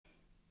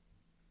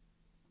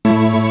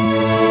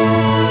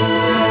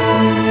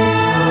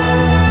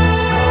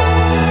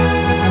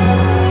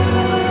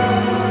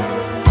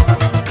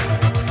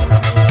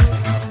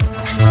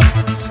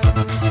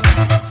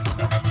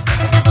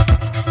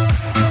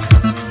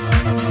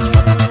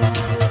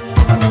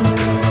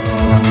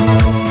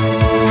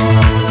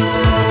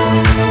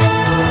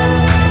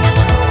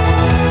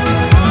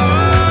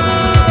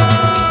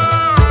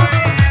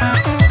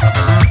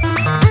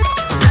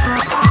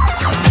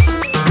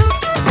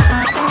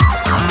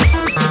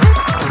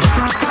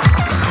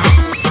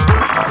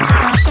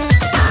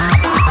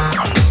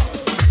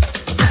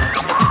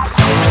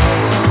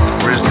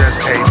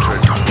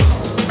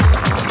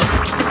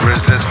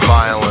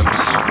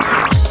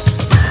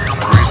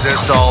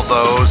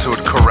those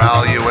who would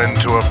corral you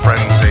into a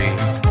frenzy.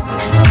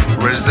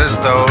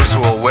 Resist those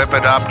who will whip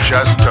it up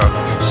just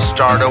to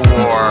start a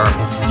war.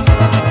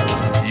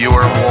 You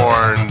were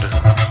warned.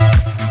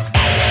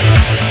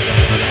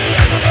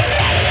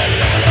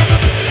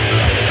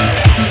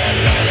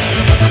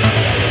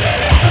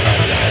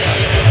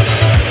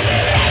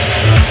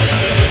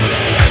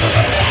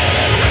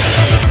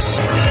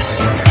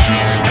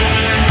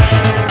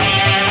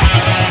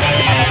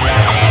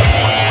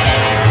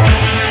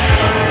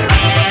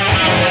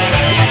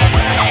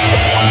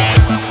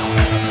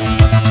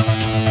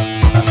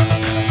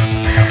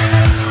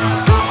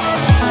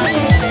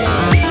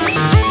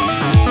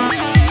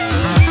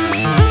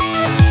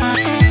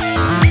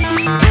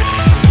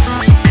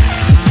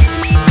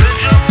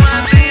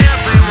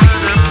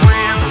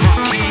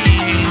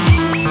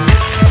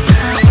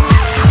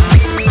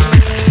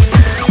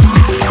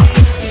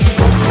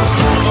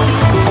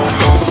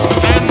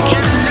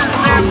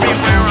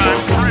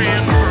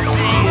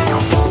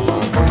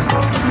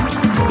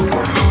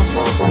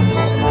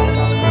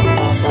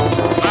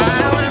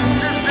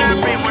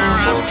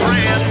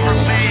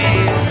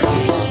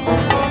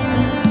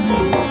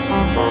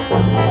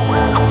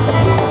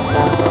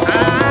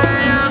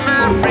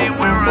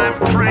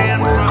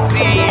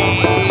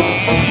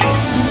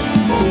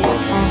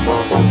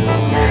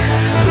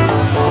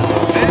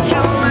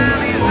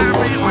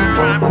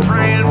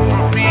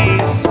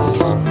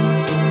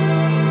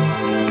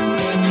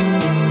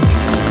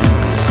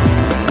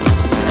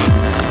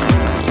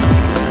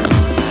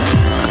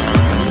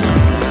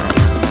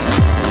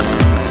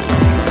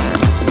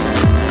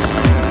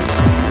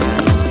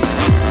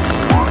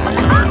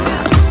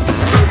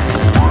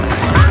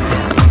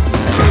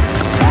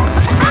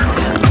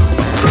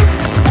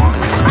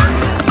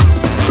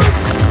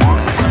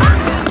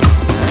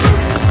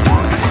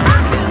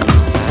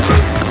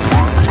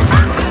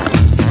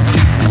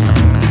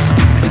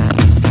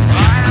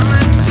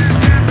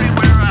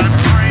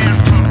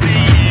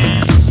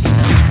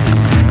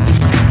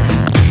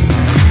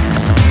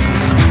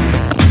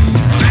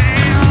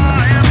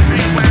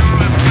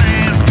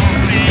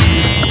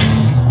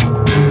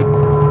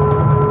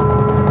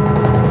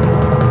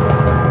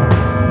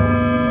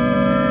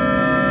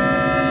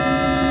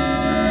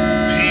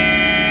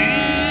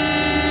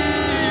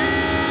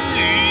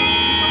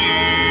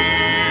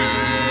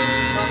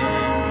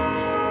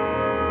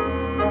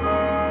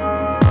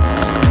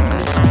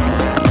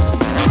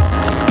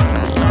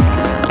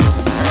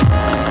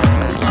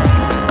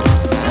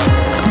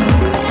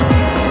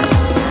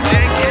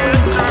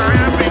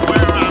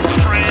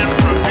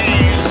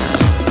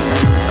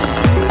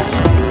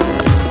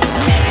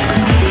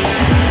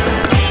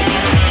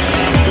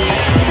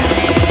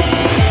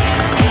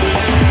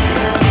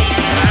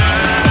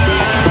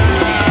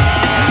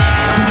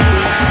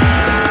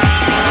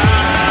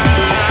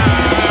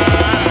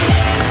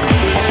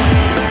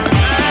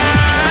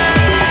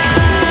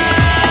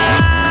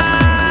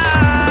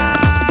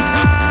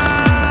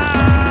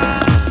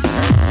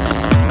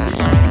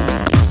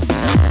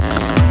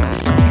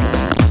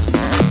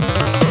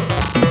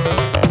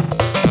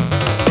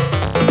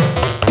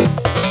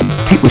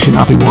 People should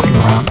not be walking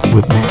around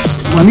with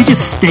masks. Let me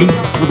just state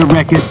for the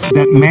record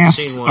that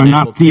masks are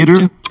not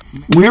theater.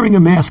 Wearing a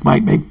mask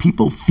might make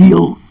people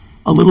feel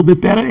a little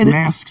bit better, and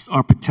masks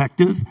are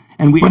protective,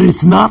 but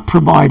it's not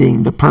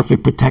providing the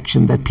perfect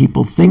protection that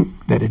people think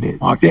that it is.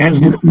 There has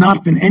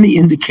not been any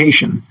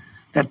indication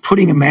that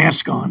putting a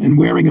mask on and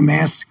wearing a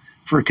mask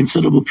for a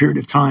considerable period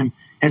of time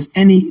has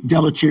any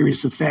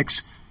deleterious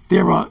effects.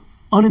 There are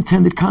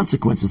unintended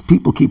consequences.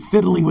 People keep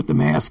fiddling with the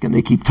mask and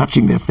they keep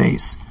touching their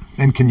face.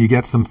 And can you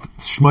get some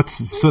schmutz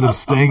sort of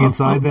staying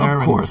inside there?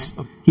 Of course.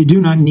 You do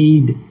not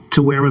need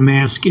to wear a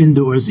mask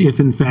indoors if,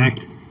 in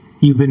fact,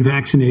 you've been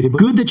vaccinated.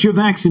 Good that you're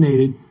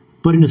vaccinated,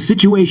 but in a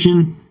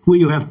situation where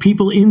you have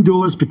people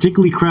indoors,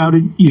 particularly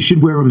crowded, you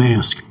should wear a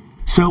mask.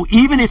 So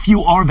even if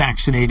you are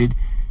vaccinated,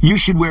 you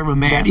should wear a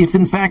mask. If,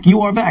 in fact,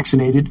 you are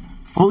vaccinated,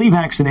 fully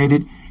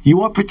vaccinated,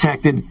 you are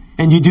protected,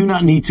 and you do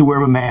not need to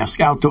wear a mask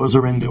outdoors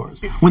or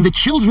indoors. When the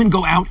children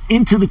go out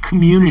into the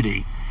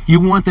community, you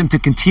want them to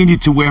continue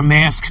to wear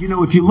masks. You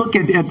know, if you look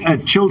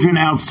at children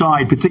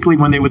outside, particularly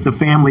when they're with the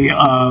family,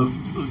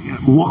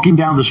 walking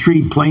down the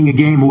street, playing a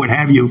game or what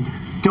have you,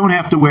 don't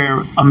have to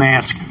wear a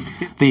mask.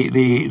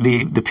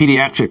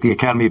 The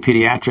Academy of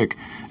Pediatric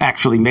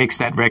actually makes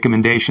that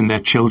recommendation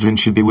that children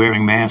should be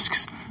wearing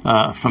masks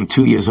from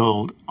 2 years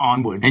old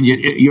onward. And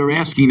you're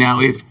asking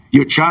now, if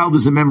your child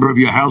is a member of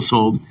your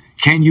household,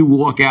 can you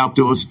walk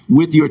outdoors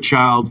with your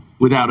child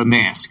without a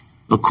mask?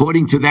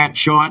 According to that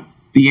chart,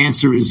 the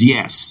answer is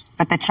yes.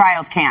 But the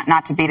child can't,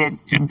 not to beat it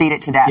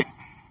to death. Yeah.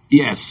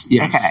 Yes.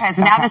 Okay. Because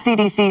now the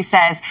CDC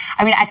says,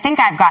 I think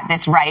I've got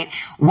this right.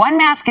 1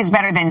 mask is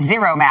better than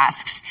 0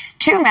 masks.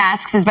 2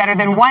 masks is better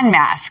than 1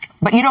 mask.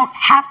 But you don't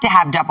have to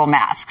have double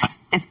masks.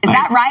 Is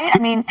that right?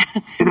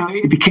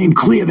 It became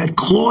clear that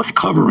cloth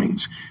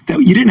coverings that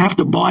you didn't have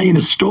to buy in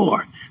a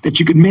store, that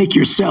you could make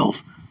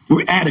yourself,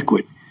 were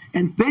adequate.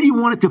 And then you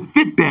want it to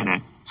fit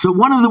better. So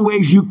one of the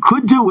ways you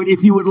could do it,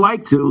 if you would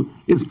like to,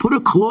 is put a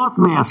cloth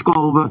mask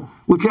over,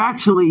 which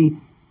actually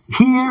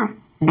here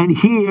and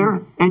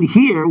here and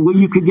here, where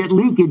you could get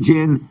leakage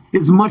in,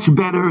 is much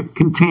better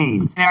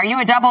contained. And are you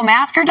a double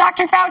masker,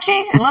 Dr.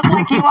 Fauci? It looked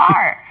like you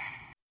are.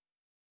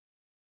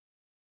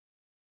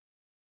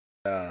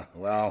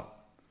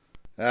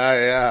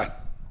 Yeah.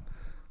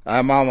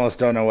 I'm almost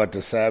don't know what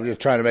to say. I'm just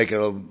trying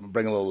to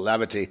bring a little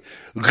levity.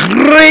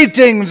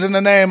 Greetings in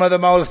the name of the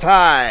Most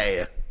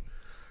High.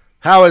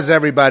 How is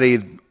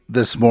everybody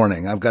this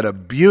morning? I've got a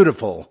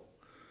beautiful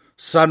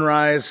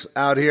sunrise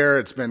out here.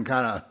 It's been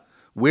kind of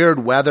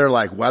weird weather,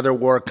 like weather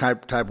war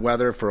type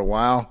weather for a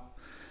while.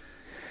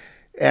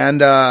 And,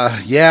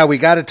 we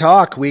got to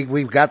talk.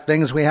 We've got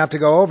things we have to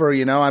go over,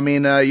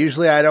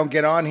 usually I don't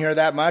get on here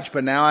that much,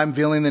 but now I'm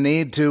feeling the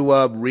need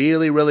to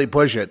really, really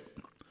push it.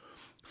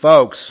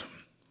 Folks,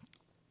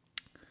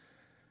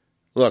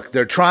 look,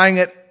 they're trying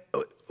it.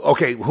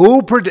 Okay,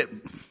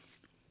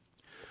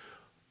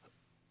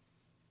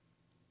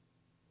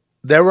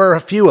 there were a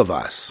few of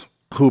us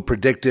who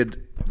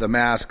predicted the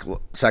mask,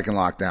 second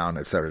lockdown,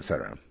 et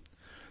cetera,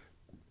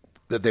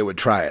 that they would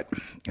try it.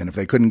 And if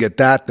they couldn't get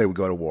that, they would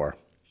go to war.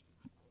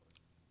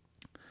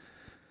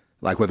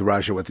 Like with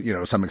Russia, with,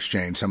 some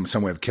exchange,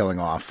 some way of killing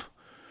off.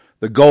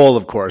 The goal,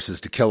 of course, is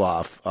to kill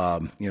off,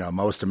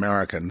 most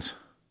Americans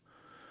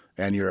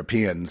and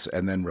Europeans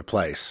and then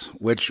replace,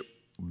 which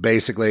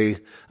basically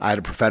I had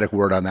a prophetic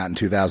word on that in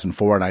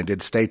 2004, and I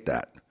did state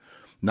that.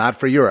 Not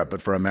for Europe,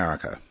 but for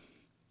America.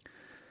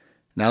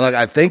 Now, look,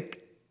 I think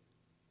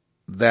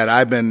that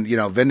I've been,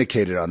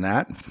 vindicated on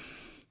that.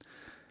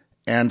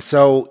 And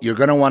so you're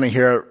going to want to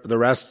hear the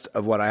rest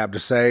of what I have to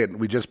say.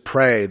 We just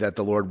pray that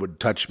the Lord would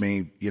touch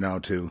me,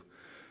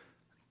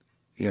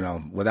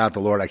 without the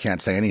Lord, I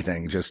can't say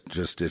anything. It's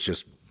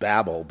just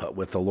babble. But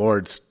with the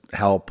Lord's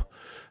help,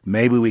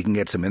 maybe we can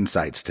get some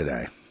insights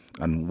today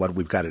on what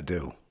we've got to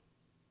do.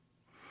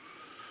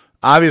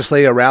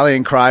 Obviously, a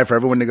rallying cry for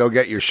everyone to go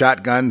get your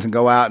shotguns and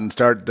go out and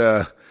start,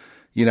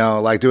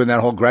 like doing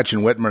that whole Gretchen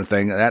Whitmer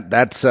thing.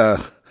 That's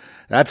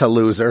a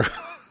loser.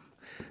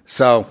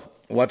 So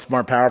what's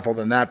more powerful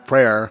than that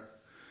prayer?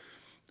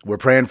 We're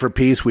praying for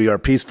peace. We are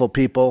peaceful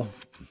people.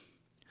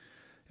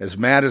 As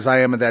mad as I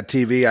am at that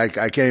TV, I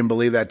can't even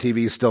believe that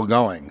TV is still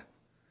going.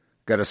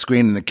 Got a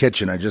screen in the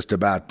kitchen. I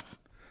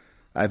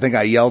think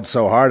I yelled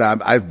so hard.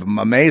 I'm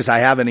amazed I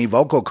have any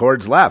vocal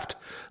cords left.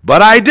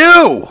 But I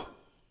do!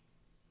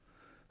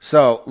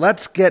 So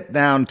let's get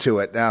down to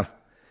it. Now,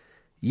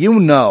 you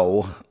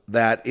know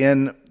that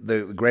in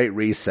the Great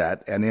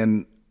Reset and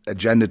in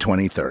Agenda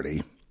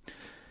 2030,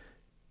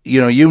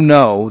 you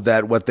know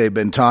that what they've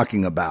been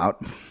talking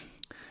about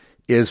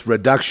is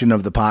reduction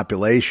of the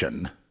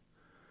population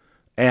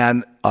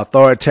and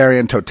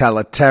authoritarian,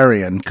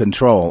 totalitarian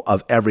control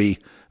of every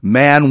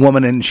man,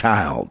 woman, and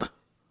child.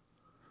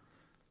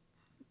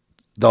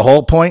 The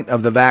whole point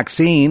of the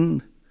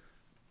vaccine,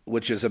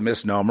 which is a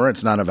misnomer,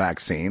 it's not a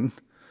vaccine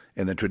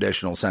in the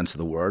traditional sense of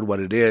the word. What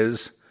it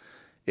is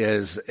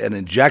an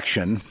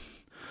injection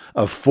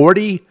of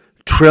 40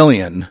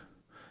 trillion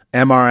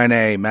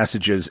mRNA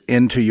messages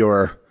into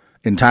your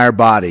entire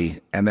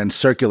body and then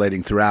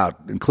circulating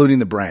throughout, including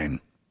the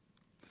brain.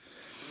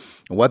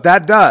 What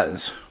that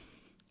does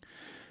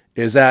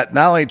is that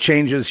not only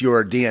changes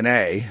your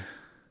DNA,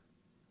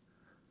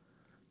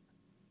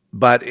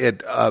 but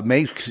it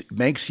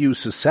makes you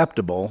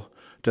susceptible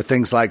to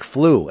things like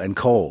flu and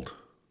cold,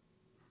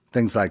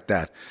 things like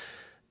that.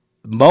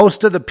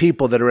 Most of the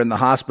people that are in the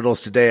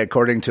hospitals today,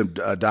 according to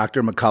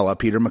Dr. McCullough,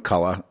 Peter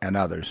McCullough, and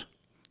others,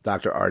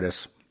 Dr.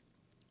 Ardis,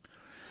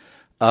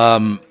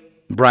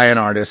 Brian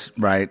Ardis,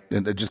 right?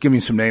 And just give me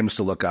some names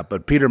to look up.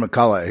 But Peter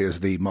McCullough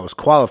is the most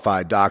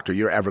qualified doctor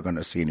you're ever going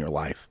to see in your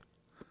life.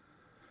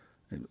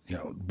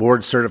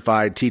 Board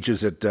certified,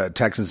 teaches at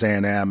Texas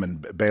A&M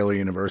and Baylor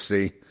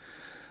University.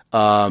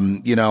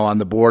 On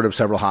the board of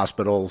several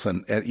hospitals,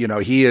 and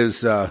he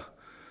is in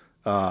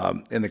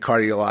the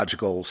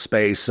cardiological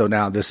space. So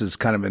now this is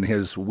kind of in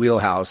his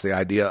wheelhouse, the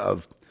idea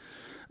of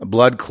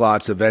blood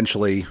clots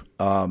eventually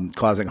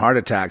causing heart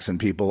attacks in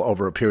people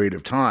over a period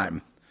of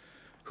time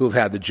who've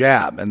had the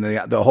jab. And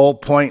the whole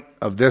point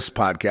of this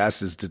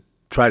podcast is to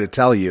try to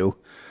tell you,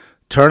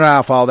 turn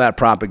off all that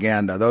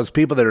propaganda. Those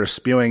people that are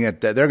spewing it,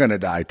 they're going to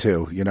die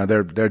too.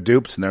 They're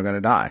dupes and they're going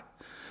to die.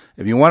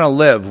 If you want to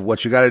live,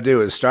 what you got to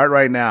do is start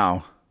right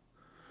now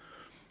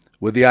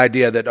with the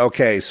idea that,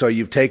 okay, so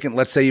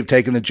let's say you've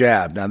taken the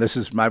jab. Now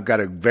I've got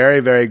a very,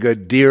 very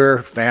good, dear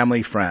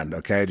family friend,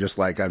 okay, just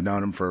like I've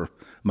known him for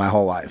my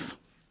whole life.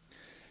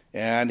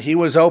 And he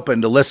was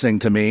open to listening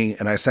to me,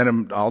 and I sent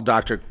him all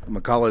Dr.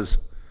 McCullough's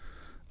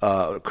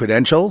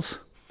credentials,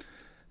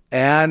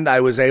 and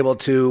I was able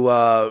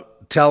to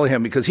tell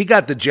him, because he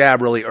got the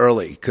jab really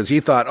early, because he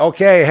thought,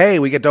 okay, hey,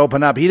 we get to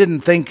open up. He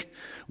didn't think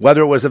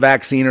whether it was a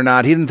vaccine or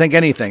not. He didn't think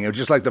anything. It was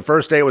just like the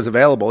first day it was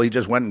available, he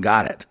just went and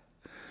got it.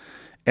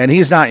 And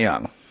he's not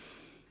young.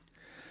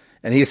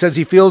 And he says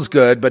he feels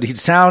good, but he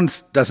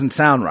doesn't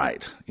sound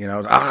right.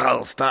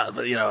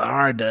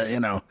 Hard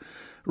to,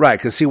 Right,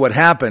 because see what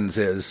happens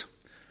is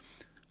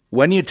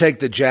when you take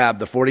the jab,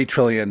 the 40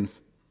 trillion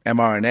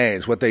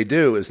mRNAs, what they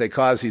do is they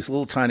cause these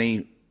little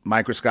tiny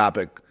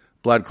microscopic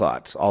blood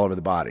clots all over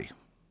the body.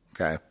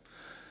 Okay.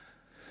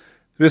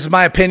 This is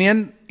my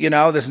opinion.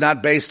 This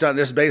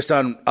is based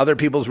on other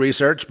people's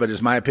research, but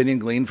it's my opinion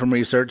gleaned from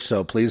research.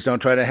 So please don't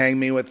try to hang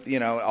me with,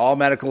 all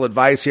medical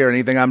advice here.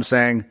 Anything I'm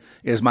saying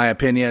is my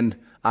opinion.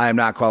 I am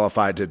not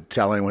qualified to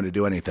tell anyone to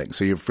do anything.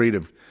 So you're free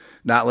to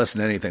not listen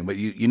to anything, but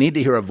you need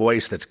to hear a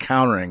voice that's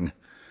countering,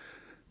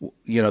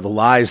 the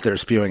lies they're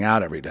spewing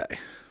out every day.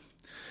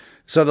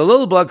 So the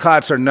little blood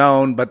clots are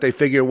known, but they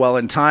figure, well,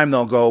 in time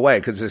they'll go away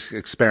because it's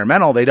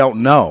experimental. They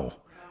don't know.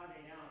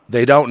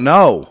 They don't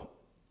know.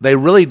 They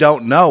really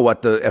don't know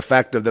what the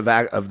effect of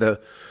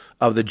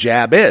the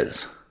jab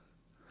is,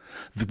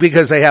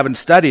 because they haven't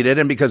studied it,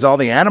 and because all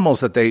the animals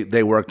that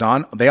they worked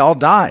on, they all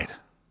died.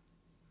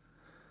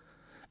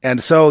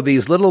 And so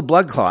these little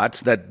blood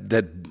clots that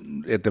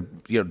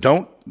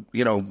don't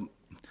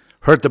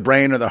hurt the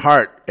brain or the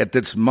heart at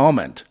this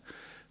moment,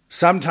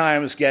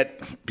 sometimes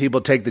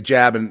people take the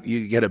jab and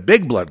you get a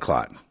big blood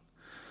clot.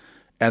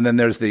 And then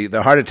there's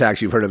the heart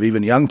attacks you've heard of,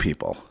 even young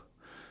people.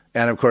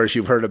 And of course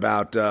you've heard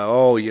about, some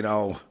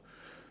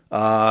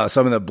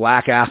of the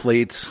black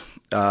athletes,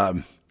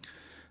 Dr.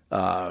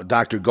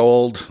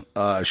 Gold,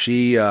 is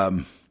she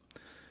a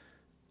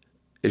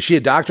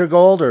Dr.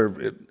 Gold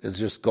or is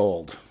just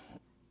Gold?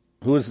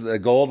 Who is the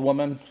Gold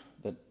woman?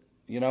 That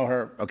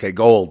her? Okay,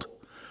 Gold.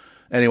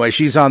 Anyway,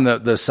 she's on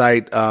the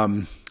site.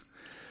 Trish,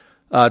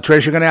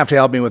 you're going to have to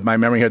help me with my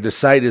memory here. The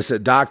site is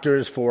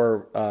Doctors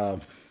for,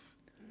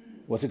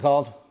 what's it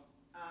called?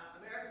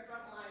 American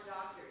Frontline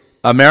Doctors.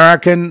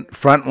 American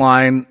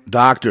Frontline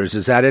Doctors.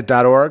 Is that it?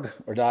 .org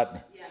or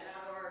dot? Yeah,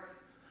 .org.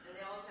 And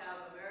they also have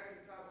American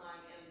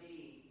Frontline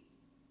MD.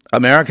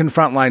 American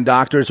Frontline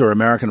Doctors or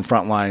American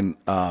Frontline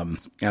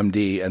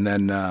MD, and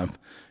then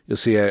you'll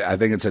see. I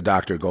think it's a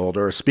Dr. Gold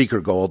or a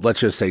Speaker Gold. Let's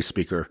just say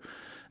Speaker.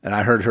 And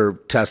I heard her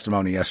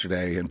testimony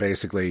yesterday, and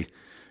basically,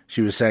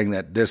 she was saying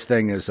that this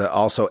thing is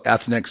also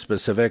ethnic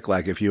specific.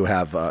 Like if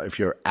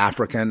you're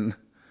African,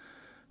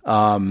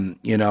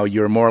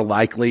 you're more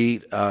likely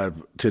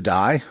to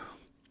die.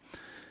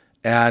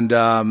 And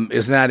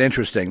isn't that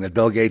interesting that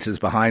Bill Gates is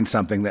behind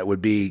something that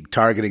would be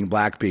targeting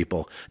black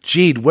people?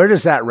 Gee, where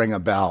does that ring a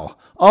bell?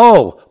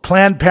 Oh,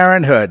 Planned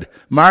Parenthood,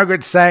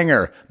 Margaret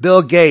Sanger,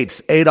 Bill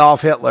Gates,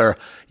 Adolf Hitler.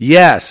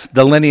 Yes,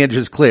 the lineage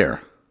is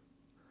clear.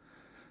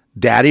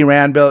 Daddy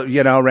ran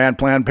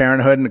Planned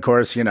Parenthood, and of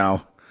course,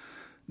 now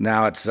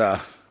it's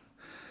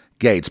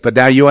Gates. But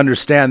now you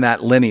understand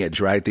that lineage,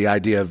 right? The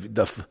idea of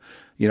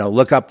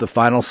look up The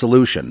Final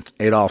Solution,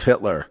 Adolf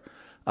Hitler,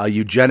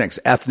 eugenics,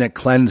 ethnic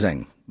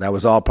cleansing. That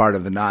was all part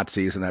of the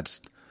Nazis, and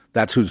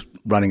that's who's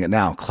running it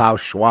now. Klaus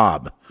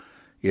Schwab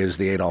is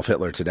the Adolf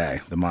Hitler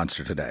today, the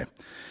monster today.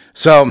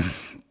 So,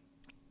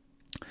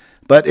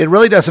 but it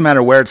really doesn't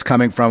matter where it's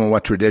coming from and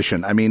what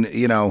tradition. I mean,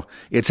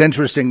 it's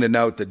interesting to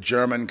note the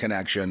German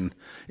connection.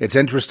 It's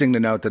interesting to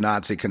note the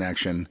Nazi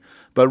connection.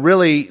 But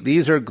really,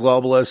 these are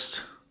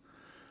globalists.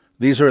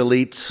 These are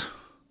elites.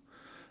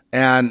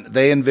 And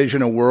they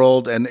envision a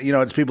world, and,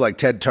 it's people like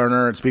Ted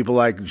Turner. It's people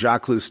like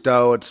Jacques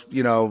Cousteau. It's,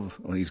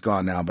 well, he's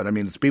gone now, but I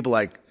mean, it's people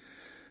like,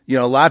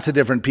 lots of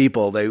different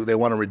people. They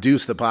want to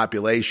reduce the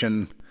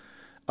population.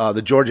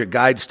 The Georgia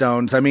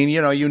Guidestones. I mean,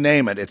 you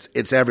name it.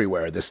 It's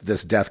everywhere, this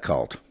death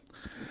cult.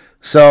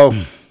 So,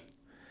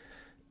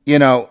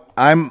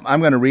 I'm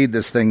going to read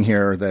this thing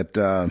here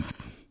that,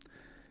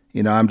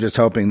 I'm just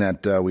hoping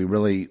that we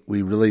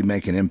really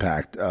make an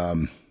impact.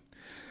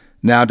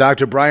 Now,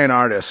 Dr. Brian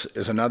Ardis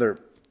is another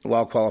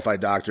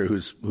well-qualified doctor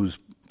who's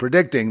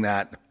predicting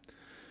that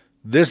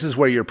this is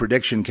where your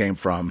prediction came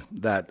from,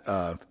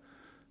 that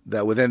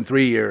within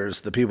 3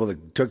 years, the people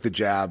that took the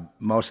jab,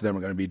 most of them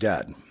are going to be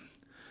dead.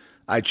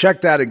 I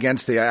checked that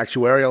against the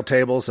actuarial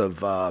tables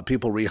of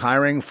people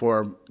rehiring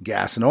for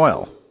gas and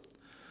oil.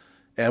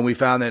 And we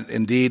found that,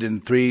 indeed,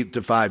 in 3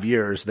 to 5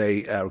 years,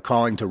 they are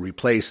calling to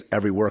replace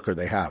every worker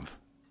they have,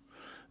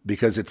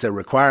 because it's a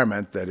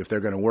requirement that if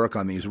they're going to work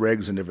on these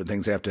rigs and different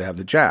things, they have to have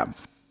the jab.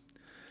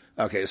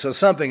 Okay, so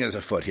something is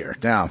afoot here.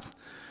 Now,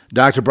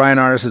 Dr. Brian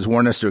Ardis has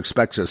warned us to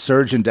expect a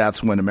surge in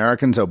deaths when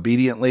Americans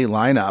obediently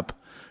line up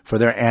for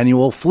their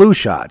annual flu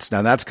shots.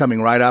 Now, that's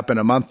coming right up in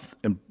a month,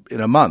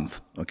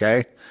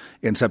 okay,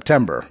 in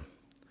September.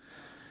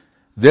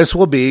 This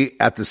will be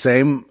at the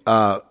same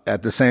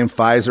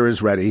Pfizer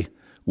is ready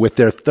with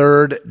their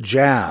third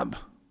jab.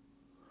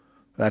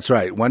 That's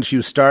right. Once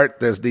you start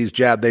these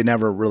jabs, they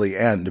never really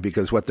end,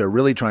 because what they're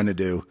really trying to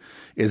do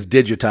is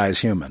digitize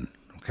human.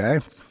 Okay,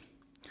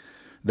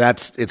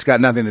 it's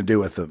got nothing to do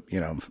with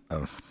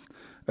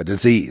a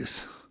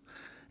disease.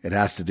 It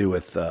has to do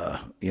with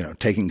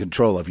taking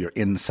control of your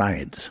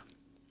insides.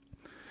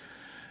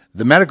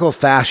 The medical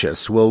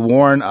fascists will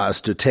warn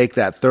us to take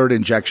that third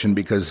injection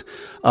because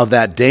of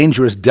that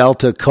dangerous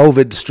Delta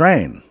COVID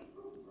strain.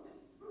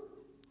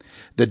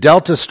 The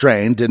Delta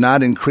strain did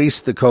not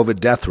increase the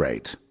COVID death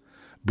rate.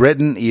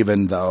 Britain,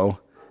 even though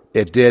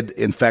it did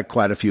infect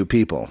quite a few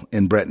people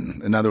in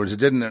Britain. In other words, it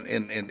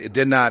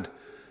did not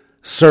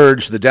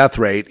surge the death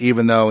rate,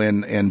 even though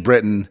in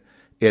Britain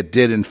it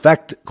did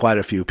infect quite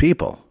a few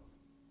people.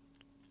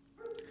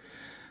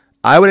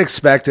 I would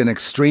expect an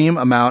extreme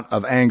amount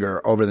of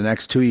anger over the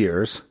next 2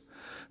 years.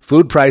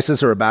 Food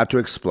prices are about to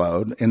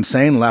explode.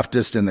 Insane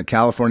leftists in the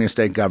California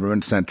state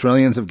government sent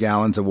trillions of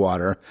gallons of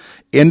water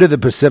into the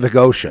Pacific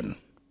Ocean.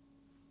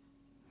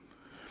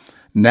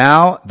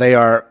 Now they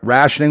are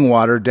rationing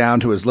water down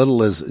to as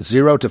little as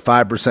 0 to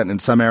 5% in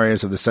some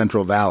areas of the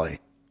Central Valley.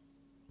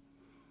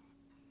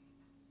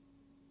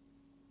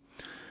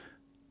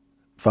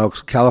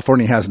 Folks,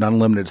 California has an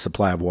unlimited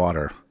supply of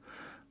water.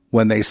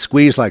 When they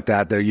squeeze like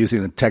that, they're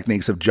using the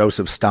techniques of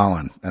Joseph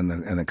Stalin and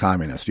the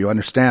communists. You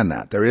understand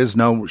that? There is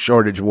no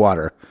shortage of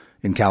water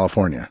in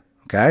California,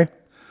 okay?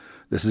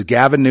 This is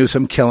Gavin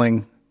Newsom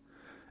killing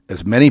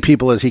as many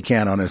people as he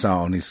can on his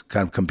own. He's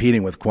kind of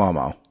competing with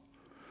Cuomo.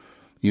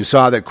 You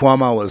saw that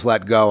Cuomo was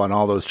let go on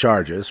all those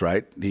charges,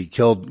 right? He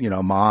killed,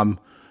 mom,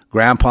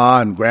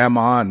 grandpa, and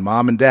grandma, and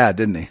mom and dad,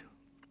 didn't he?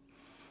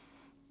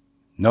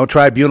 No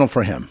tribunal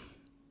for him.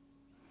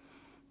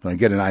 I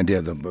get an idea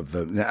of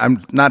the.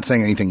 I'm not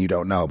saying anything you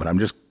don't know, but I'm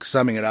just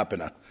summing it up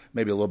in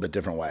maybe a little bit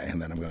different way,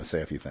 and then I'm going to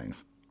say a few things.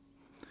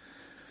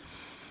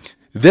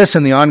 This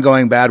and the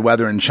ongoing bad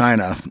weather in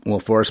China will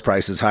force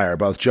prices higher.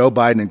 Both Joe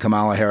Biden and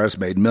Kamala Harris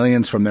made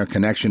millions from their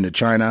connection to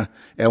China.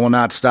 It will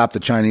not stop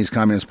the Chinese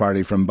Communist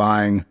Party from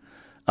buying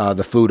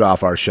the food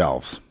off our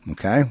shelves.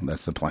 Okay?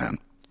 That's the plan.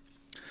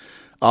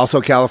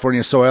 Also,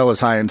 California soil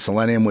is high in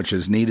selenium, which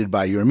is needed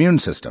by your immune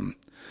system.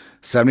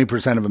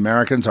 70% of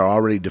Americans are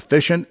already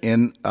deficient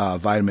in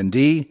vitamin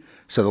D,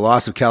 so the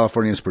loss of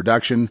California's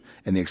production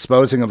and the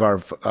exposing of our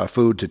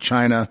food to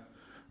China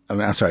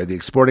the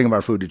exporting of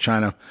our food to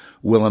China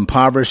will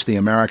impoverish the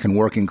American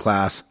working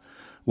class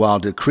while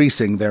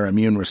decreasing their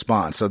immune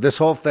response. So this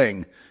whole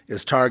thing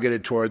is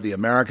targeted toward the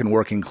American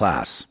working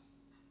class.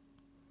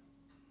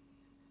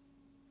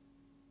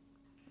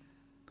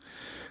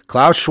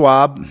 Klaus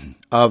Schwab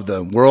of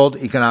the World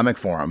Economic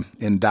Forum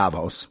in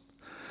Davos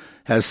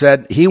has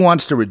said he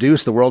wants to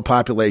reduce the world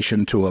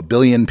population to 1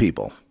 billion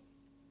people.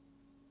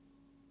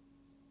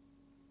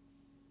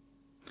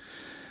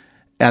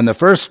 And the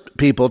first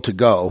people to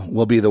go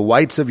will be the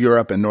whites of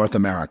Europe and North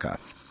America.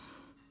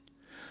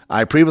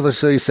 I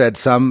previously said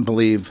some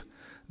believe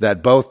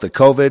that both the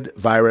COVID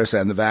virus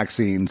and the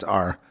vaccines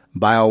are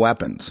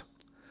bioweapons,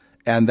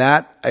 and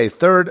that a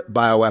third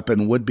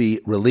bioweapon would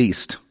be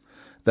released,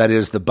 that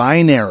is the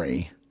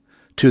binary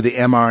to the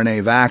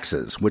mRNA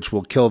vaxes, which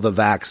will kill the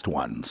vaxxed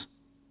ones.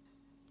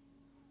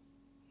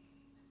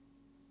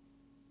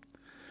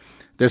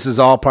 This is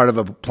all part of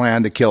a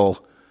plan to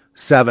kill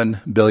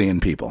 7 billion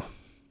people.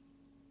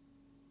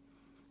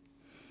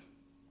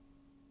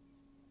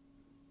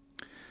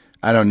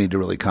 I don't need to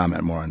really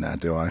comment more on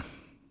that, do I?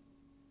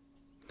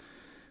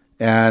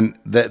 And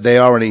they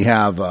already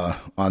have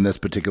on this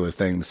particular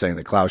thing saying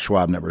that Klaus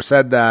Schwab never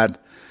said that.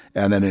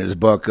 And then in his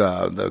book,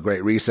 The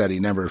Great Reset,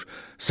 he never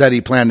said he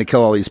planned to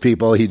kill all these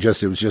people. It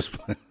was just,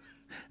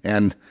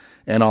 and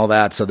all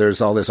that. So there's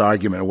all this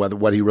argument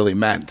of what he really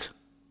meant.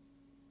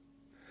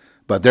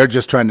 But they're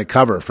just trying to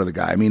cover for the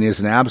guy. I mean, he's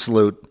an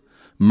absolute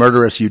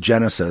murderous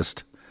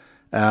eugenicist.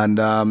 And,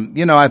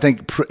 I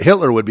think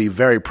Hitler would be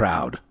very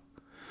proud.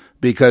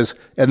 Because,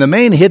 and the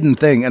main hidden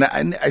thing,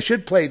 and I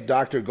should play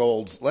Dr.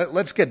 Gold's,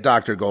 let's get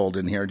Dr. Gold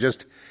in here.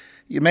 Just,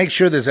 you make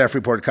sure this F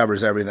report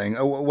covers everything.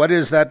 What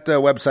is that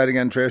website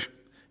again, Trish?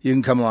 You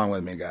can come along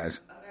with me,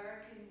 guys.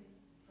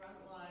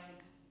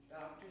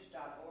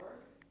 AmericanFrontlineDoctors.org.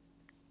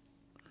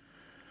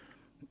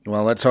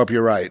 Well, let's hope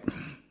you're right.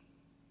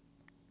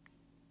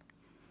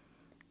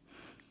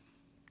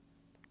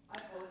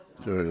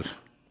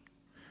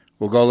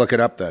 We'll go look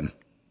it up then.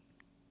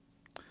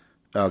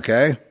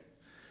 Okay.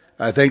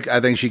 I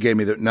think she gave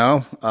me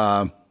no.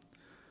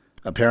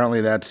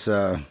 Apparently that's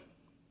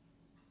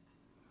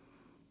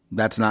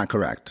not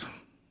correct.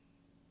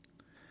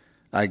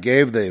 I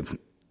gave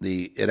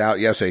it out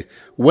yesterday.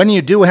 When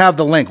you do have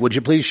the link, would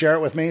you please share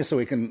it with me so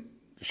we can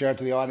share it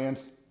to the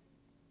audience?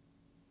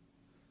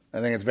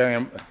 I think it's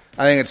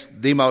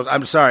the most.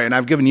 I'm sorry, and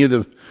I've given you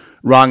the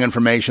wrong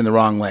information, the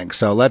wrong link.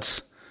 So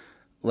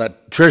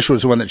Trish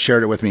was the one that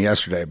shared it with me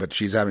yesterday, but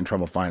she's having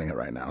trouble finding it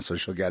right now, so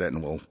she'll get it,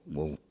 and we'll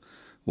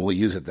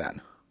use it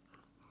then.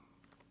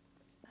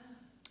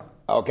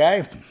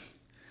 Okay?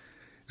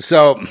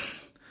 So,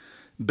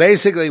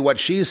 basically what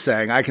she's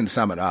saying, I can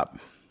sum it up,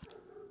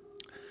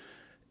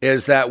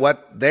 is that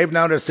what they've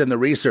noticed in the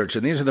research,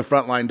 and these are the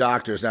frontline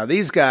doctors. Now,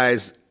 these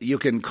guys, you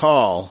can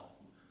call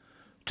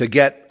to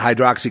get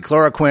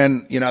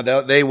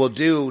hydroxychloroquine. They will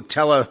do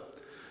tele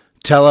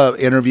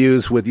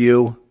interviews with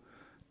you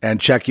and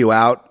check you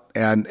out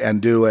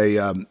and do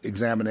a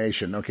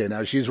examination. Okay,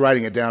 now she's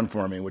writing it down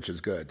for me, which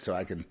is good, so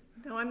I can...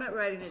 No, I'm not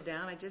writing it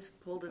down. I just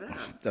pulled it up.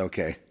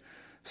 Okay.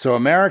 So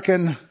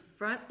American...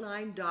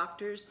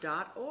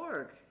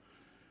 FrontlineDoctors.org.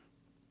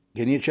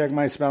 Can you check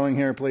my spelling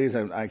here, please?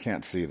 I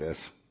can't see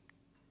this.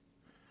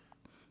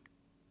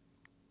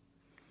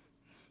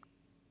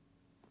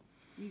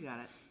 You got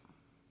it.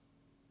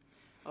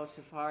 Oh,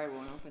 Safari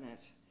won't open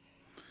it.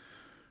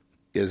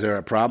 Is there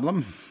a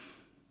problem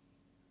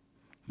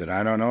that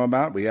I don't know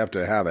about? We have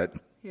to have it.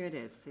 Here it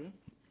is, see?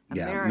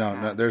 Yeah,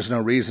 no, there's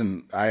no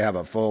reason. I have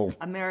a full...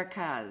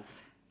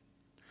 Americas.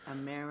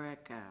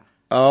 America.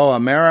 Oh,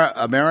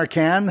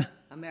 American?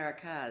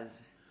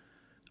 Americas.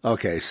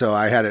 Okay, so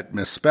I had it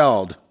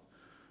misspelled.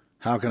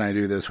 How can I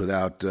do this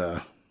without...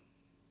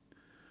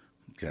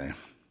 Okay.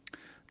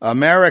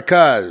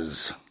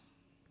 Americas.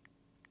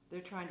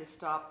 They're trying to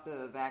stop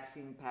the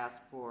vaccine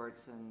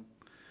passports, and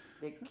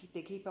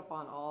they keep up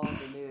on all of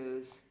the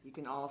news. You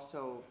can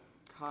also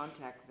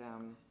contact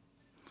them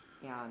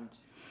and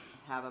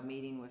have a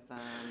meeting with them.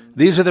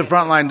 These are the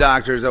frontline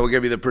doctors that will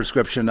give you the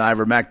prescription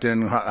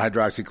ivermectin,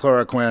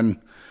 hydroxychloroquine,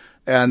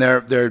 and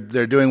they're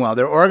doing well.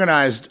 They're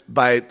organized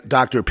by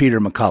Dr. Peter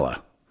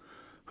McCullough,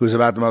 who's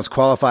about the most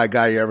qualified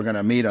guy you're ever going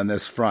to meet on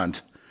this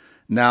front.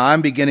 Now,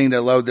 I'm beginning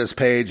to load this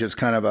page. It's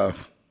kind of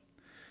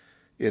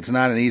it's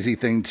not an easy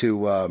thing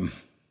to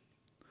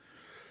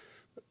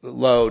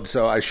load,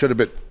 so I should have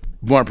been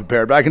more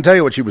prepared. But I can tell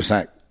you what she was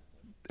saying,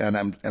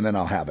 and then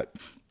I'll have it.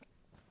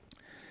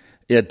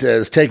 It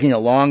is taking a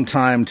long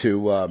time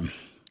to...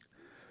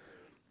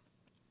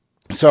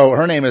 So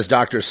her name is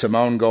Dr.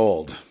 Simone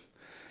Gold.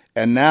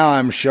 And now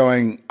I'm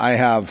showing I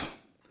have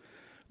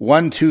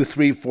 1, 2,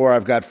 3, 4.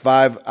 I've got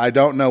 5. I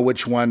don't know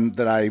which one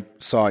that I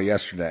saw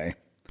yesterday.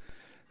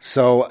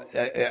 So,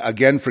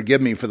 again, forgive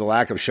me for the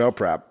lack of show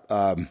prep.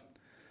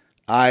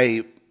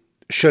 I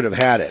should have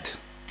had it.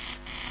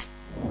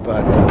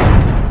 But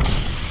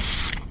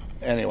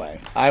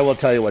anyway, I will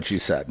tell you what she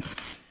said.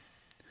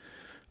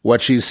 What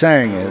she's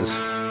saying is,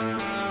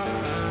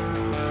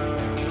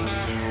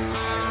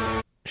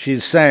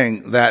 she's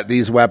saying that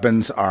these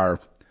weapons are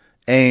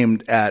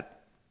aimed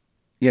at,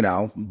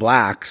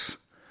 blacks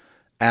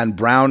and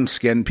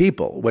brown-skinned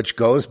people, which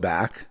goes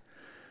back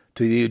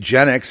to the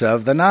eugenics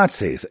of the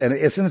Nazis. And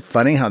isn't it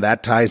funny how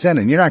that ties in?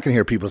 And you're not going to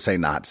hear people say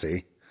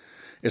Nazi.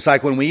 It's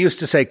like when we used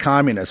to say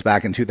communist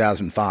back in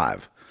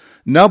 2005.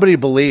 Nobody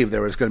believed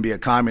there was going to be a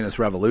communist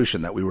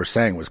revolution that we were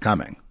saying was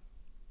coming.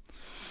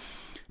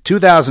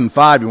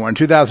 2005, you were. In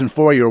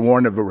 2004, you were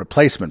warned of a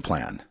replacement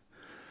plan.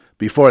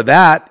 Before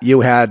that,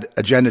 you had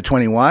Agenda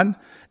 21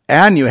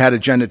 and you had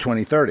Agenda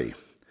 2030.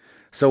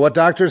 So what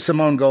Dr.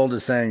 Simone Gold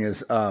is saying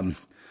is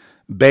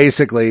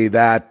basically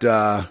that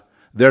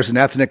there's an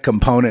ethnic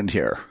component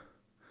here.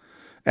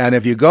 And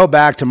if you go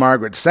back to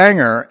Margaret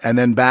Sanger and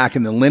then back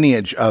in the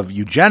lineage of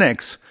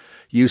eugenics,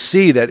 you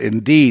see that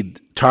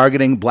indeed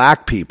targeting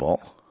black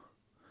people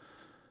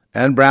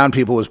and brown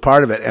people was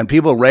part of it. And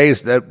people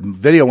raised, that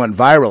video went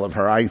viral of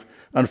her.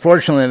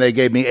 Unfortunately, they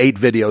gave me 8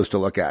 videos to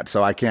look at,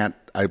 so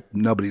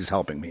nobody's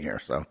helping me here.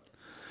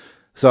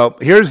 So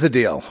here's the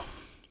deal.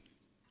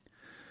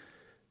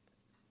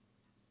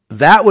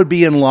 That would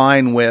be in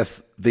line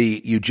with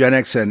the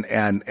eugenics and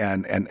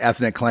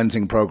ethnic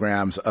cleansing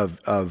programs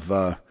of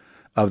the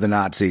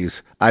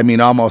Nazis. I mean,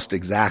 almost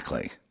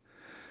exactly.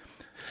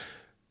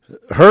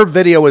 Her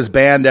video was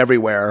banned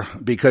everywhere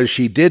because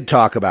she did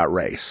talk about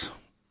race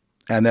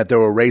and that they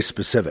were race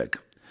specific.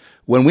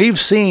 When we've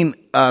seen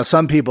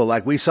some people,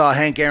 like we saw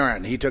Hank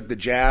Aaron, he took the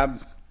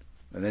jab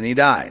and then he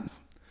died.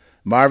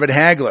 Marvin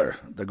Hagler,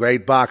 the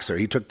great boxer,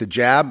 he took the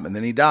jab and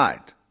then he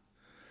died.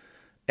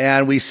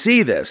 And we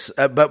see this,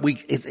 but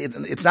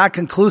it's not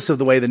conclusive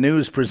the way the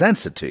news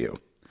presents it to you.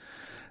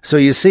 So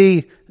you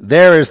see,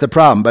 there is the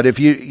problem. But if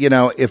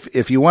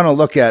if you want to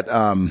look at,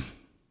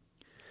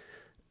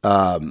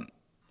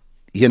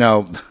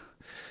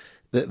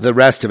 the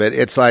rest of it,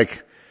 it's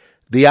like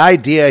the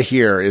idea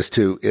here is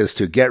to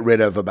get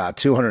rid of about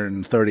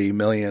 230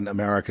 million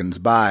Americans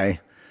by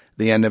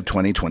the end of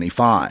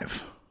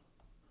 2025.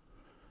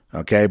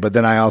 Okay, but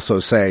then I also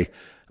say,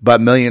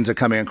 but millions are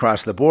coming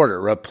across the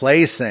border,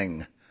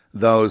 replacing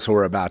those who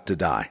are about to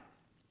die.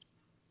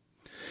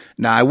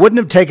 Now, I wouldn't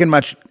have taken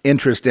much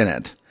interest in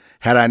it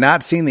had I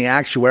not seen the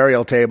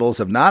actuarial tables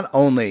of not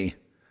only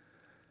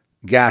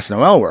gas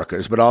and oil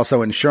workers, but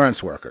also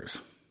insurance workers.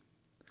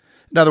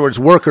 In other words,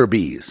 worker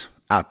bees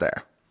out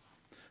there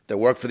that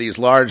work for these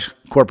large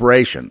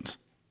corporations.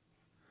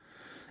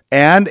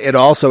 And it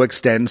also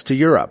extends to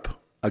Europe.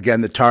 Again,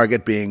 the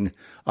target being,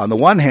 on the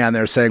one hand,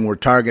 they're saying we're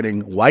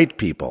targeting white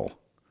people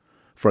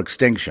for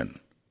extinction.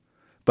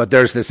 But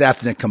there's this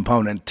ethnic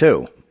component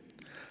too.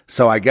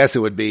 So I guess it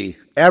would be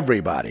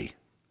everybody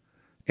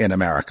in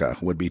America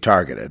would be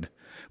targeted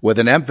with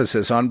an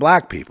emphasis on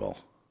black people.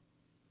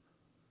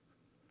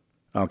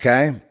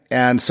 Okay?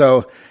 And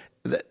so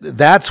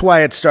that's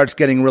why it starts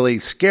getting really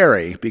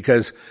scary,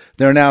 because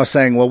they're now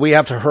saying, well, we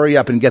have to hurry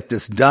up and get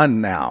this done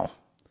now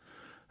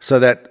so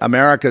that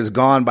America is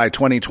gone by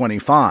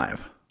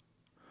 2025.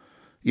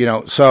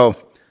 So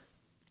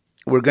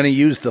we're going to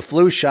use the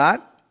flu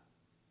shot.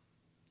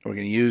 We're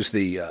going to use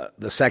the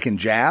second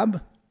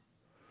jab.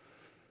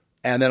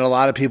 And then a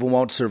lot of people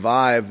won't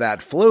survive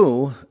that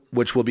flu,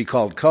 which will be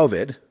called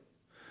COVID.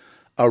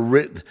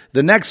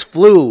 The next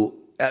flu,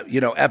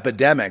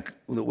 epidemic,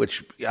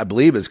 which I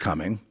believe is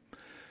coming,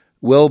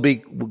 will be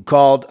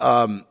called,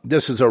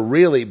 this is a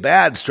really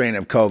bad strain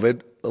of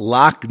COVID,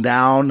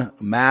 lockdown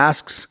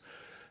masks.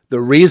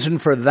 The reason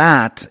for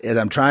that, and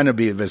I'm trying to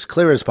be as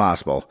clear as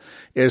possible,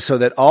 is so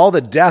that all the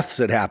deaths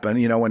that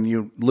happen, when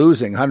you're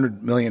losing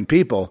 100 million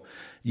people,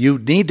 you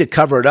need to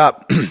cover it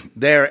up.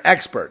 They're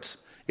experts.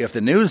 If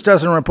the news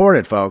doesn't report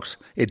it, folks,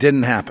 it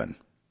didn't happen.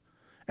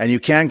 And you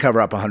can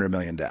cover up 100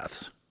 million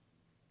deaths.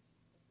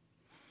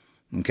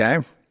 Okay?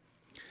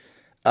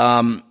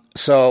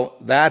 So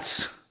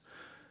that's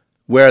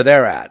where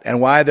they're at. And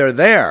why they're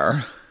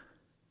there,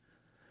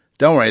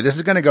 don't worry, this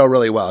is going to go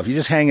really well. If you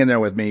just hang in there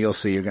with me, you'll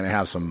see you're going to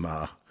have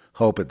some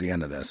hope at the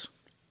end of this.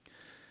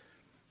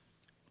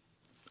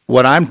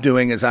 What I'm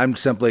doing is I'm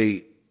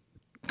simply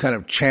kind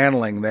of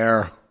channeling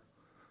their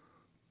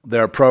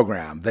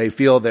program. They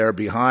feel they're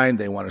behind.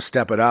 They want to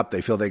step it up.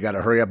 They feel they got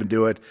to hurry up and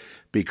do it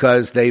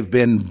because they've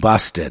been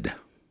busted.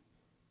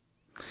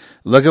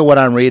 Look at what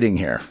I'm reading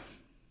here.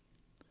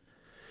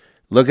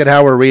 Look at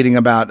how we're reading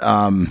about,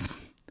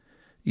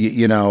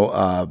 these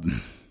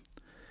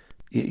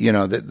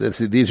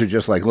are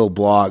just like little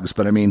blogs,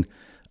 but I mean,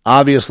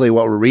 obviously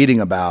what we're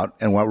reading about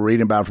and what we're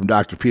reading about from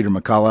Dr. Peter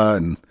McCullough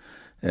and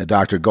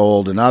Dr.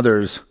 Gold and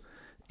others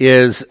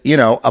is,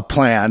 a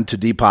plan to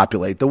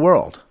depopulate the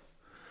world.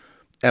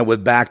 And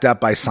with backed up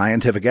by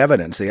scientific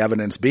evidence, the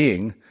evidence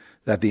being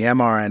that the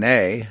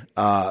mRNA,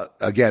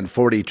 again,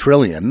 40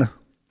 trillion,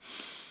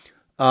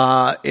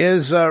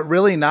 is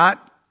really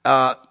not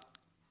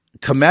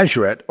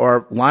commensurate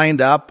or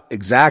lined up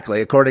exactly,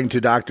 according to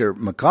Dr.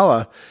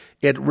 McCullough.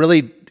 It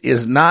really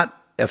is not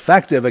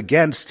effective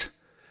against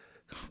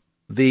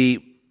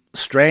the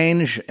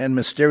strange and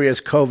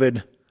mysterious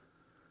COVID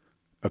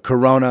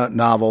corona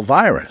novel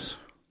virus.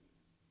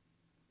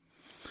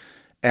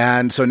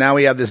 And so now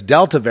we have this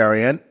Delta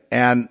variant,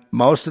 and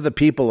most of the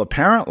people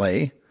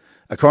apparently,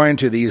 according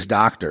to these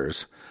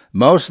doctors,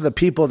 most of the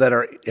people that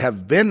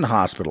have been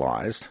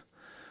hospitalized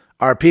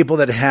are people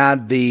that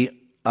had the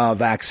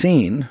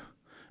vaccine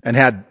and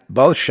had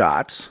both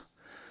shots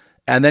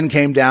and then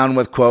came down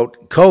with,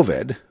 quote,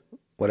 COVID,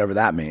 whatever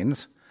that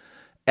means,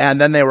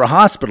 and then they were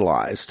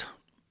hospitalized.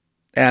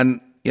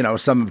 And,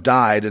 some have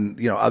died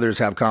and, others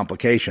have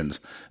complications.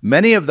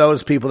 Many of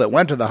those people that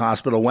went to the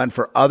hospital went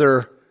for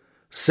other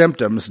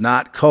symptoms,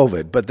 not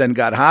COVID, but then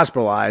got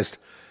hospitalized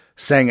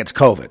saying it's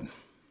COVID.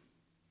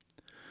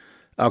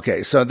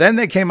 Okay, so then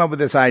they came up with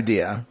this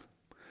idea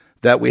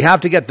that we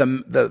have to get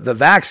the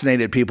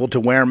vaccinated people to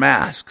wear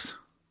masks,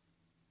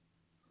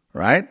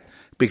 right?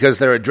 Because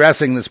they're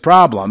addressing this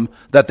problem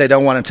that they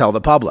don't want to tell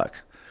the public.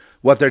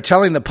 What they're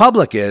telling the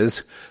public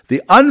is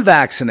the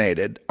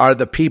unvaccinated are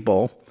the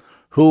people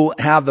who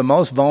have the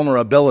most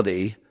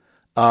vulnerability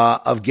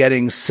of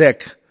getting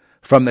sick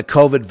from the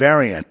COVID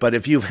variant. But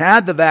if you've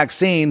had the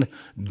vaccine,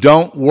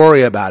 don't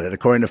worry about it,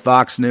 according to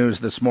Fox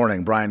News this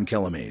morning, Brian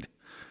Kilmeade.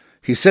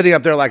 He's sitting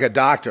up there like a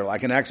doctor,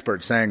 like an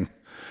expert, saying,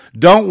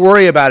 don't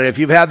worry about it. If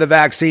you've had the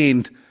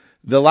vaccine,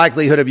 the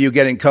likelihood of you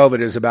getting COVID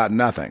is about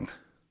nothing.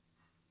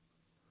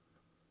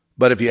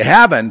 But if you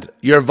haven't,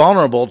 you're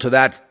vulnerable to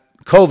that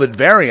COVID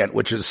variant,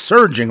 which is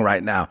surging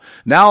right now.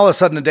 Now, all of a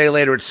sudden, a day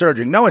later, it's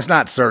surging. No, it's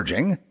not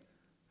surging.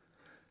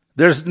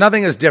 There's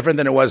nothing is different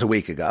than it was a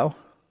week ago.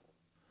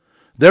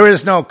 There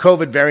is no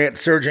COVID variant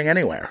surging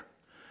anywhere.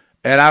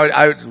 And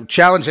I would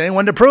challenge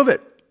anyone to prove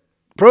it.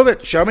 Prove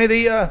it. Show me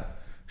the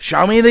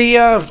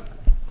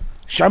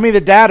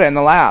data in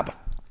the lab.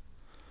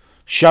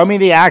 Show me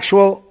the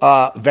actual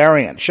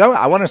variant.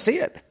 I want to see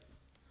it.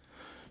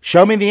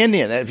 Show me the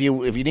Indian. If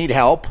you need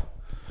help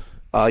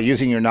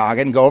using your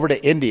noggin, go over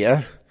to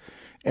India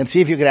and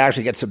see if you could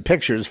actually get some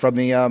pictures from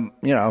the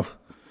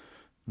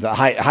the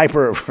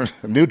hyper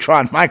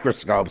neutron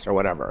microscopes or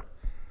whatever.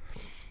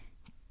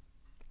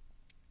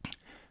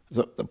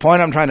 The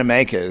point I'm trying to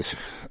make is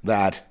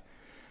that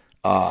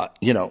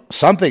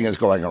something is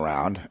going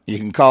around. You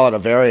can call it a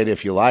variant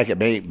if you like. It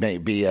may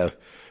be a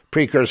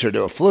precursor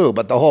to a flu,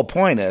 but the whole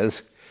point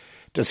is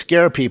to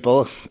scare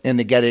people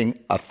into getting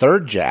a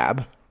third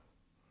jab,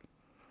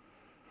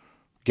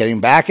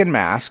 getting back in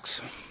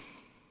masks,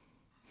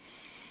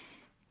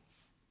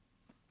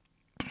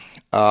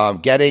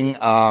 getting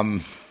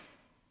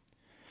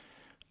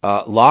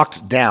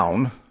locked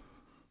down,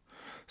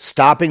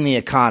 stopping the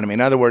economy. In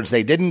other words,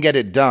 they didn't get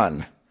it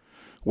done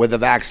with the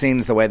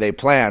vaccines the way they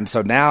planned,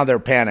 so now they're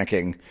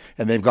panicking,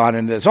 and they've gone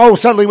into this,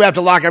 suddenly we have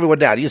to lock everyone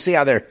down. You see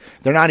how they're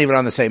not even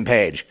on the same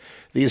page.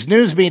 These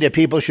news media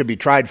people should be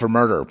tried for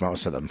murder,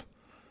 most of them,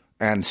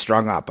 and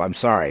strung up. I'm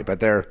sorry, but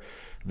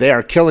they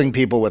are killing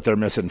people with their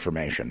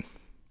misinformation.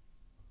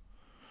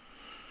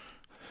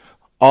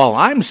 All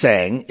I'm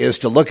saying is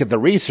to look at the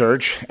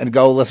research and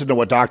go listen to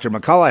what Dr.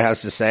 McCullough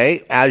has to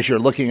say as you're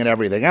looking at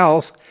everything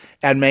else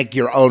and make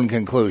your own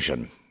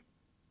conclusion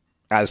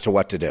as to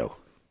what to do.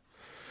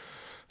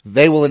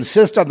 They will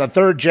insist on the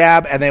third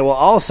jab, and they will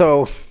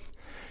also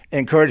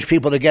encourage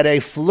people to get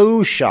a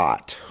flu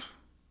shot.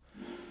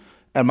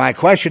 And my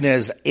question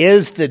is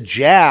the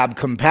jab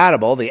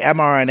compatible, the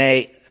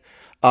mRNA,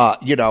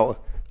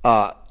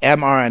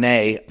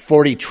 mRNA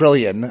 40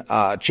 trillion,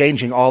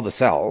 changing all the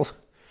cells,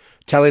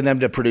 telling them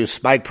to produce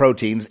spike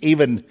proteins,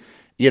 even,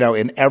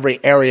 in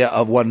every area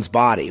of one's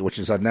body, which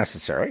is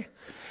unnecessary.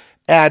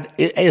 And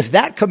is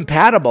that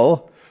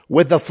compatible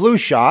with the flu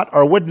shot,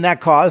 or wouldn't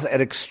that cause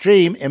an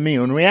extreme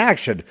immune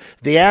reaction?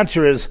 The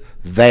answer is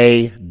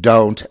they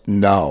don't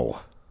know.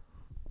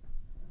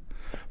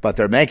 But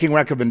they're making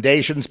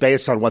recommendations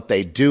based on what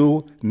they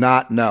do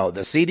not know.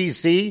 The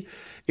CDC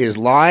is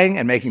lying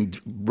and making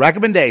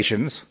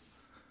recommendations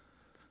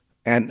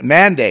and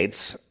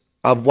mandates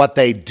of what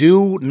they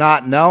do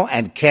not know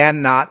and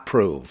cannot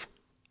prove.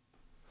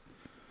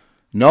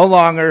 No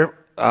longer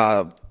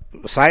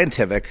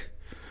scientific,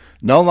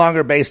 no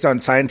longer based on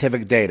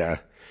scientific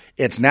data.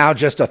 It's now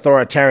just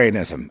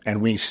authoritarianism.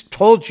 And we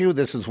told you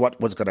this is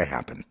what was going to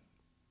happen.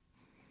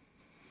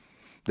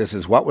 This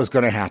is what was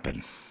going to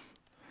happen.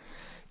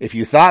 If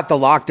you thought the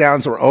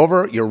lockdowns were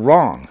over, you're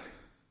wrong.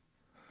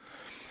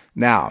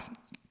 Now,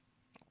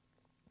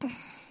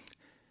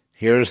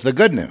 here's the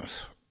good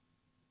news.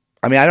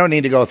 I mean, I don't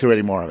need to go through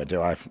any more of it,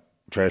 do I,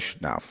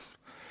 Trish? No.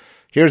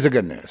 Here's the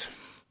good news.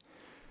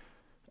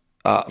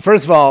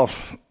 First of all,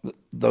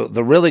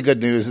 the really good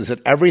news is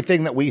that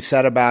everything that we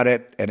said about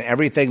it and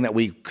everything that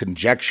we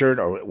conjectured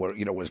or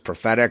was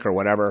prophetic or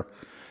whatever,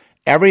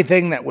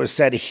 everything that was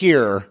said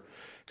here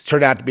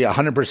turned out to be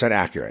 100%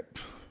 accurate.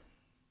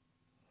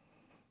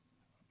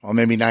 Well,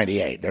 maybe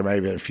 98. There may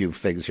have been a few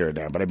things here and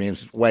there, but I mean,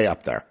 it's way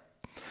up there.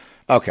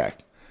 Okay.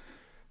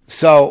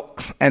 So,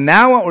 and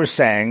now what we're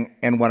saying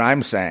and what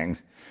I'm saying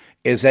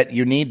is that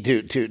you need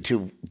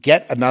to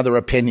get another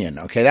opinion.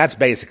 Okay, that's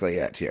basically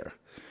it here.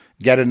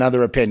 Get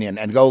another opinion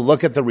and go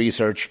look at the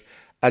research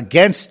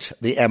against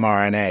the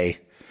mRNA,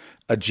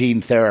 a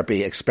gene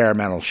therapy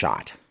experimental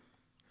shot.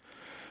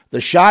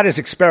 The shot is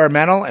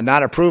experimental and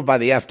not approved by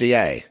the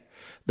FDA.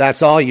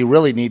 That's all you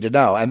really need to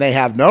know. And they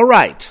have no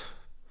right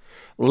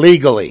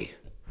legally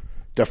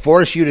to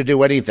force you to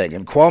do anything.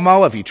 And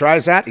Cuomo, if he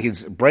tries that,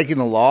 he's breaking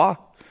the law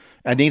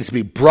and needs to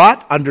be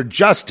brought under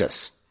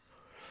justice.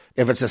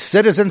 If it's the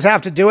citizens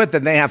have to do it,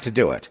 then they have to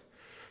do it.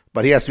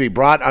 But he has to be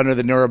brought under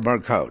the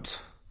Nuremberg codes.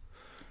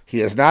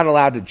 He is not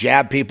allowed to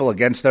jab people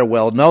against their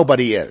will.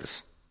 Nobody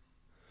is.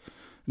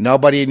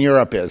 Nobody in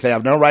Europe is. They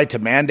have no right to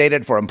mandate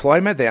it for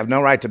employment. They have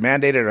no right to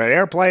mandate it on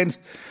airplanes.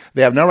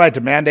 They have no right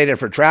to mandate it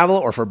for travel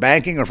or for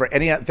banking or for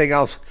anything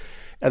else.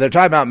 And they're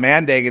talking about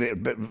mandating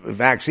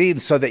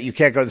vaccines so that you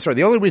can't go to the store.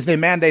 The only reason they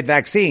mandate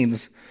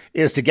vaccines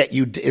is to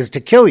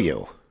kill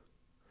you,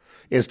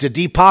 is to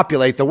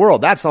depopulate the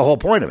world. That's the whole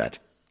point of it.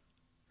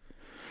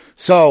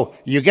 So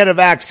you get a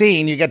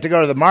vaccine, you get to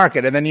go to the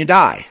market, and then you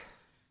die.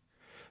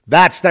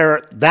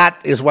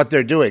 That is what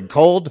they're doing.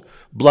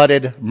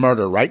 Cold-blooded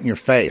murder right in your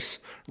face,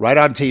 right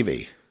on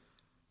TV.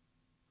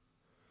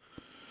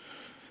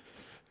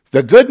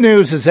 The good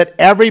news is that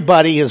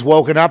everybody has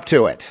woken up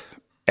to it.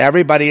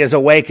 Everybody is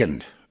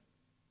awakened.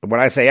 When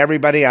I say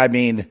everybody, I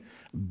mean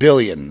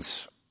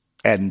billions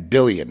and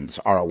billions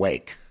are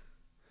awake.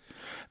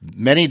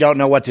 Many don't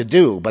know what to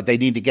do, but they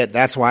need to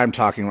that's why I'm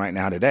talking right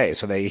now today.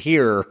 So they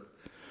hear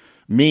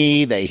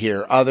me, they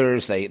hear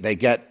others, they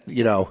get,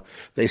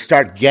 they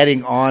start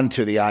getting on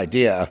to the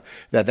idea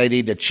that they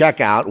need to check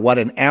out what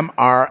an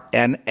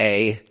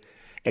mRNA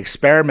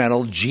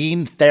experimental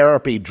gene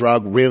therapy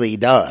drug really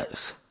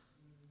does.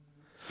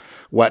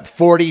 What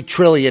 40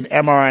 trillion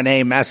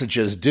mRNA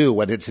messages do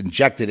when it's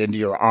injected into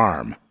your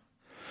arm.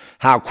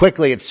 How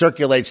quickly it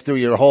circulates through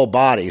your whole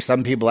body.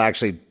 Some people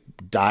actually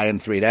die in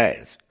 3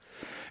 days.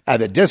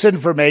 And the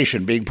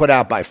disinformation being put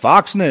out by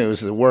Fox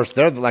News is the worst.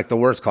 They're like the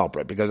worst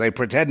culprit because they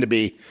pretend to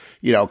be,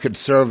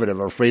 conservative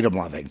or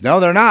freedom-loving. No,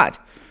 they're not.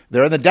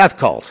 They're in the death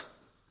cult.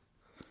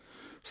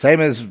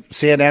 Same as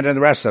CNN and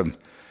the rest of them.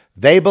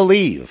 They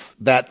believe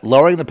that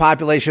lowering the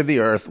population of the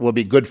earth will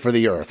be good for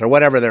the earth, or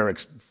whatever their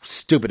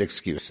stupid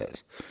excuse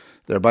is.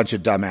 They're a bunch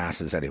of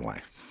dumbasses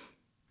anyway.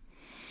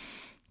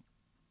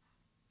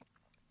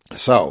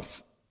 So,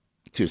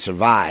 to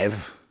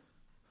survive,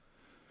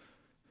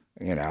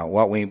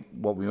 what we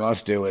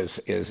must do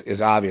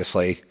is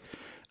obviously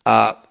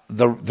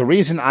the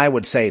reason I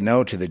would say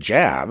no to the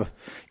jab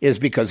is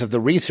because of the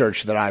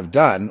research that I've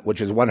done,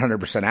 which is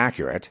 100%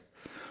 accurate,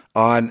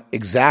 on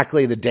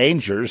exactly the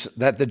dangers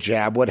that the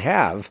jab would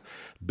have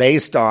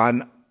based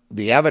on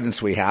the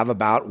evidence we have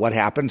about what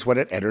happens when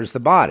it enters the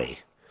body.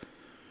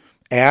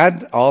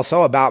 And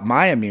also about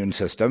my immune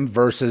system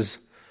versus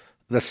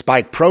the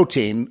spike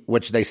protein,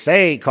 which they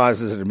say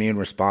causes an immune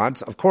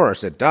response. Of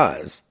course it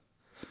does.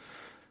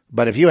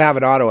 But if you have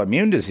an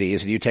autoimmune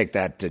disease and you take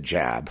that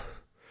jab,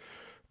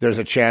 there's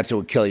a chance it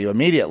would kill you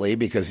immediately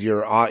because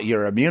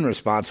your immune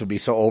response would be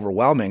so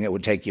overwhelming it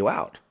would take you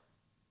out.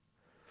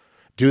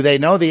 Do they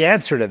know the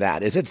answer to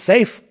that? Is it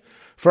safe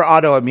for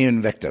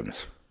autoimmune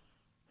victims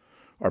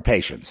or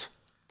patients?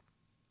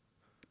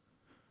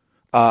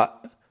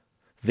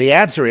 The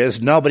answer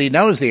is nobody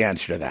knows the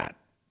answer to that.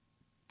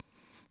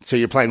 So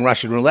you're playing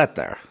Russian roulette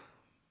there.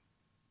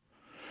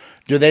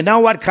 Do they know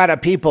what kind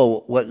of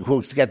people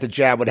who get the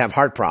jab would have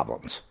heart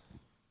problems?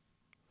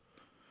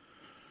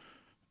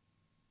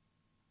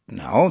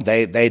 No,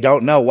 they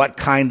don't know what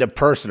kind of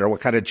person or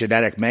what kind of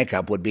genetic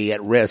makeup would be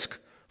at risk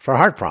for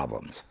heart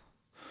problems.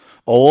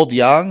 Old,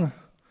 young,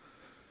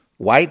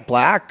 white,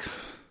 black,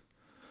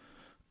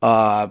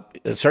 a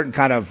certain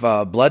kind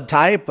of blood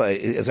type?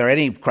 Is there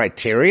any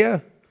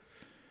criteria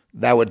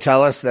that would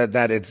tell us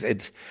that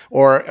it's,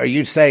 or are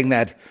you saying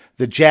that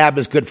the jab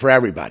is good for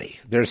everybody?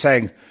 They're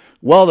saying,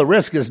 well, the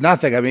risk is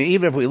nothing. I mean,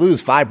 even if we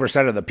lose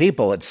 5% of the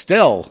people, it's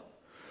still.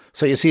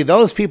 So you see,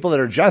 those people that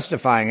are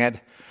justifying it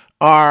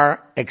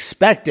are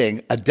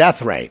expecting a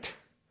death rate,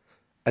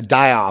 a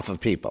die-off of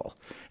people.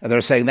 And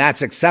they're saying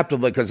that's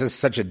acceptable because it's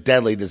such a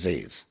deadly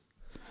disease,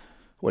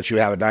 which you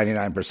have a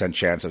 99%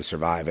 chance of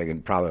surviving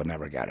and probably will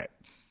never get it.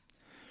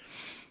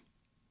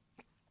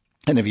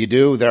 And if you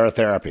do, there are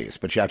therapies,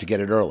 but you have to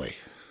get it early.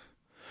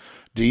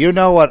 Do you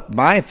know what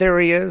my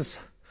theory is?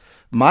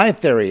 My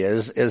theory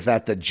is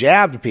that the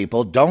jabbed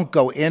people don't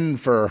go in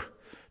for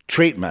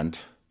treatment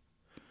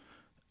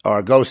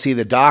or go see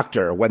the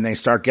doctor when they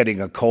start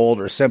getting a cold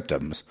or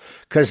symptoms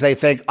because they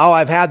think, oh,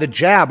 I've had the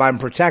jab, I'm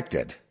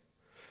protected.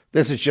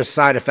 This is just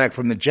side effect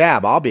from the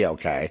jab, I'll be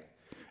okay.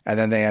 And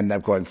then they end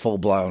up going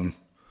full-blown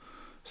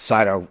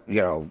cytokine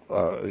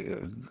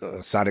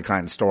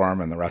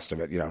storm and the rest of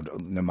it,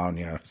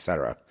 pneumonia, et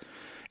cetera.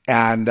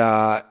 And,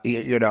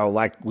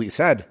 like we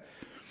said,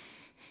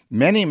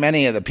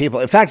 many of the people,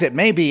 in fact, it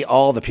may be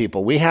all the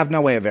people. We have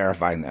no way of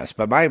verifying this,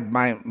 but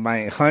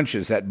my hunch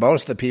is that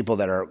most of the people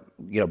that are,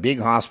 being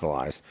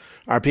hospitalized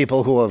are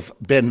people who have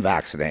been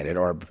vaccinated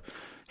or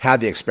had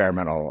the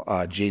experimental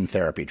gene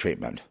therapy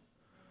treatment,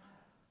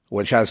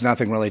 which has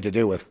nothing really to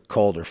do with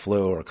cold or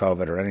flu or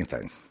COVID or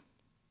anything.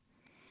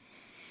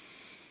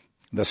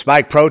 The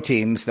spike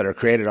proteins that are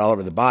created all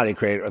over the body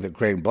they're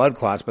creating blood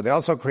clots, but they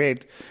also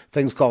create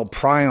things called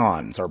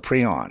prions or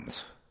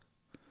preons.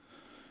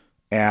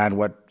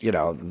 And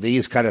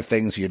these kind of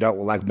things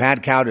like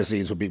mad cow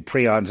disease would be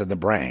prions in the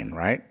brain,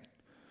 right?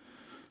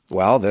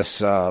 Well, this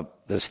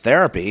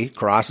therapy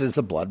crosses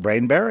the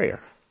blood-brain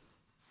barrier.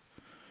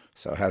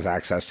 So it has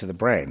access to the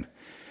brain.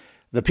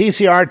 The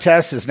PCR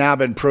test has now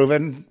been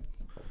proven,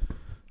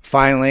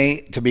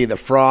 finally, to be the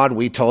fraud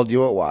we told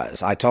you it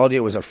was. I told you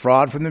it was a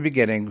fraud from the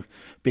beginning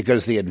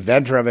because the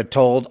inventor of it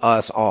told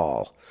us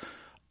all.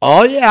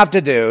 All you have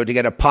to do to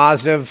get a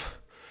positive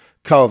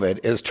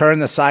COVID is turn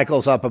the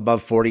cycles up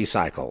above 40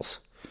 cycles,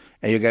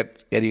 and you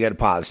get a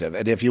positive.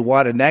 And if you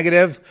want a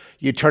negative,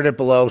 you turn it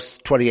below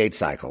 28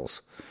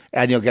 cycles,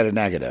 and you'll get a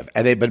negative.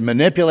 And they've been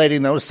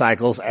manipulating those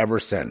cycles ever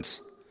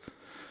since.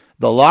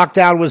 The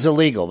lockdown was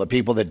illegal. The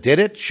people that did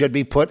it should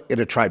be put in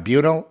a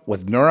tribunal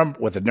with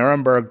the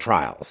Nuremberg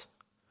trials.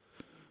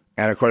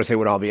 And, of course, they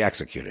would all be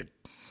executed.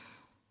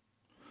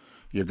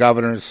 Your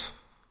governors,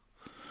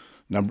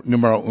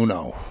 numero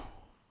uno.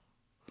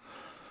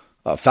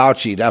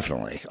 Fauci,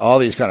 definitely. All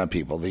these kind of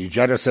people. The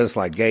eugenicists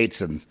like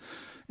Gates and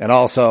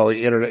also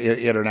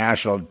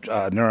international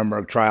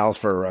Nuremberg trials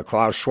for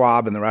Klaus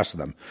Schwab and the rest of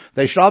them.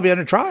 They should all be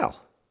under trial.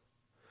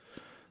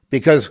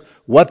 Because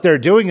what they're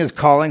doing is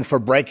calling for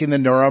breaking the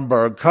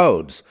Nuremberg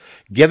codes,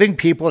 giving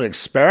people an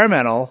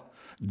experimental,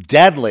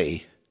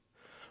 deadly,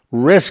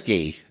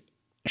 risky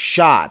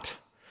shot,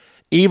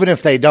 even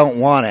if they don't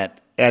want it,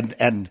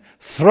 and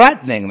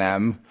threatening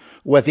them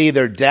with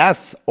either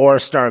death or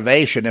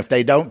starvation if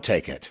they don't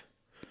take it,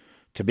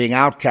 to being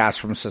outcast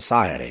from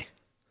society.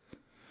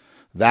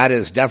 That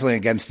is definitely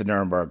against the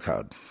Nuremberg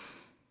Code.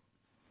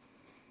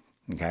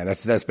 Okay,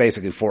 that's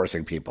basically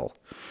forcing people.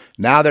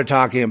 Now they're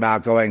talking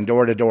about going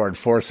door to door and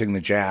forcing the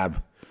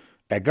jab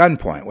at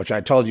gunpoint, which I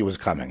told you was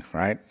coming,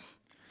 right?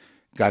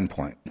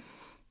 Gunpoint.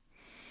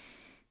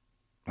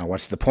 Now,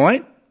 what's the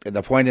point?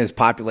 The point is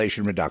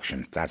population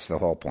reduction. That's the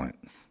whole point.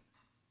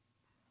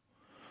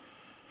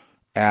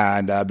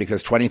 And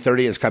because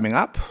 2030 is coming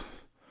up,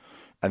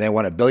 and they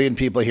want 1 billion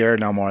people here,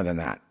 no more than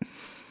that.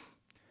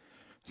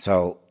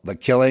 So the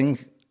killing,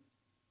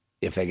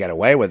 if they get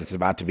away with it, is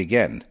about to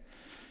begin.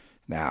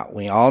 Now,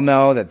 we all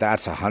know that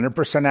that's a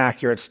 100%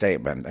 accurate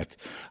statement.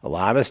 A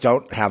lot of us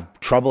don't have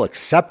trouble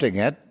accepting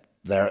it,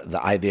 the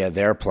idea of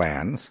their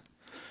plans,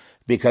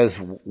 because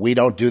we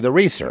don't do the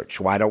research.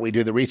 Why don't we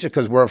do the research?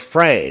 Because we're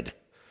afraid.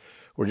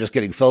 We're just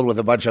getting filled with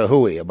a bunch of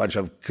hooey, a bunch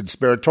of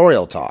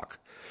conspiratorial talk.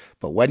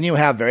 But when you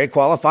have very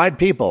qualified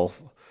people,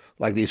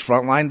 like these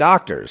frontline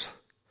doctors,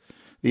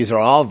 these are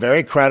all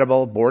very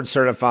credible,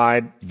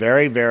 board-certified,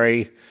 very,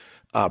 very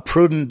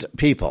prudent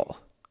people.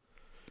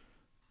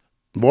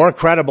 More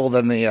credible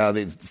than the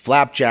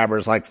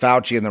flapjabbers like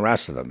Fauci and the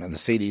rest of them, and the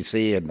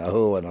CDC and the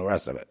WHO and the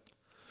rest of it.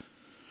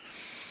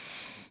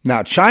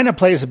 Now, China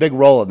plays a big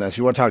role in this.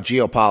 You want to talk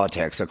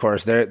geopolitics, of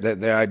course.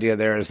 The idea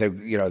there is to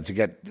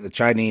get the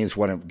Chinese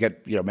want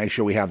to make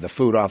sure we have the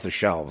food off the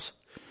shelves,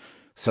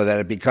 so that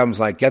it becomes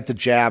like, get the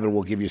jab and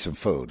we'll give you some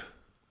food.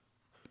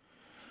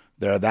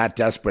 They're that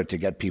desperate to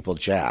get people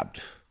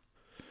jabbed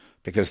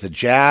because the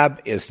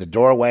jab is the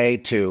doorway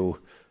to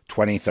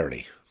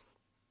 2030.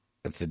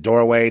 It's the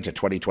doorway to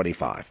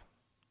 2025.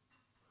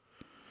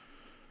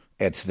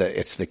 It's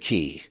the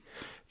key.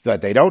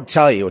 But they don't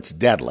tell you it's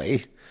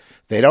deadly.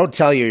 They don't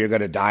tell you you're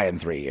going to die in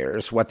 3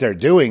 years. What they're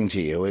doing to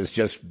you is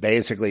just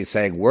basically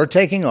saying, we're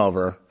taking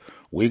over.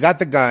 We got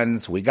the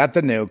guns. We got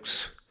the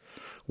nukes.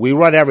 We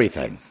run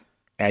everything.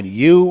 And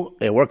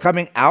we're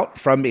coming out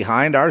from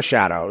behind our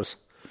shadows.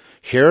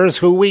 Here's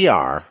who we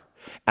are,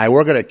 and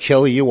we're going to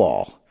kill you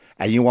all,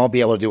 and you won't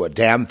be able to do a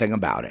damn thing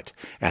about it.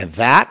 And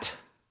that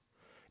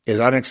is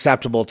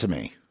unacceptable to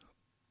me.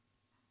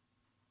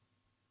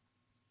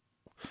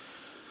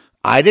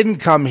 I didn't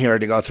come here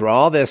to go through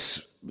all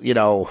this,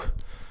 work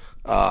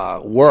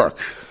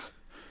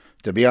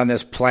to be on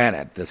this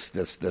planet,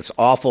 this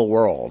awful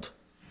world,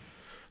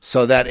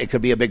 so that it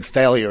could be a big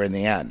failure in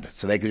the end,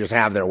 so they could just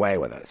have their way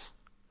with us.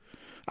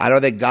 I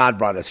don't think God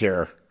brought us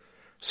here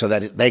so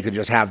that they could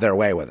just have their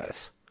way with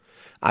us.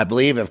 I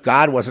believe if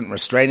God wasn't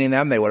restraining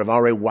them, they would have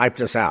already wiped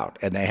us out,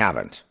 and they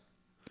haven't.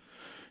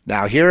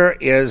 Now, here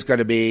is going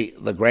to be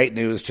the great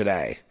news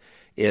today,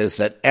 is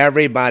that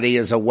everybody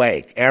is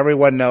awake.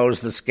 Everyone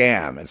knows the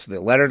scam. It's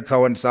the Leonard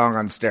Cohen song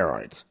on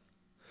steroids.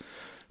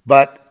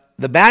 But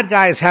the bad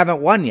guys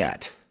haven't won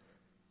yet.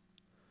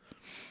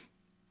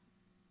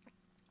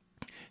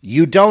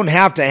 You don't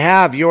have to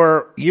have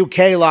your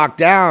UK locked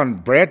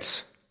down,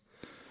 Brits,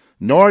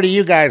 nor do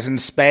you guys in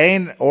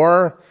Spain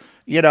or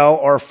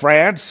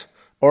France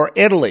or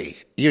Italy.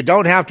 You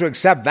don't have to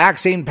accept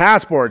vaccine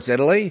passports,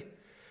 Italy.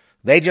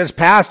 They just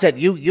passed it.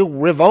 You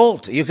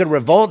revolt. You can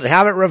revolt and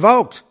have it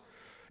revoked.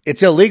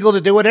 It's illegal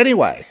to do it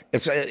anyway.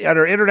 It's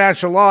under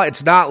international law,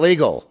 it's not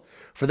legal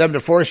for them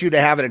to force you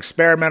to have an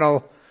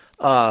experimental,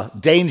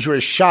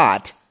 dangerous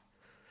shot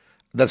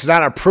that's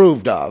not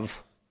approved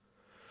of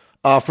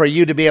for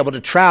you to be able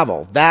to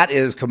travel. That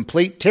is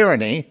complete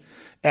tyranny,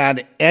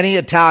 and any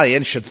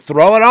Italian should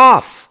throw it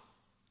off.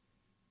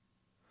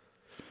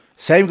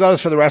 Same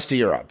goes for the rest of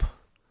Europe.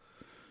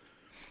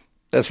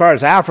 As far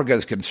as Africa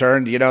is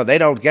concerned, they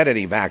don't get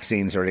any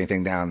vaccines or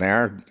anything down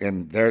there,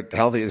 and they're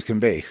healthy as can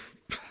be.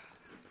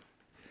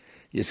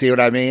 You see what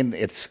I mean?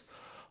 It's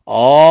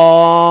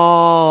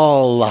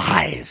all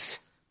lies.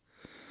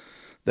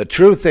 The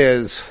truth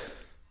is,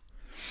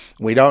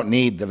 we don't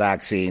need the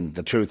vaccine.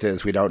 The truth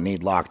is, we don't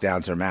need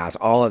lockdowns or masks.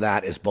 All of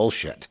that is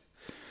bullshit.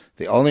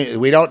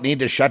 We don't need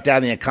to shut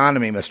down the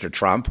economy, Mr.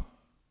 Trump.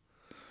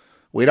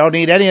 We don't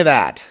need any of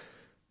that.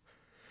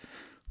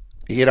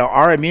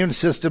 Our immune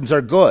systems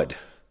are good,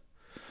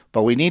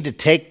 but we need to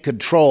take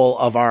control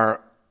of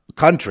our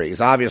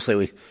countries.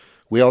 Obviously,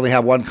 we only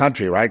have one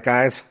country, right,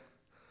 guys?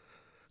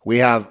 We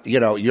have,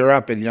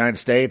 Europe and the United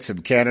States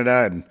and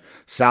Canada and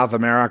South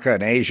America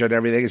and Asia and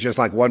everything. It's just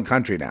like one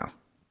country now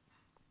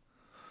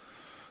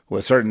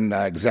with certain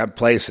exempt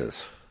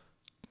places.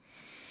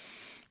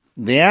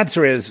 The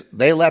answer is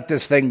they let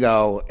this thing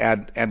go,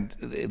 and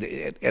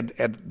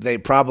they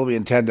probably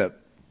intend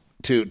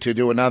to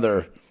do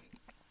another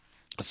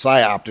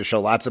psyop to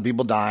show lots of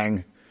people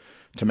dying,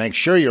 to make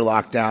sure you're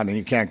locked down and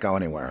you can't go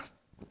anywhere,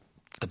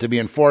 to be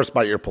enforced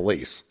by your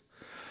police,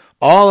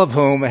 all of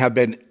whom have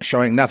been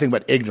showing nothing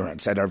but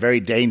ignorance and are very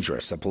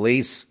dangerous. The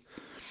police,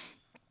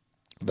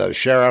 the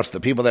sheriffs, the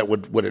people that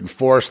would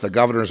enforce the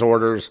governor's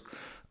orders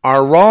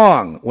are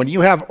wrong. When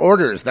you have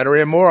orders that are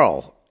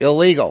immoral,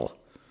 illegal,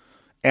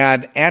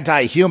 and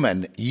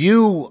anti-human,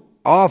 you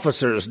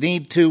officers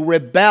need to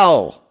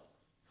rebel.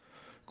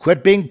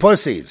 Quit being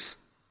pussies.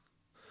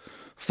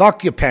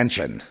 Fuck your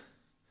pension.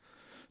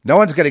 No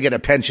one's going to get a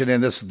pension in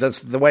this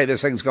the way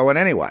this thing's going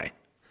anyway.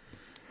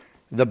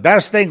 The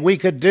best thing we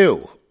could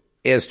do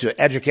is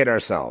to educate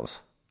ourselves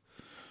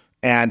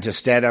and to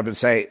stand up and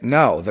say,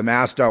 no, the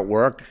masks don't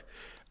work.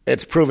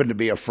 It's proven to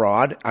be a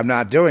fraud. I'm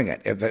not doing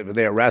it. If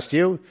they arrest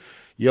you,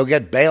 you'll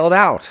get bailed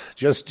out.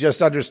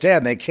 Just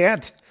understand, they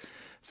can't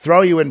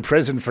throw you in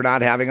prison for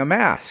not having a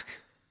mask.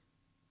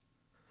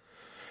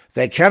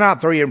 They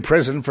cannot throw you in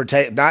prison for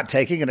not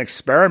taking an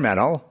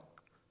experimental,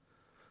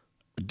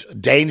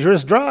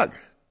 dangerous drug.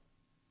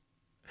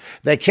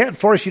 They can't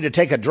force you to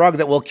take a drug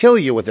that will kill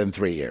you within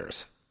 3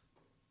 years.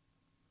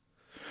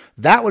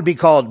 That would be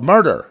called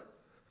murder.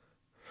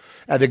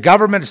 And the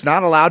government's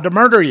not allowed to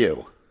murder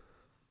you.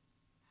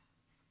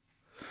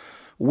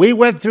 We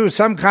went through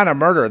some kind of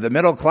murder. The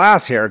middle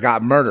class here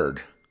got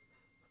murdered.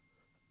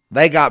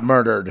 They got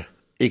murdered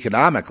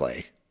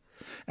economically.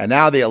 And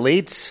now the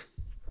elites,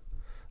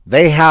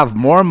 they have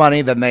more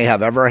money than they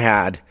have ever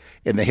had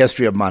in the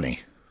history of money.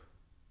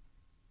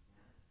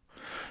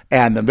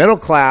 And the middle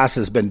class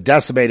has been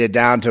decimated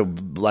down to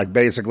like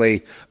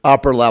basically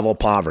upper level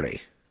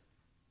poverty.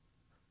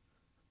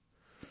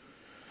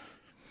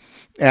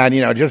 And,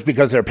 just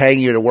because they're paying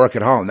you to work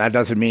at home, that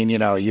doesn't mean,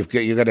 you're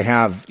going to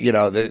have,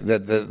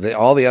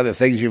 all the other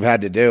things you've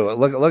had to do.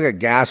 Look at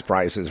gas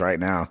prices right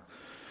now.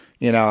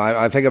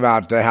 I think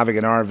about having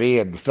an RV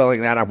and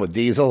filling that up with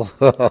diesel.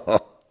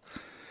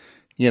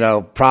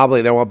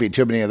 Probably there won't be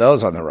too many of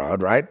those on the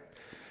road, right?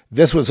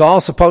 This was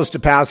all supposed to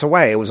pass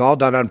away. It was all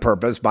done on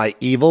purpose by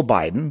evil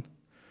Biden,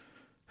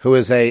 who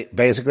is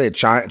basically a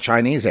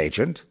Chinese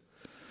agent,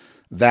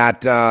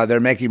 that they're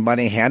making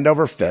money hand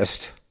over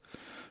fist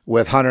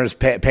with Hunter's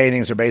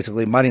paintings are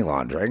basically money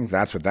laundering.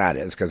 That's what that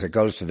is, because it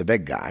goes to the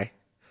big guy.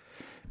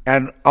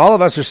 And all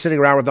of us are sitting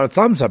around with our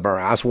thumbs up our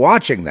ass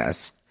watching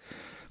this,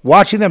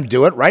 watching them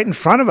do it right in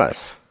front of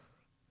us.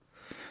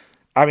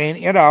 I mean,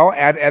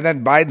 and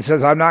then Biden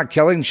says, I'm not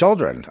killing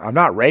children. I'm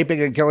not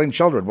raping and killing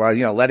children. Well,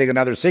 letting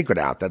another secret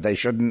out that they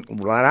shouldn't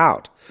let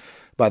out.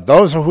 But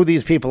those are who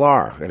these people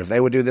are. And if they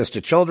would do this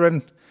to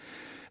children,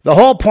 the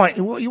whole point,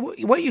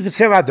 what you could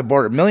say about the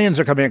border, millions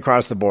are coming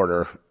across the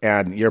border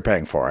and you're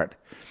paying for it.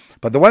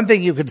 But the one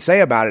thing you could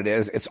say about it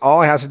is it's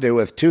all has to do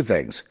with two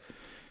things.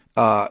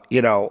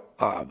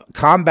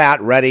 Combat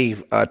ready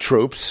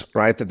troops,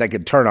 right, that they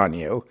can turn on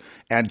you,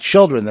 and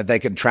children that they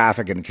can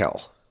traffic and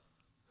kill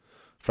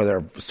for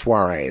their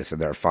soirees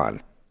and their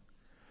fun.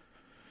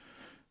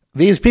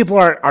 These people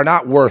are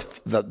not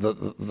worth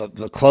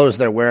the clothes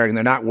they're wearing.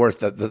 They're not worth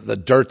the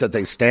dirt that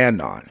they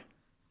stand on.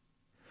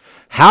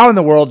 How in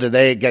the world do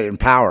they get in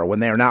power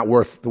when they're not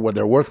when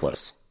they're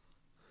worthless?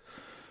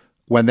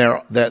 When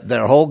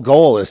their whole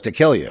goal is to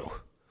kill you?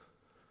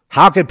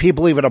 How can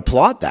people even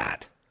applaud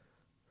that?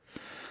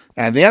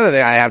 And the other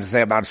thing I have to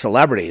say about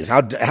celebrities,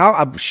 how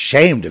I'm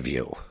ashamed of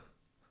you.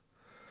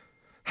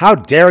 How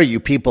dare you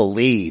people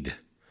lead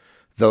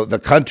the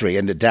country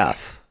into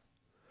death?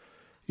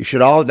 You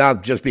should all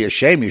not just be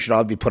ashamed, you should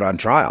all be put on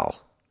trial.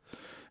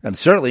 And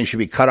certainly you should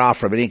be cut off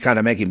from any kind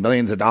of making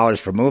millions of dollars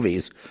for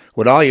movies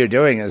when all you're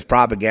doing is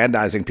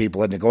propagandizing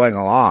people into going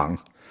along.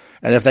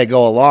 And if they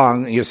go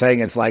along, you're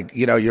saying it's like,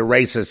 you're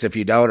racist if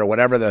you don't, or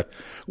whatever the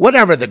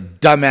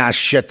dumbass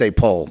shit they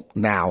pull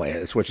now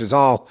is, which is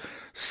all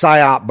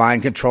psyop,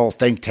 mind control,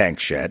 think tank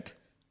shit.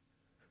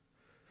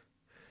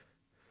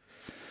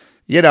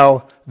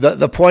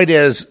 The point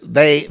is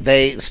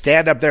they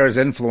stand up there as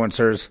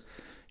influencers,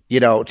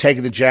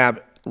 taking the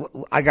jab.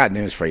 I got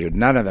news for you.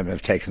 None of them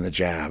have taken the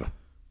jab,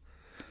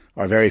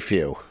 or very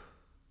few.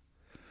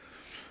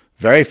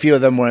 Very few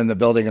of them were in the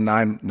building in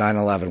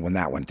 9/11 when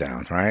that went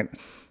down, right?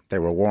 They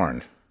were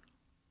warned.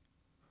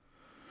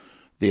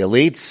 The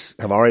elites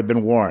have already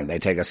been warned. They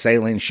take a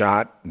saline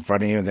shot in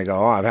front of you and they go,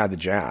 oh, I've had the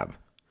jab.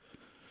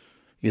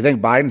 You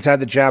think Biden's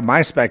had the jab?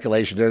 My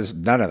speculation is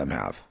none of them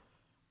have.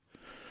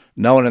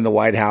 No one in the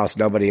White House,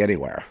 nobody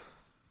anywhere.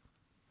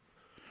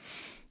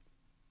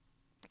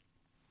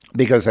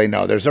 Because they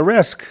know there's a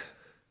risk.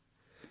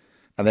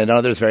 And they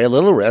know there's very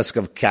little risk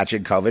of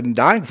catching COVID and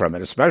dying from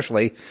it,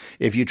 especially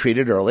if you treat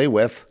it early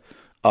with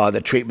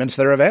the treatments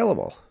that are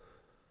available.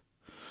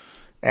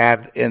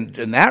 And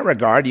in that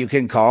regard, you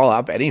can call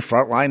up any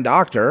frontline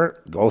doctor,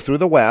 go through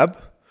the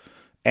web,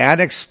 and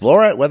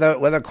explore it with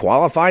a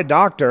qualified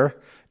doctor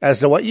as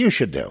to what you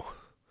should do.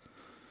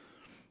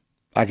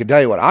 I can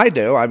tell you what I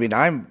do. I mean,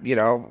 I'm,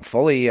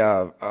 fully,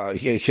 up on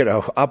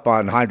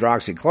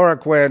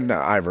hydroxychloroquine,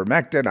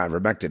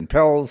 ivermectin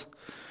pills,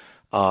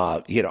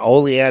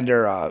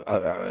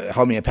 oleander,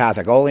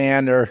 homeopathic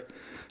oleander,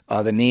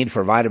 the need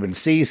for vitamin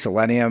C,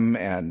 selenium,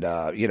 and,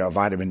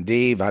 vitamin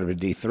D, vitamin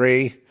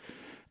D3.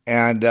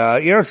 And,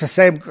 it's the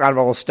same kind of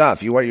old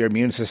stuff. You want your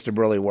immune system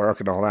to really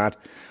work and all that.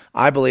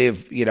 I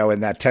believe,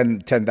 in that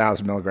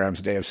 10,000 milligrams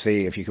a day of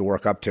C, if you can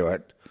work up to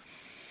it,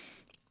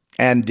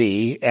 and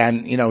D,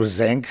 and,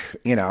 zinc,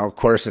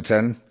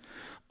 quercetin.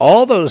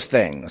 All those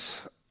things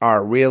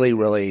are really,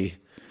 really,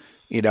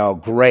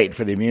 great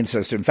for the immune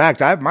system. In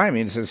fact, my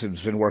immune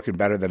system's been working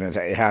better than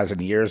it has in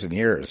years and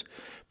years.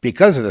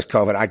 Because of this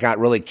COVID, I got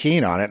really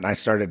keen on it, and I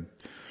started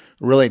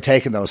really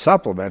taking those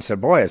supplements,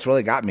 and boy, it's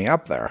really got me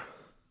up there.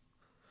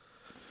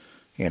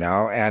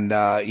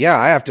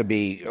 I have to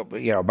be,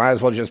 might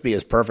as well just be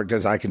as perfect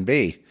as I can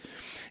be.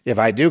 If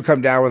I do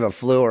come down with a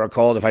flu or a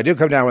cold, if I do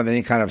come down with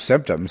any kind of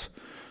symptoms,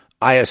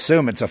 I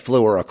assume it's a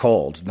flu or a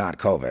cold, not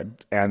COVID,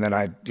 and then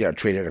I,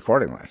 treat it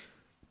accordingly.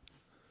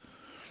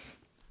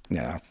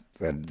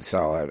 And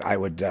so I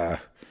would,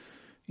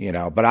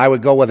 but I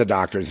would go with a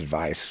doctor's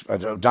advice.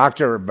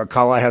 Dr.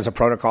 McCullough has a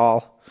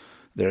protocol.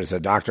 There's a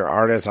Dr.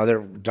 Artis, other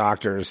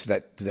doctors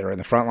that are in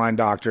the frontline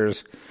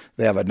doctors.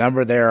 They have a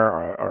number there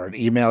or an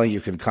email you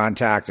can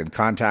contact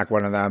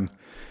one of them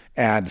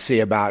and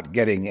see about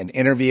getting an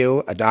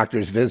interview, a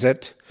doctor's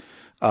visit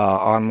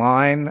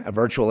online, a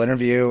virtual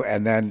interview,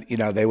 and then,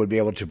 they would be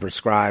able to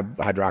prescribe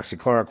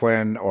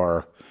hydroxychloroquine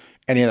or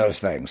any of those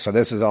things. So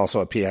this is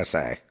also a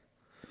PSA.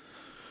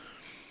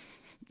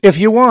 If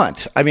you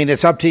want,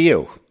 it's up to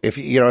you. If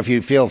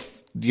you feel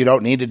you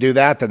don't need to do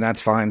that, then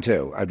that's fine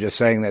too. I'm just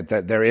saying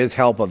that there is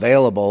help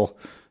available,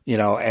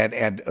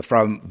 and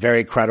from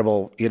very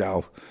credible,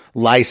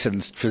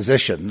 licensed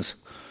physicians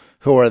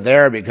who are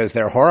there because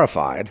they're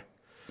horrified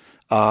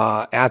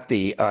at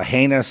the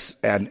heinous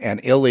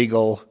and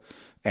illegal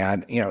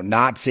and,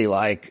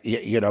 Nazi-like,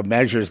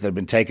 measures that have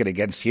been taken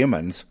against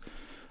humans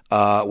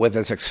with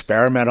this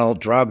experimental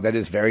drug that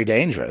is very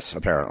dangerous,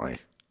 apparently.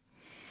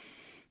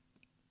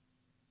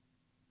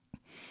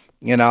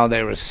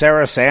 There was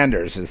Sarah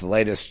Sanders is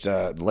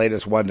the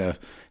latest one to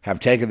have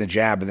taken the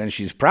jab, and then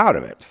she's proud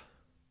of it.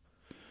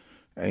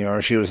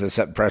 She was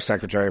the press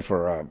secretary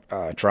for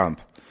Trump.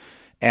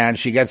 And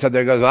she gets up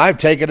there and goes, I've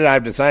taken it.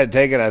 I've decided to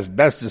take it as the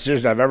best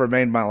decision I've ever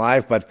made in my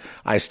life, but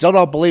I still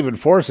don't believe in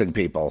forcing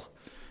people.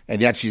 And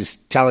yet she's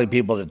telling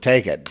people to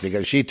take it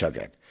because she took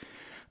it.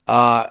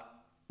 The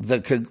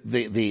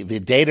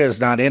data is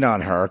not in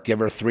on her. Give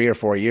her 3 or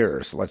 4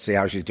 years. Let's see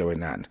how she's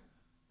doing then.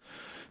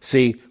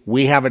 See,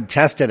 we haven't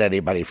tested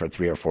anybody for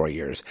 3 or 4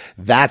 years.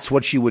 That's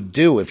what you would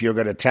do if you're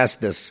going to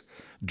test this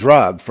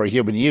drug for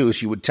human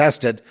use, you would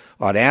test it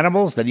on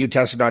animals, then you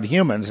test it on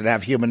humans and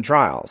have human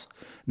trials.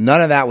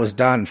 None of that was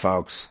done,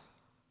 folks.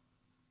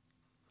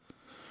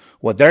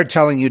 What they're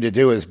telling you to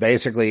do is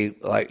basically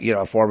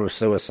a form of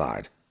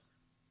suicide.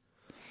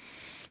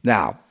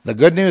 Now, the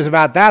good news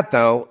about that,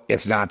 though,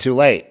 it's not too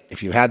late.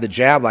 If you've had the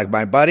jab like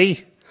my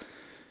buddy,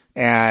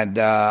 and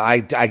I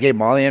gave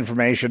him all the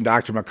information,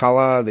 Dr.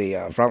 McCullough, the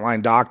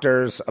Frontline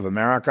Doctors of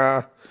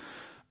America,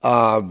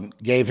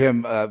 gave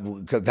him,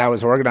 that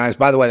was organized.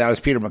 By the way, that was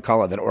Peter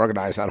McCullough that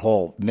organized that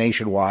whole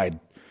nationwide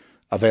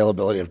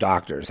availability of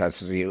doctors.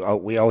 We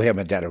owe him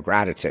a debt of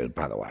gratitude,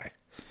 by the way.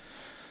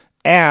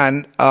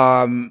 And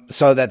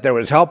so that there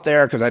was help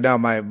there, because I know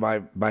my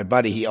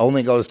buddy, he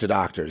only goes to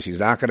doctors. He's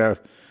not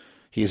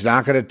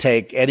gonna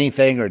take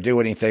anything or do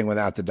anything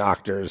without the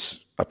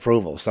doctor's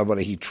approval.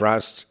 Somebody he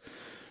trusts,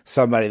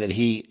 somebody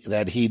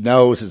that he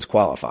knows is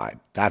qualified.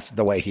 That's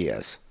the way he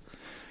is.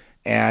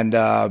 And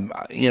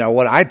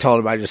what I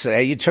told him, I just said,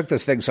 hey, you took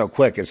this thing so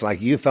quick. It's like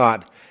you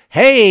thought,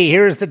 hey,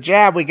 here's the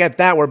jab, we get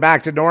that, we're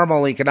back to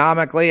normal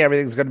economically,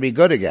 everything's going to be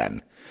good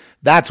again.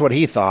 That's what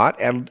he thought,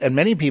 and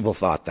many people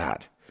thought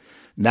that.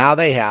 Now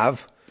they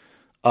have,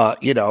 I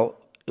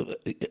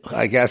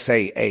guess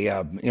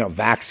a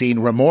vaccine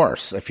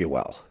remorse, if you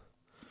will.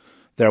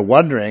 They're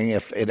wondering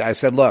if I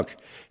said, look,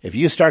 if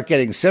you start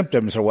getting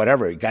symptoms or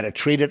whatever, you got to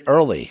treat it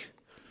early.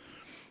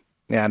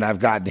 And I've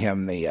gotten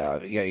him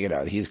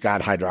he's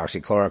got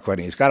hydroxychloroquine,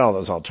 he's got all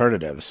those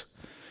alternatives.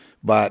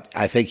 But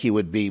I think he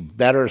would be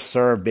better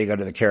served being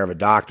under the care of a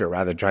doctor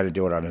rather than trying to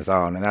do it on his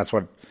own. And that's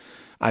what,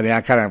 I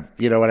kind of,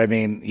 you know what I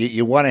mean?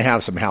 You want to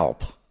have some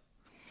help.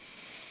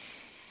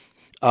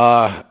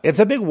 It's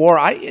a big war.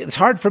 It's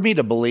hard for me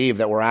to believe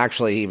that we're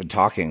actually even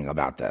talking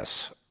about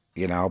this,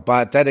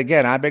 But then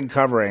again, I've been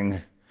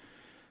covering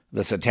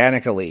the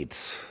satanic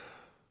elites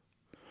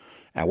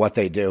and what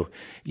they do.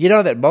 You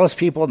know that most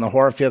people in the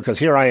horror field, because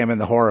here I am in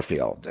the horror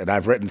field, and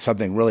I've written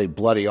something really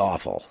bloody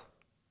awful.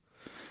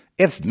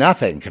 It's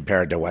nothing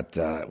compared to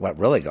what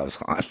really goes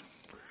on.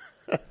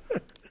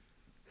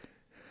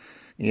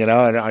 And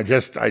I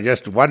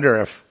just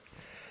wonder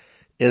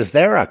is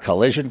there a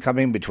collision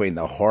coming between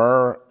the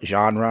horror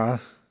genre,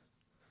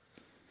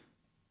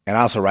 and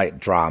I also write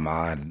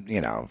drama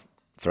and,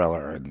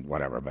 thriller and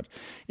whatever, but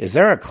is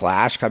there a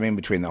clash coming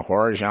between the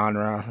horror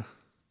genre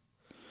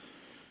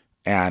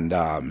and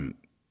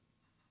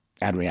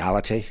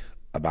reality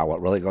about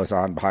what really goes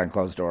on behind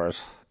closed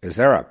doors? Is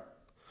there a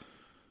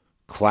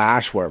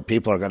clash where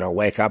people are going to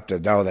wake up to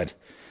know that,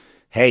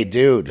 hey,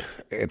 dude,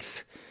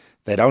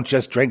 they don't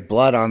just drink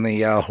blood on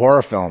the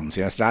horror films.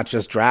 It's not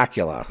just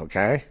Dracula,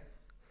 okay?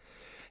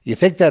 You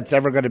think that's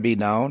ever going to be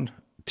known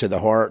to the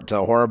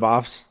horror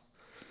buffs,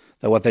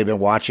 that what they've been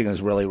watching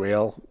is really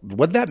real?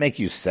 Wouldn't that make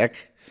you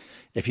sick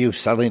if you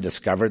suddenly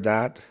discovered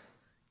that?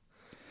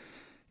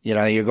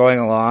 You're going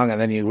along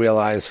and then you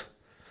realize,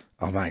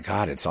 oh my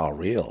God, it's all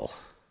real.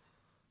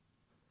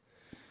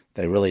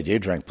 They really do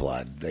drink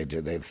blood. They do.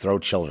 They throw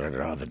children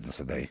in ovens,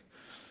 and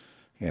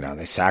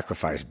they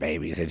sacrifice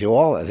babies. They do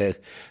all of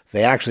it.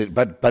 They actually,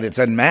 but it's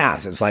en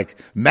masse. It's like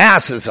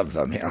masses of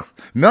them,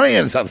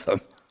 millions of them.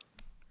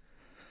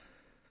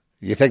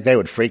 You think they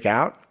would freak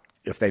out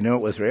if they knew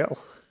it was real?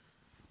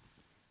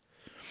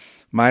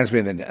 Reminds me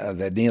of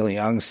the Neil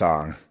Young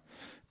song,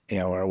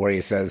 where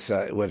he says,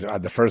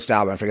 on the first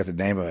album, I forget the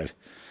name of it,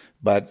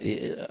 but,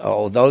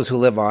 those who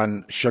live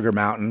on Sugar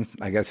Mountain,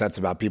 I guess that's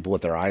about people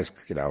with their eyes,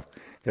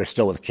 they're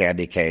still with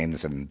candy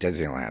canes and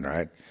Disneyland,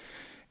 right?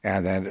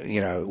 And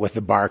then, with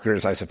the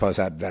barkers, I suppose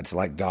that's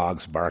like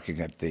dogs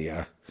barking at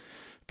the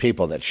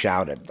people that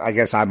shouted. I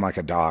guess I'm like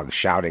a dog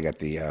shouting at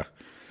the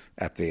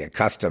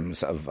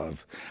customs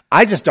of.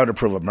 I just don't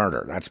approve of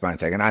murder. That's my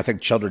thing, and I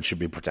think children should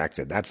be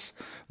protected. That's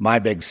my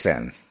big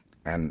sin.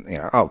 And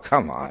oh,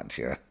 come on,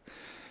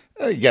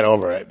 get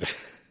over it.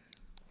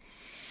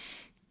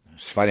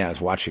 It's funny. I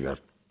was watching it.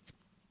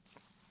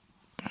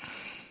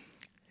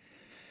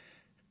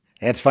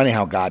 It's funny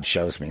how God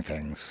shows me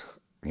things.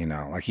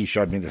 Like he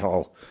showed me the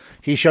whole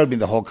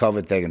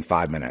COVID thing in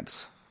 5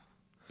 minutes,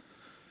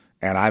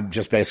 and I'm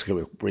just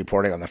basically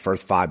reporting on the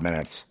first 5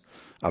 minutes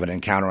of an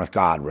encounter with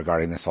God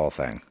regarding this whole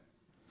thing.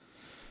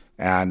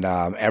 And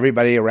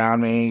everybody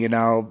around me,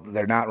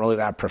 they're not really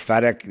that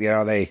prophetic. They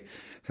say,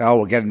 oh,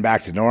 we're getting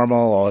back to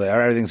normal. Oh,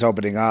 everything's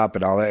opening up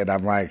and all that. And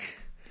I'm like,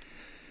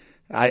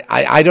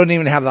 I don't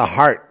even have the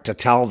heart to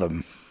tell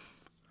them,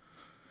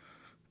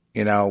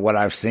 what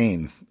I've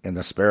seen in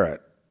the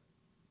spirit.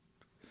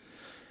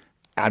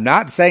 I'm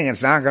not saying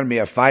it's not going to be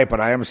a fight,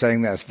 but I am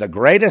saying this. The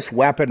greatest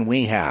weapon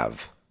we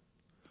have,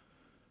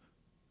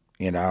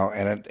 and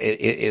it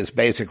is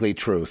basically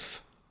truth.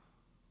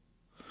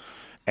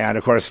 And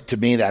of course, to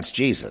me, that's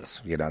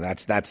Jesus.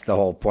 That's the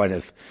whole point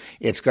of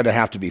it's going to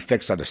have to be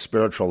fixed on a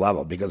spiritual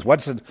level, because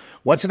what's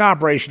an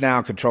operation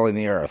now controlling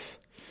the earth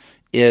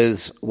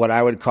is what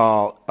I would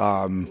call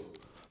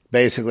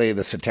basically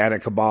the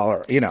satanic cabal,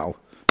 or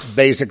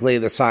basically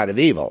the side of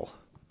evil,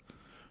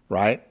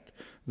 right?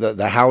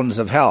 The hounds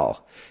of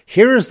hell.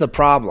 Here's the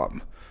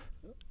problem.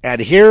 And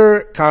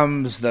here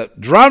comes the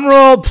drum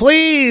roll,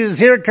 please.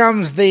 Here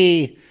comes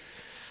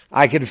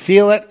I can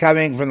feel it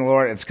coming from the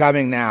Lord. It's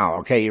coming now.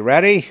 Okay, you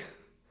ready?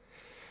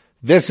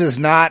 This is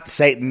not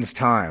Satan's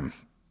time.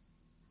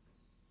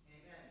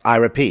 I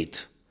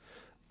repeat.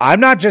 I'm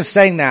not just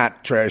saying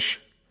that, Trish.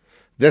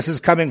 This is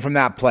coming from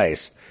that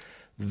place.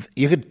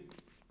 You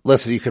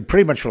could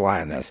pretty much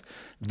rely on this.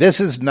 This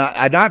is not,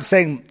 I'm not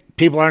saying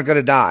people aren't going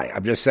to die.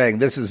 I'm just saying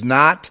this is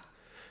not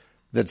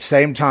the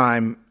same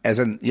time as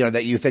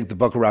that you think the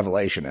book of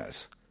Revelation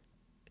is.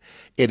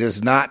 It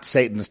is not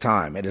Satan's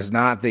time. It is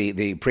not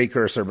the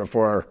precursor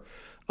before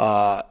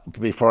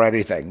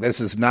anything.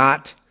 This is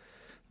not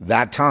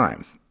that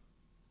time.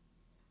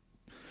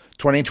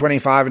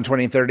 2025 and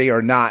 2030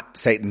 are not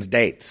Satan's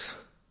dates.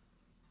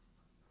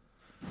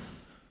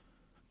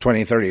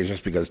 2030 is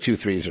just because 2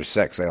 3s are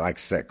 6. They like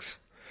 6.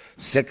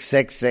 6,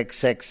 6, 6,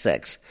 6,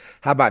 6.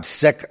 How about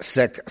sick,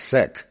 sick,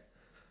 sick?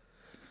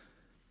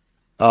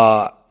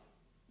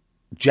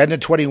 Agenda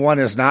 21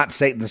 is not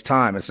Satan's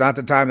time. It's not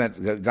the time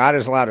that God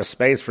has allowed a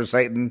space for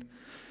Satan.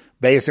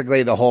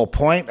 Basically, the whole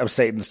point of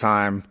Satan's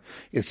time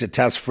is to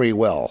test free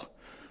will.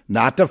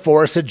 Not to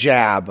force a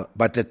jab,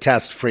 but to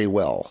test free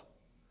will.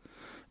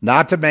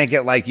 Not to make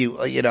it like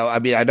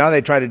I know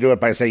they try to do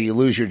it by saying you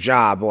lose your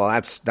job. Well,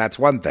 that's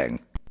one thing.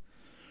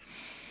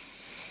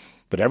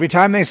 But every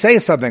time they say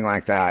something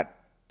like that,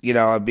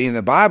 in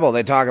the Bible,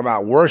 they talk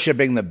about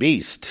worshiping the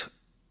beast,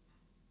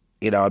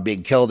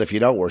 being killed if you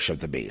don't worship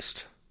the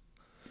beast.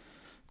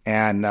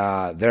 And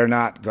they're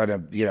not going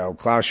to,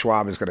 Klaus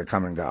Schwab is going to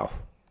come and go.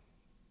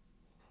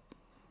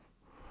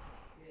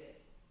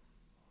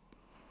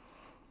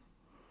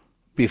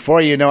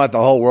 Before you know it, the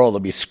whole world will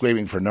be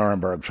screaming for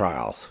Nuremberg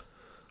trials.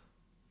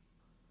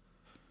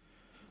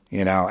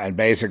 And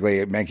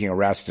basically making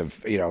arrests of,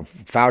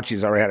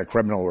 Fauci's already had a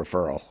criminal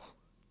referral.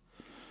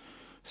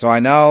 So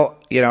I know,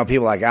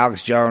 people like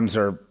Alex Jones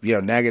are,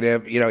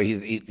 negative.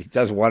 He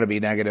doesn't want to be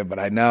negative, but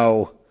I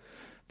know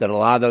that a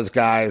lot of those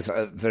guys,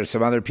 there's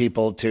some other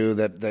people too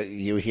that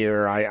you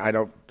hear. I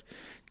don't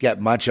get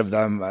much of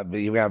them.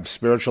 You have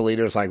spiritual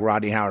leaders like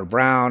Rodney Howard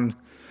Brown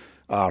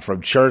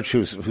from church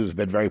who's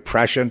been very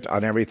prescient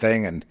on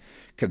everything and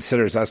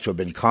considers us to have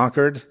been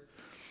conquered.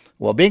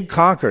 Well, being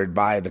conquered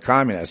by the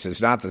communists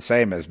is not the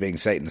same as being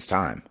Satan's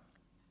time.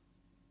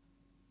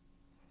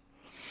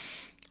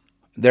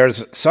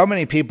 There's so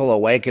many people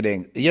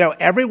awakening.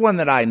 Everyone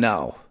that I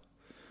know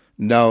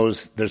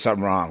knows there's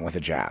something wrong with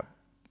a jab.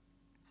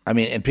 I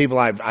mean, and people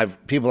that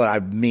I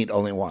meet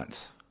only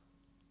once.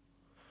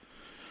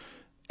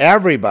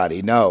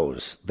 Everybody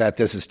knows that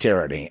this is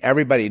tyranny.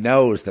 Everybody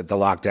knows that the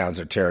lockdowns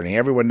are tyranny.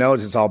 Everyone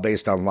knows it's all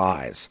based on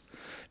lies.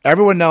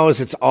 Everyone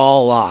knows it's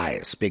all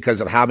lies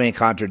because of how many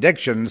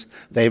contradictions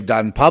they've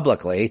done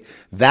publicly.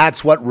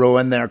 That's what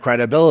ruined their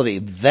credibility.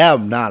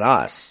 Them, not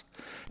us.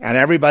 And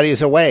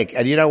everybody's awake.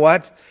 And you know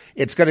what?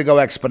 It's going to go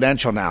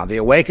exponential now. The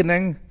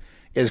awakening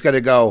is going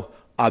to go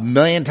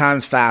 1,000,000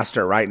 times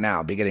faster right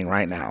now, beginning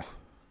right now.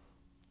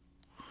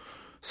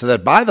 So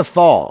that by the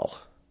fall,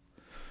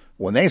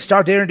 when they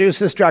start to introduce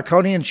this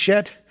draconian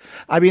shit,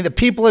 I mean, the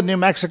people in New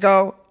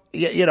Mexico,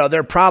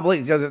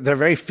 they're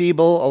very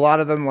feeble. A lot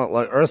of them,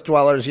 like earth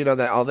dwellers, you know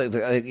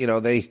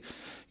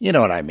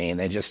what I mean.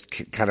 They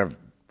just kind of,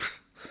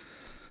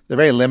 they're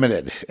very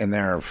limited in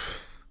their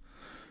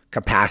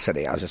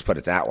capacity. I'll just put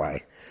it that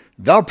way.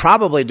 They'll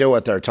probably do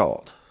what they're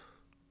told.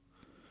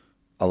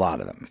 A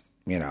lot of them,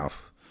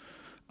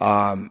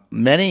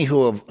 many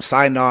who have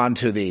signed on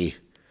to the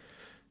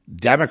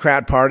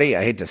Democrat Party,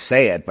 I hate to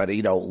say it, but,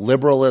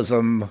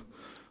 liberalism,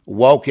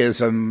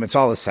 wokeism, it's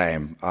all the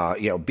same.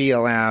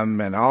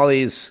 BLM and all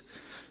these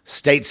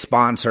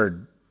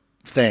state-sponsored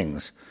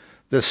things.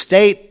 The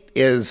state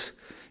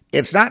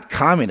it's not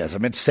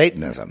communism, it's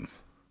Satanism.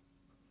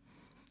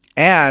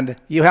 And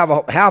you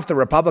have half the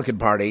Republican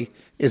Party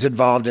is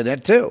involved in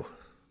it too.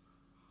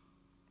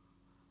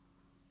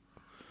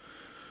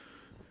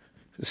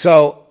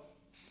 So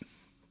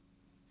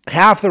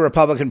half the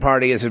Republican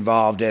Party is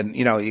involved in,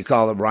 you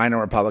call them Rhino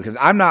Republicans.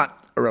 I'm not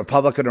a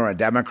Republican or a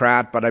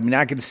Democrat, but I mean,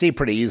 I can see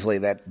pretty easily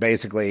that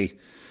basically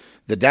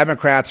the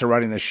Democrats are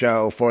running the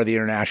show for the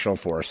international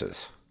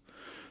forces.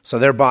 So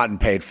they're bought and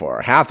paid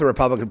for. Half the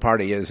Republican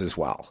Party is as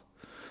well.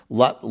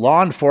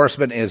 Law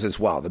enforcement is as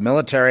well. The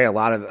military, a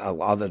lot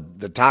of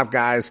the top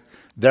guys,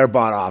 they're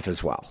bought off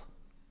as well.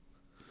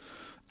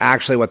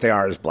 Actually, what they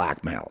are is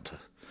blackmailed.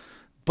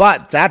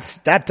 But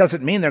that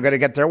doesn't mean they're going to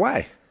get their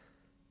way.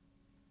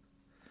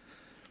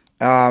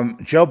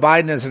 Joe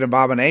Biden is an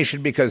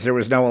abomination because there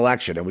was no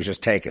election. It was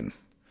just taken.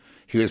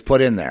 He was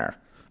put in there.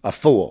 A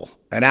fool.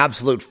 An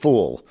absolute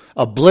fool.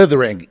 A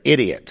blithering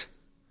idiot.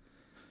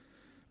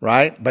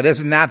 Right? But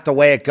isn't that the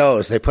way it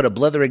goes? They put a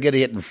blithering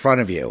idiot in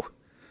front of you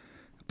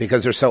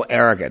because they're so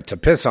arrogant to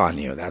piss on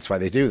you. That's why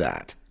they do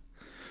that.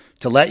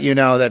 To let you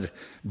know that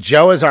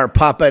Joe is our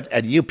puppet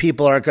and you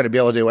people aren't going to be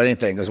able to do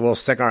anything because we'll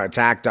stick our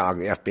attack dog,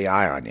 the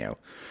FBI, on you.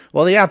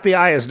 Well, the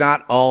FBI is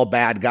not all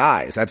bad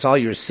guys. That's all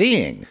you're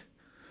seeing.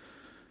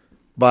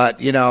 But,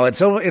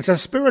 it's a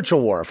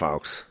spiritual war,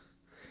 folks.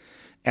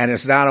 And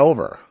it's not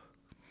over.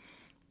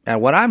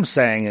 And what I'm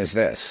saying is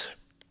this.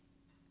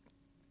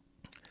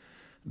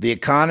 The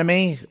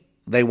economy,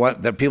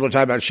 the people are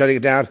talking about shutting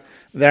it down.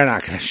 They're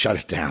not going to shut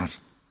it down.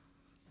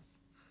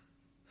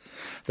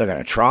 They're going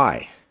to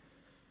try.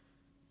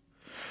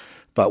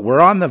 But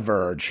we're on the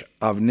verge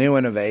of new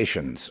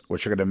innovations,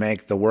 which are going to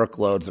make the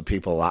workloads of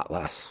people a lot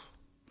less.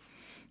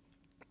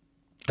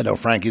 I know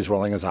Frankie's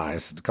rolling his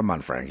eyes. Come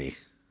on, Frankie.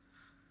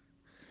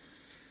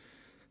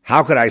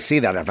 How could I see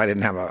that if I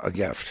didn't have a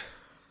gift?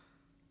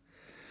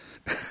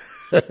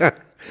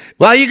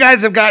 Well, you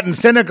guys have gotten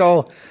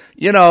cynical.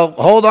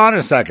 Hold on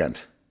a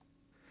second.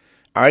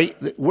 All right,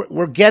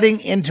 we're getting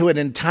into an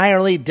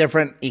entirely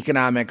different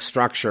economic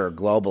structure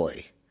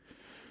globally.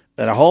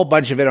 And a whole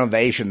bunch of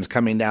innovations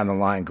coming down the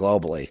line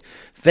globally.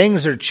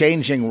 Things are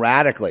changing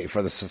radically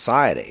for the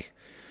society.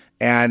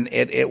 And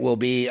it will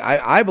be,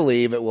 I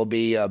believe it will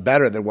be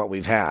better than what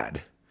we've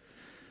had.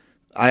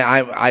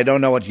 I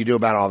don't know what you do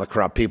about all the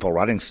corrupt people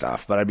running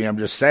stuff, but I'm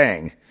just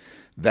saying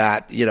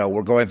that,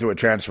 we're going through a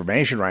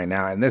transformation right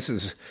now. And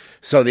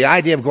so the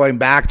idea of going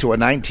back to a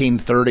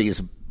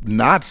 1930s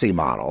Nazi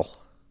model,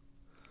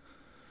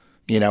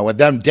 with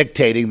them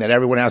dictating that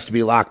everyone has to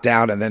be locked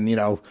down and then,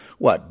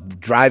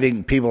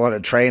 driving people on a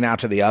train out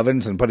to the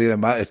ovens and putting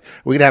them, we're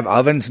going to have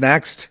ovens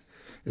next?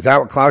 Is that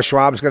what Klaus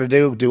Schwab's going to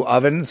do? Do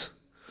ovens?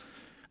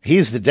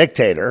 He's the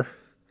dictator.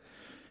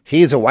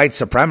 He's a white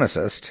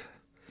supremacist.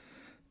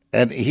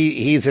 And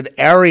he's an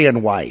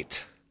Aryan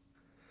white.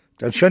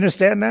 Don't you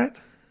understand that?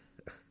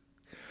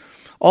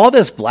 All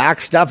this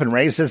black stuff and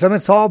racism,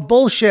 it's all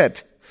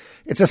bullshit.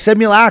 It's a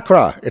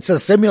simulacra. It's a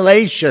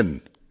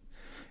simulation.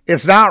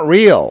 It's not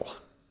real.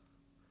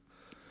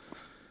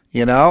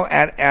 And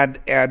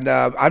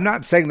I'm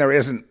not saying there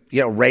isn't,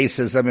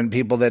 racism and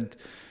people that,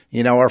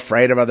 are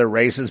afraid of other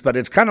races, but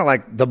it's kind of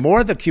like the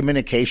more the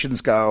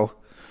communications go,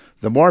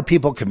 the more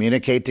people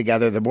communicate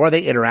together, the more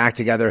they interact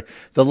together,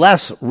 the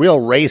less real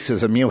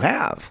racism you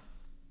have.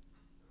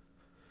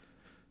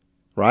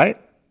 Right?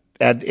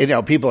 And,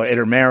 people are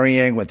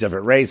intermarrying with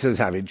different races,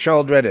 having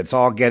children. It's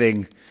all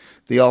getting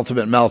the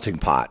ultimate melting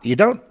pot. You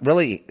don't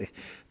really,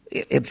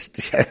 it's,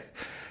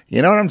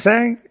 you know what I'm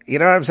saying? I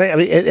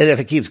mean, and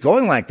if it keeps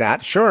going like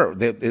that, sure.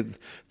 The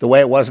way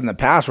it was in the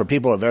past where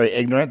people were very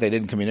ignorant, they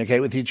didn't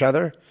communicate with each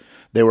other.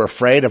 They were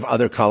afraid of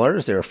other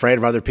colors. They were afraid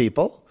of other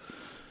people.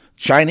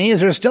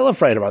 Chinese are still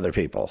afraid of other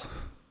people.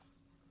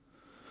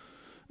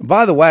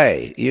 By the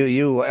way,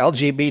 you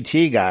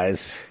LGBT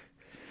guys,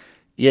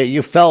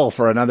 you fell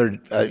for another,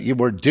 you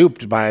were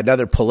duped by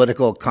another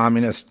political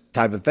communist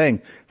type of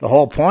thing. The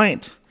whole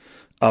point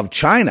of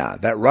China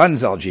that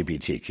runs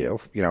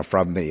LGBTQ,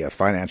 from the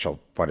financial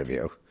point of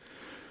view,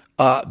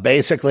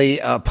 basically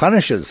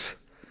punishes,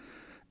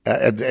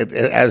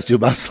 as do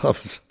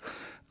Muslims,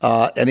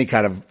 any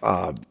kind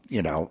of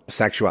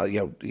sexual,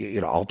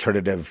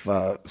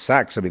 alternative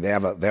sex. I mean, they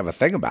have a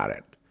thing about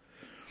it.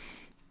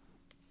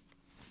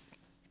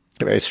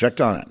 They're very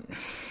strict on it.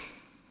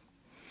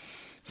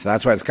 So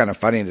that's why it's kind of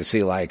funny to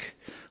see like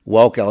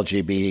woke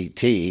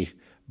LGBT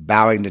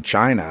bowing to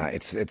China.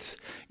 It's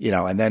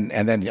and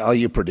then all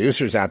you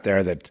producers out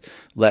there that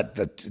let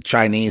the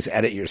Chinese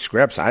edit your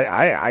scripts.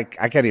 I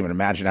can't even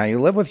imagine how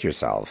you live with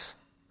yourselves.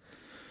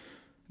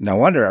 No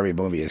wonder every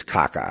movie is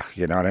caca.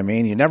 You know what I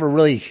mean? You never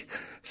really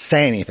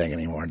say anything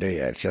anymore, do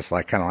you? It's just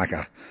like kind of like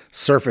a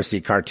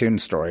surfacey cartoon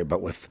story,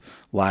 but with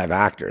live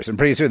actors. And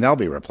pretty soon they'll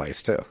be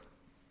replaced too.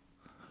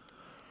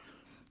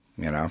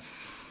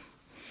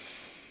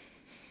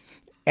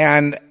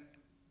 And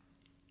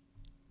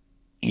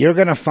you're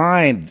going to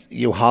find,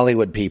 you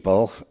Hollywood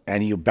people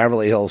and you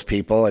Beverly Hills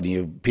people and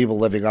you people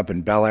living up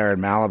in Bel Air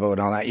and Malibu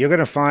and all that, you're going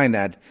to find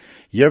that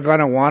you're going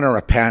to want to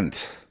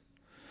repent.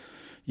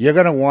 You're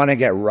going to want to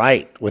get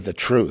right with the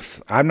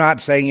truth. I'm not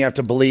saying you have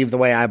to believe the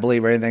way I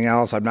believe or anything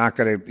else. I'm not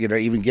going to,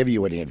 even give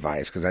you any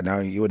advice because I know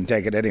you wouldn't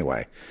take it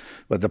anyway.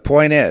 But the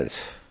point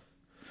is,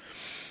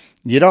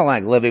 you don't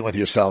like living with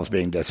yourselves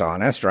being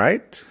dishonest,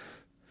 right?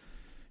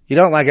 You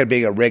don't like it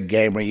being a rigged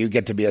game where you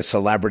get to be a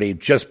celebrity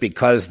just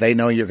because they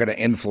know you're going to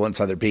influence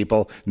other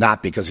people,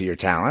 not because of your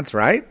talents,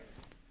 right?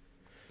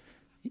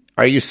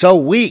 Are you so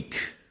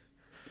weak?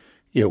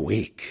 You're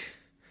weak.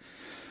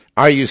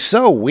 Are you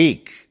so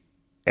weak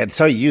and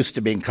so used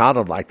to being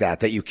coddled like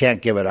that you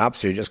can't give it up,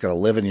 so you're just going to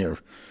live in your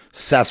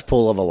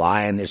cesspool of a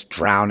lie and just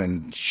drown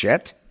in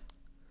shit?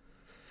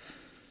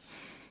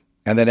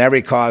 And then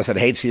every cause that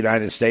hates the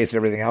United States and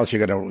everything else,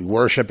 you're going to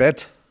worship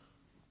it?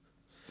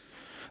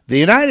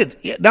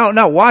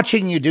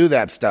 Watching you do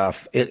that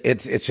stuff,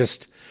 it's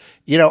just,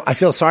 I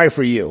feel sorry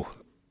for you.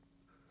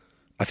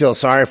 I feel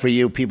sorry for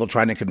you people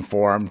trying to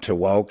conform to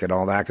woke and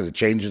all that because it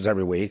changes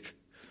every week.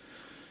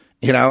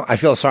 I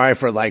feel sorry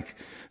for like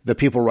the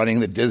people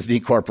running the Disney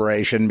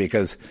Corporation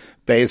because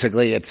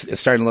basically it's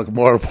starting to look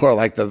more and more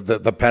like the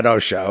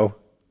pedo show.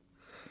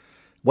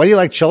 Why do you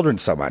like children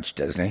so much,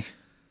 Disney?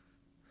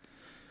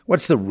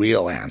 What's the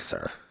real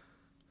answer?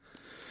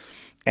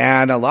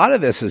 And a lot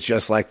of this is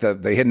just like the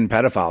hidden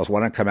pedophiles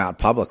want to come out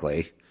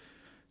publicly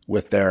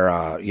with their,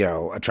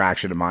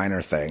 attraction to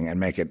minor thing and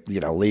make it,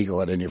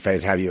 legal and in your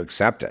face, have you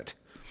accept it.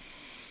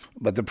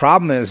 But the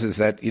problem is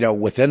that,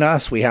 within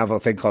us, we have a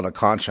thing called a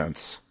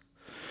conscience.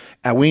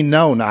 And we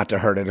know not to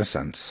hurt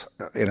innocent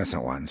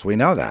ones. We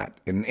know that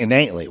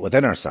innately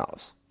within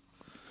ourselves.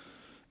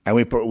 And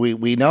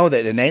we know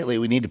that innately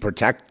we need to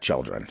protect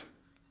children,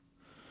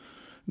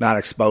 not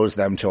expose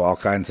them to all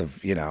kinds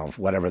of,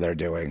 whatever they're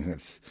doing.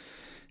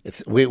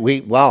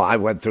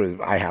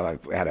 I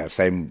had a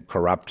same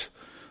corrupt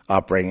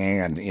upbringing,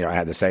 and, I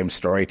had the same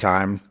story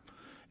time,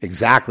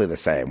 exactly the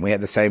same. We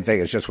had the same thing.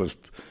 It just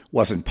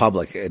wasn't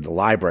public in the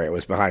library. It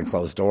was behind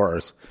closed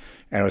doors,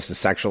 and it was to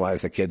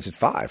sexualize the kids at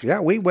 5. Yeah,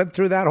 we went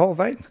through that whole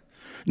thing.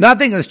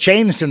 Nothing has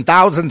changed in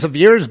thousands of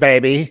years,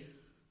 baby.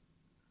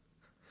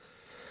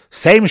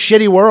 Same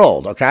shitty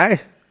world,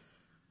 okay?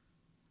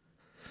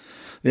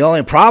 The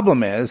only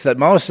problem is that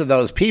most of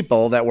those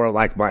people that were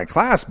like my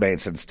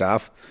classmates and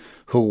stuff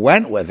who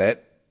went with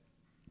it,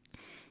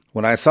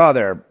 when I saw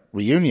their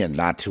reunion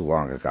not too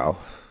long ago,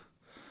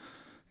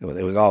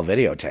 it was all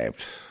videotaped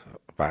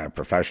by a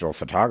professional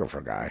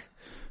photographer guy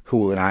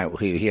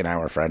he and I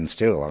were friends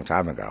too a long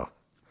time ago.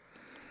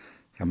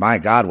 And my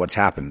God, what's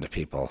happened to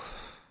people?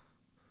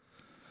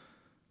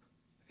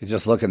 You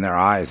just look in their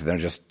eyes and they're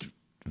just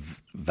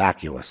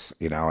vacuous,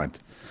 and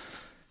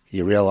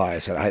you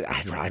realize that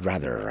I'd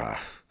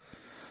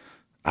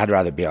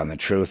rather be on the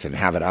truth and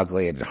have it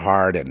ugly and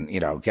hard and,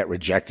 get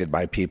rejected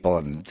by people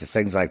and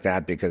things like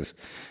that because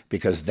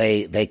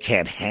they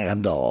can't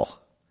handle.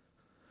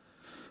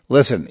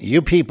 Listen,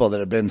 you people that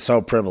have been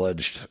so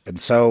privileged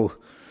and so,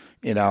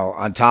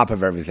 on top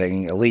of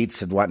everything,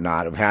 elites and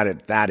whatnot, have had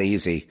it that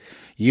easy,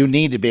 you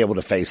need to be able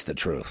to face the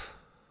truth.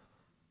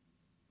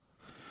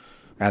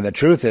 And the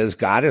truth is,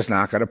 God is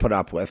not going to put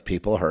up with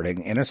people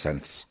hurting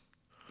innocents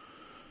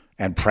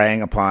and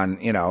preying upon,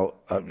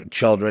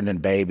 children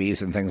and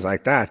babies and things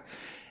like that.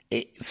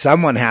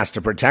 Someone has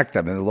to protect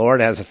them. And the Lord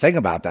has a thing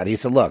about that. He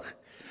said, look,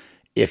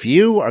 if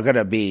you are going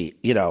to be,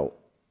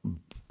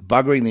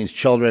 buggering these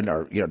children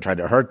or, trying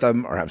to hurt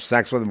them or have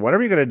sex with them,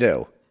 whatever you're going to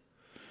do,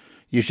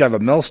 you should have a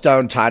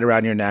millstone tied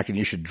around your neck and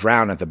you should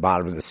drown at the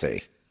bottom of the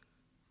sea.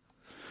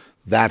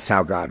 That's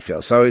how God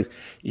feels. So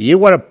you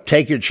want to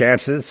take your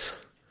chances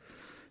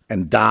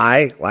and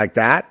die like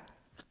that?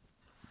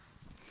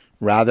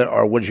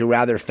 Or would you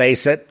rather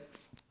face it,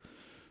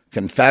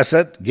 confess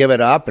it, give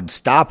it up, and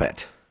stop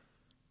it?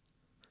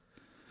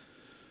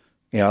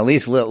 At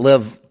least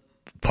live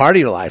part of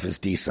your life is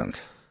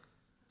decent.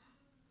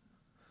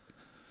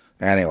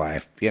 Anyway,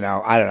 I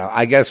don't know.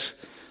 I guess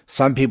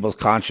some people's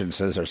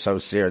consciences are so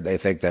seared they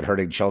think that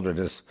hurting children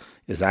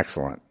is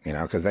excellent,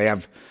 because they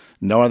have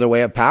no other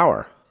way of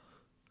power.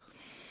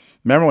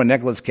 Remember when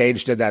Nicolas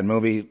Cage did that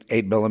movie,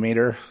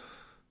 8mm?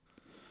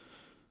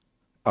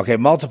 Okay,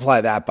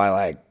 multiply that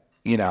by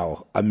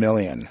 1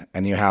 million,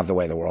 and you have the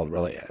way the world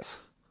really is.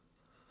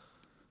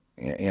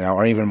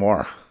 Or even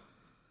more.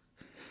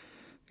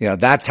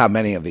 That's how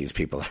many of these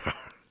people are.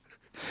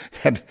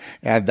 And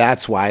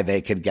that's why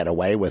they can get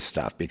away with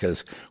stuff,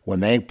 because when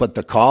they put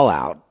the call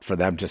out for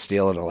them to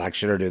steal an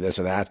election or do this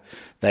or that,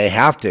 they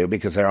have to,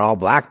 because they're all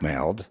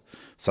blackmailed.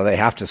 So they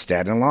have to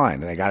stand in line,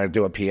 and they got to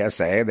do a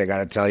PSA. They got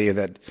to tell you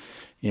that,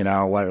 they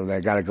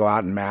got to go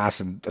out in mass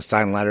and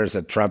sign letters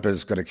that Trump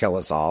is going to kill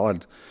us all.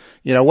 And,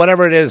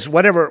 whatever it is,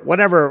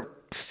 whatever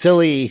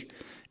silly,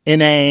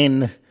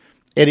 inane,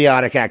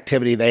 idiotic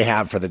activity they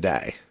have for the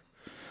day.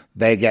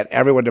 They get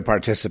everyone to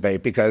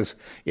participate, because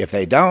if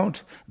they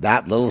don't,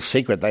 that little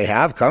secret they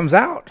have comes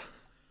out.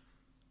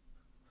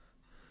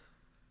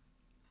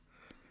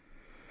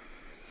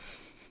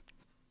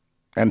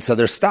 And so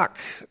they're stuck.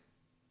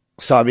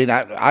 So, I mean,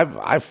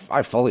 I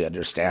fully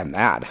understand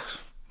that,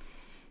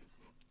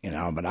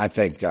 but I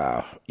think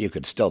you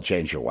could still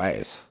change your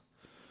ways.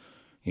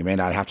 You may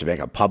not have to make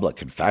a public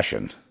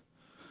confession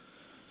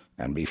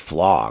and be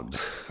flogged.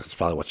 That's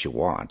probably what you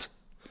want.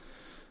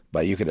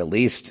 But you could at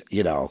least,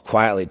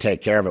 quietly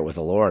take care of it with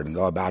the Lord and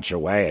go about your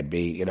way and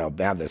be,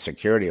 have the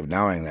security of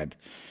knowing that,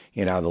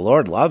 the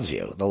Lord loves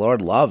you. The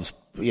Lord loves,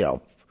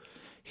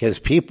 his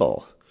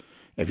people.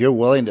 If you're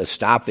willing to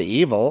stop the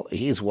evil,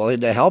 he's willing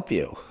to help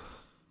you.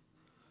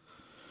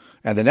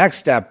 And the next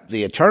step,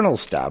 the eternal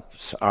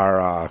steps,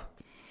 are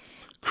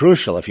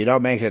crucial. If you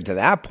don't make it to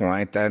that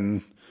point,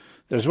 then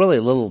there's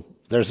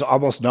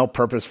almost no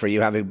purpose for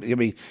you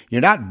having,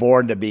 you're not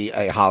born to be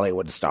a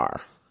Hollywood star.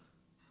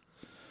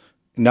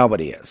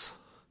 Nobody is.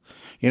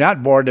 You're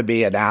not born to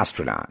be an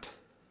astronaut.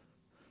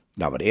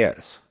 Nobody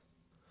is.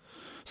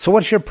 So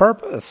what's your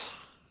purpose?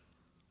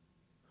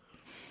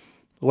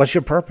 What's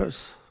your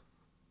purpose?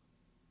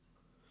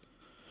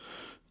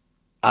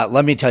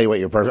 Let me tell you what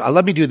your purpose.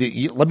 Let me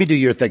do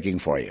your thinking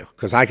for you,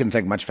 because I can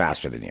think much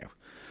faster than you.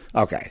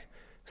 Okay.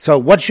 So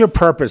what your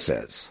purpose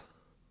is,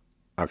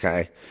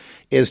 okay,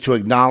 is to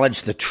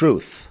acknowledge the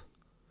truth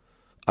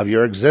of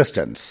your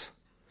existence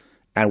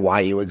and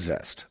why you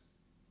exist.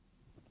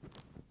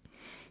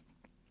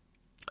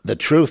 The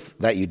truth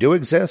that you do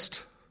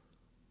exist,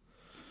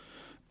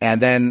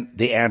 and then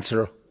the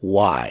answer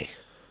why.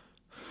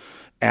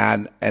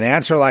 And an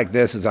answer like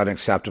this is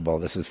unacceptable.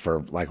 This is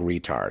for like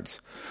retards.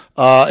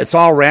 It's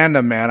all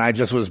random, man. I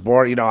just was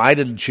born. I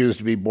didn't choose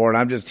to be born.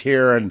 I'm just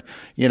here, and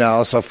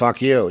so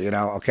fuck you.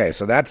 Okay,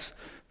 so that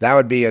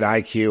would be an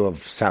IQ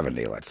of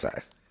 70, let's say.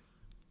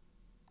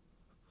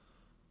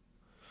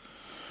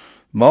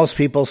 Most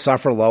people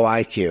suffer low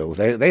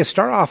IQ. They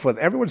start off with,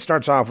 everyone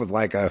starts off with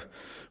like a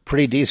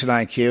pretty decent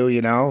IQ,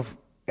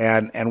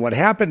 and what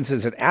happens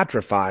is it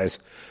atrophies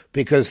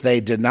because they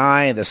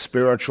deny the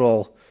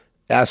spiritual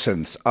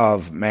essence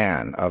of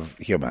man, of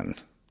human.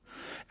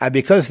 And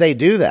because they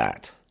do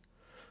that,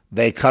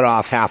 they cut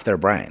off half their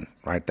brain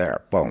right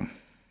there. Boom.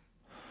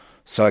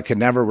 So it can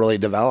never really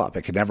develop.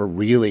 It can never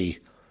really,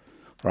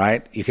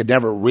 right? You could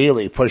never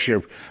really push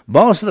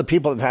most of the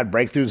people that have had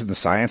breakthroughs in the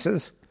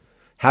sciences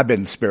have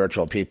been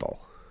spiritual people,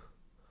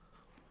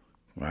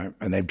 right?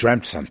 And they've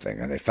dreamt something,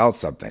 and they felt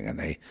something, and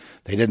they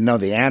didn't know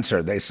the answer.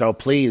 And they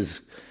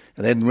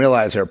didn't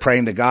realize they were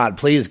praying to God,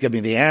 please give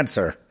me the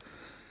answer,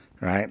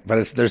 right?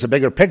 But there's a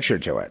bigger picture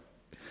to it,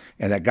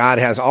 and that God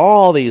has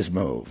all these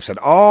moves and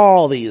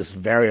all these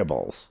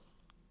variables.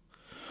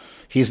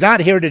 He's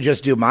not here to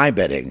just do my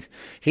bidding.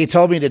 He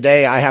told me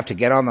today I have to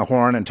get on the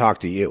horn and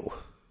talk to you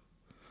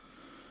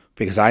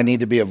because I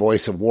need to be a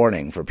voice of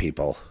warning for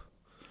people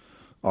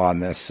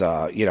on this,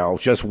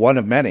 just one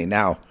of many.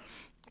 Now,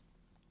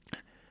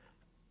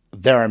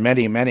 there are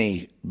many,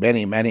 many,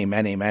 many, many,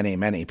 many, many,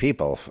 many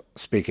people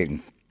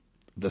speaking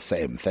the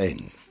same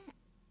thing.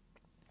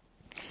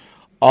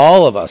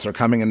 All of us are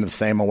coming into the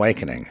same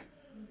awakening.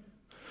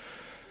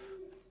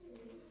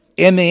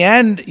 In the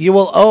end, you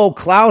will owe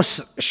Klaus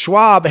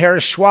Schwab,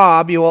 Herr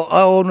Schwab, you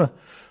will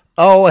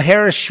owe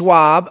Herr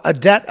Schwab a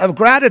debt of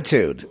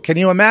gratitude. Can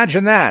you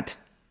imagine that?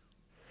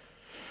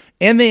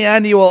 In the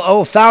end, you will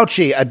owe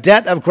Fauci a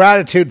debt of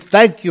gratitude.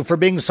 Thank you for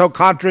being so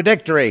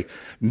contradictory.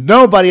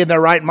 Nobody in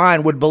their right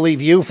mind would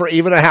believe you for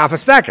even a half a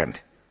second.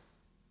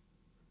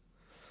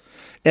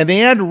 In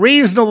the end,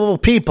 reasonable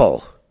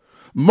people,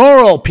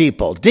 moral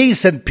people,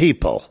 decent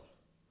people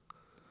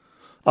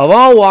of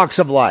all walks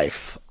of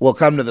life will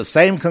come to the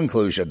same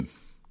conclusion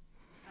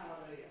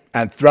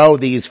and throw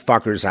these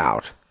fuckers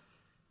out.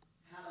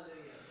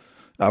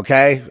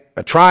 Okay?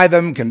 Try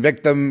them,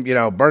 convict them,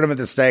 burn them at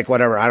the stake,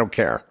 whatever, I don't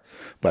care.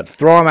 But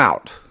throw them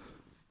out.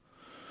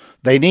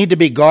 They need to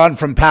be gone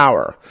from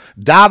power.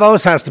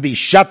 Davos has to be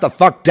shut the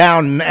fuck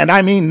down, and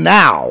I mean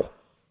now.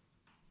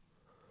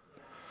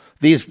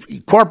 These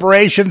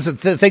corporations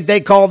that think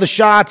they call the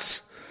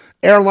shots,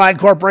 airline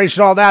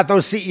corporation, all that,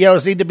 those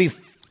CEOs need to be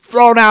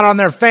thrown out on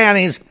their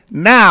fannies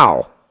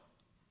now.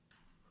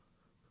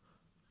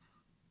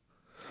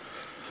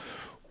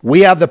 We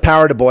have the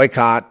power to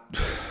boycott.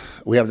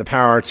 We have the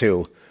power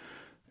to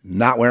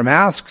not wear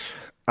masks.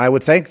 I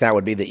would think that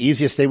would be the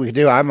easiest thing we could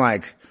do. I'm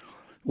like,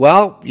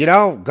 well,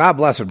 God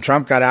bless him.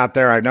 Trump got out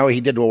there. I know he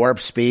did warp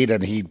speed,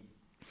 and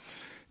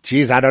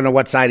I don't know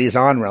what side he's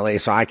on really,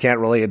 so I can't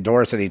really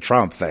endorse any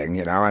Trump thing.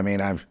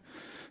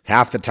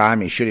 Half the time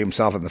he's shooting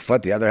himself in the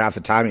foot. The other half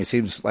the time he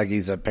seems like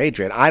he's a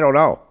patriot. I don't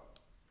know.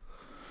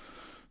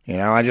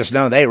 I just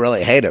know they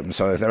really hate him,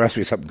 so there must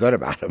be something good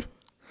about him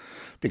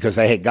because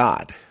they hate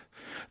God.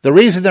 The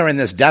reason they're in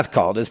this death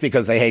cult is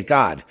because they hate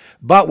God.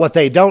 But what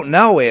they don't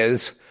know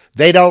is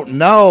they don't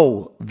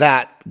know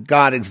that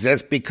God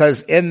exists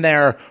because in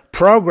their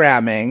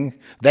programming,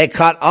 they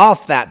cut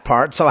off that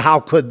part, so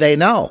how could they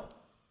know?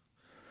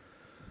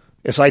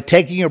 It's like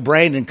taking your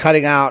brain and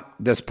cutting out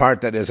this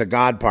part that is a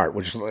God part,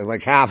 which is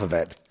like half of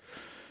it,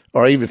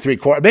 or even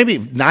 3/4, maybe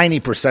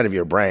 90% of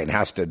your brain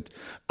has to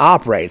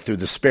operate through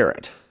the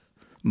spirit,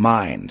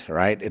 mind,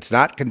 right? It's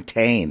not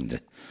contained.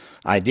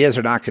 Ideas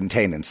are not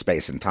contained in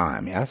space and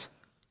time, yes?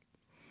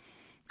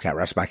 Can't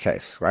rest my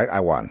case, right? I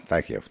won.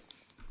 Thank you.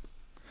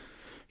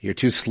 You're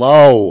too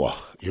slow.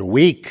 You're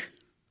weak.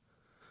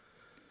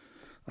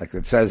 Like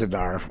it says in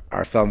our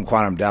film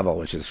Quantum Devil,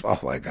 which is, oh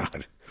my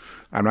God.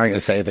 I'm not going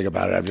to say anything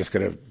about it. I'm just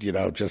going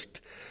to,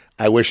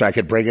 I wish I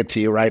could bring it to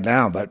you right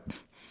now, but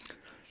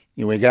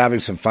we're having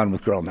some fun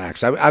with Girl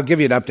Next. I'll give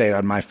you an update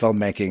on my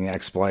filmmaking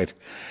exploit.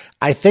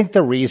 I think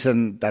the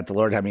reason that the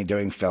Lord had me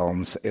doing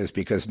films is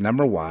because,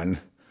 number one,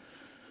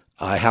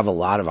 I have a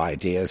lot of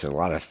ideas and a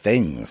lot of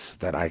things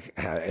that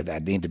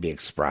that need to be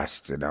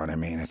expressed. You know what I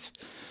mean?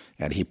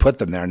 And he put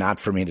them there not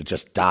for me to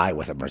just die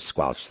with them or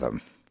squelch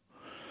them.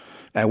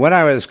 And when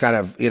I was kind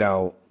of,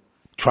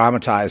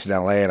 traumatized in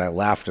LA and I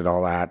left and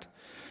all that,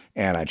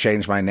 and I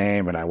changed my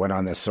name and I went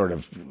on this sort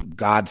of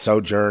God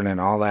sojourn and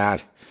all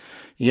that,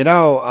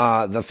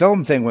 the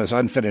film thing was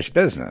unfinished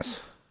business.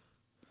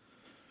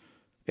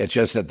 It's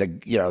just that the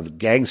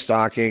gang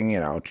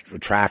stalking,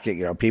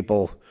 tracking,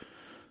 people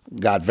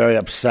got very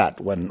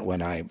upset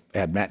when I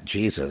had met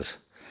Jesus,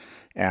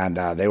 and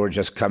they were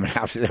just coming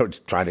after, they were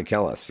trying to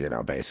kill us,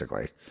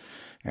 basically.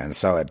 And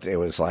so it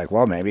was like,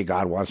 well, maybe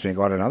God wants me to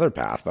go on another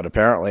path, but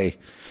apparently,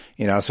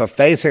 so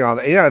facing all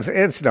that,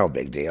 it's no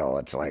big deal.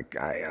 It's like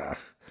that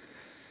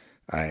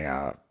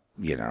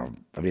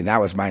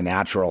was my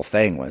natural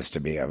thing, was to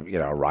be a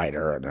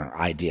writer and an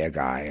idea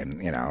guy,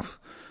 and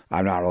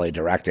I'm not really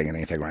directing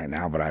anything right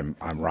now, but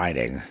I'm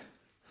writing.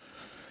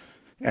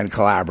 and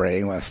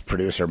collaborating with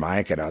producer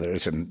Mike and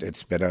others. And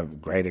it's been a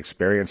great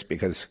experience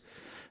because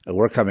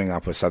we're coming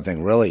up with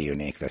something really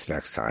unique this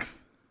next time.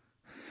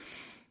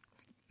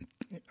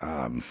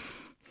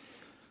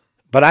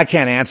 But I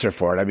can't answer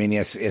for it. I mean,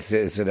 is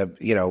it a,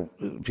 you know,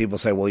 people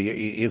say, well,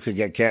 you could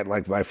get canceled.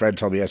 Like my friend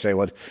told me yesterday,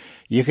 well,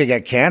 you could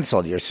get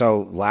canceled. You're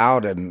so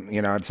loud. And,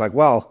 you know, it's like,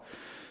 well,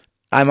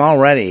 I'm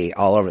already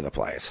all over the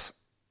place.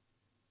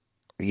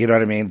 You know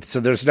what I mean?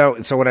 So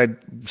so when I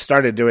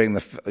started doing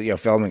the, you know,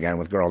 film again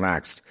with Girl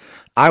Next,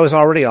 I was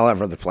already all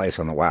over the place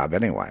on the web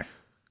anyway.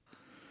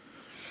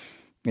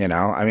 You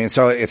know, I mean,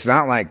 so it's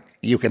not like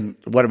you can,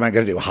 what am I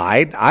going to do?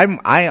 Hide?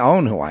 I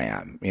own who I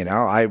am. You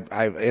know,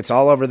 it's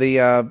all over the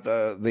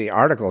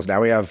articles.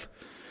 Now we have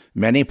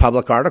many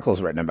public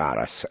articles written about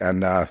us.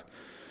 And,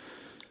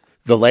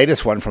 the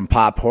latest one from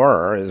Pop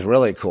Horror is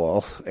really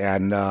cool.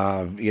 And,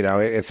 you know,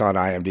 it's on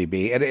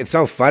IMDb. And it's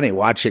so funny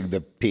watching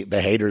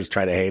the haters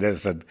try to hate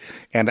us. And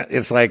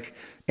it's like,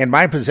 in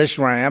my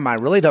position where I am, I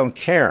really don't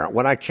care.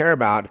 What I care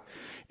about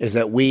is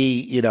that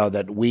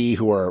we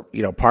who are,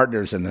 you know,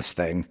 partners in this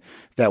thing,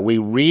 that we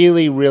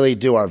really, really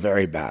do our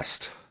very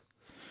best.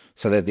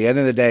 So that at the end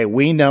of the day,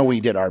 we know we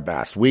did our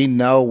best. We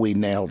know we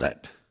nailed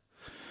it.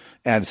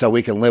 And so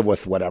we can live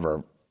with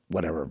whatever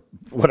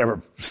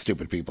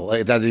stupid people.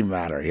 It doesn't even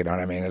matter. You know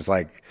what I mean? It's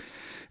like,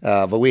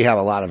 but we have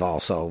a lot of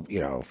also, you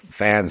know,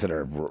 fans that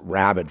are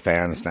rabid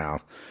fans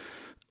now.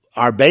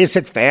 Our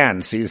basic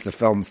fan sees the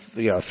film,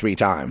 you know, 3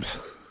 times.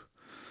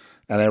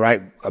 And they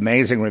write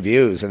amazing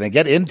reviews, and they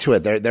get into it.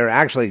 They're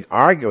actually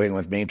arguing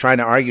with me, trying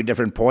to argue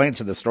different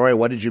points of the story.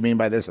 What did you mean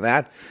by this and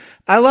that?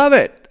 I love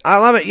it.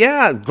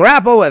 Yeah,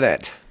 grapple with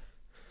it.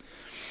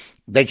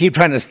 They keep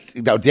trying to,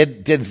 you know,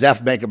 did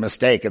Zeph make a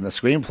mistake in the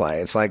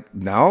screenplay? It's like,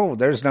 no,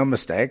 there's no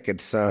mistake.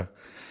 It's,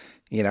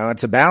 you know,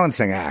 it's a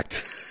balancing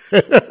act.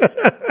 No,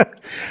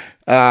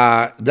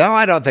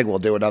 I don't think we'll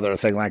do another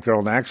thing like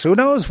Girl Next. Who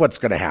knows what's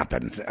going to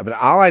happen? But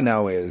all I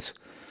know is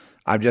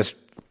I'm just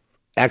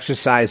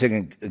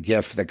exercising a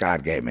gift that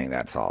God gave me.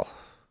 That's all.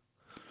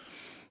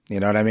 You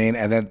know what I mean?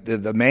 And then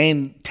the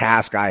main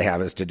task I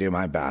have is to do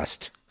my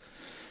best,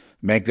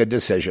 make good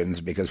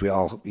decisions, because we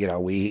all, you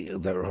know,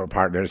 our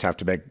partners have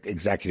to make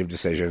executive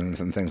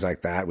decisions and things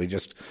like that. We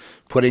just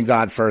putting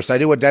God first. I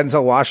do what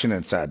Denzel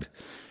Washington said,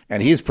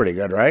 and he's pretty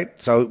good, right?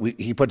 So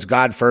he puts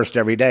God first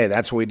every day.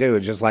 That's what we do.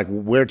 It's just like,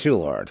 we're too,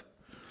 Lord.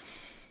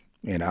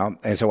 You know?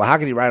 And so, well, how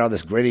can you write all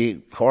this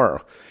gritty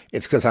horror?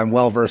 It's because I'm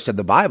well versed in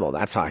the Bible.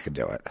 That's how I can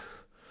do it.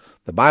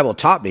 The Bible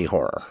taught me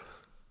horror.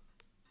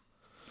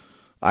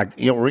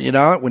 You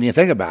know, when you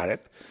think about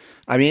it,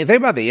 I mean, you think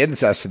about the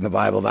incest in the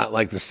Bible, about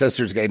like the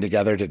sisters getting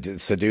together to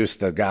seduce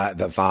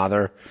the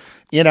father.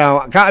 You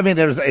know, I mean,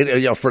 there's, you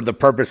know, for the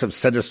purpose of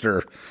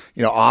sinister,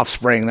 you know,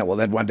 offspring that will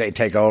then one day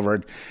take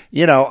over.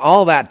 You know,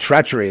 all that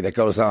treachery that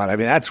goes on. I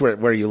mean, that's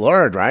where you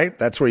learn, right?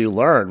 That's where you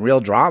learn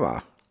real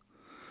drama.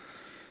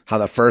 How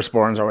the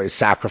firstborn's always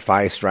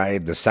sacrificed,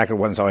 right? The second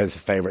one's always the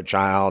favorite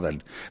child,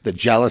 and the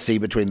jealousy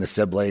between the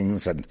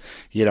siblings, and,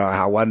 you know,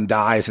 how one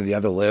dies and the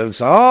other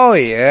lives. Oh,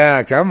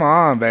 yeah, come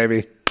on,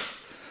 baby.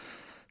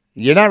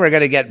 You're never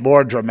going to get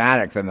more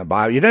dramatic than the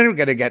Bible. You're never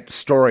going to get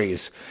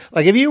stories.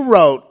 Like, if you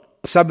wrote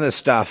some of this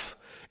stuff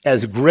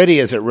as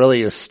gritty as it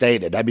really is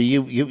stated, I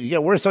mean, you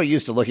know, we're so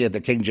used to looking at the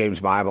King James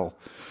Bible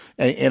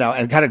and, you know,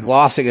 and kind of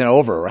glossing it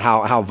over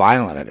how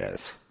violent it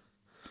is.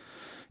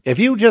 If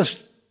you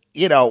just,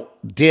 you know,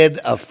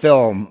 did a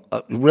film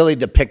really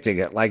depicting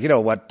it, like, you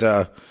know, what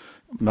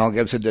Mel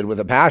Gibson did with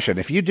The Passion.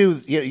 If you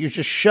do, you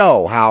just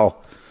show how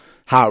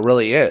it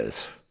really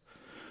is,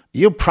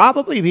 you'll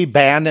probably be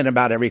banned in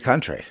about every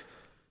country,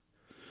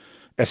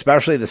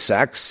 especially the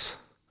sex,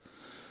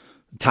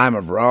 time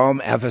of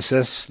Rome,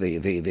 Ephesus,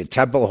 the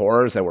temple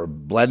horrors that were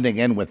blending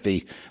in with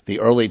the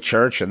early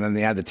church, and then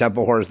they had the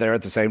temple horrors there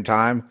at the same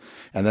time,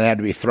 and then they had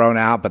to be thrown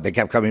out, but they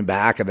kept coming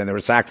back, and then they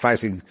were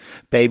sacrificing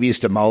babies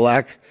to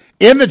Molech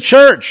in the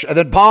church, and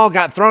then Paul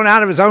got thrown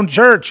out of his own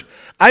church.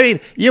 I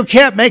mean, you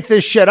can't make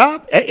this shit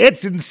up.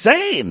 It's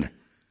insane.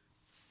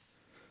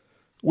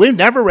 We've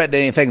never read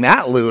anything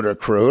that lewd or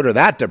crude or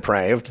that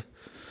depraved.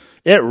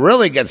 It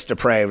really gets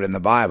depraved in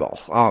the Bible.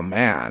 Oh,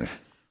 man.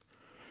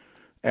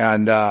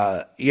 And,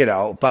 you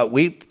know, but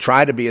we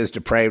try to be as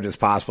depraved as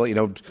possible, you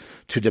know,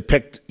 to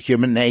depict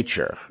human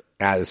nature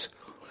as,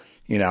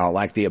 you know,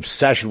 like the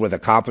obsession with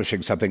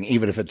accomplishing something,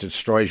 even if it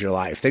destroys your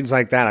life. Things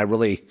like that, I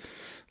really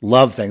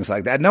love things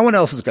like that. No one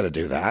else is going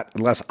to do that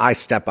unless I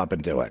step up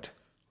and do it.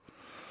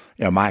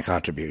 You know, my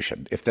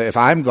contribution. If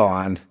I'm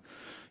gone,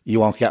 you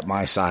won't get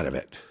my side of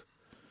it.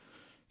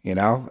 You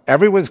know,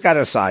 everyone's got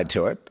a side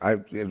to it. I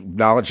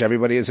acknowledge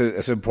everybody is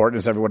as important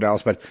as everyone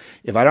else, but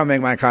if I don't make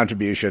my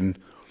contribution,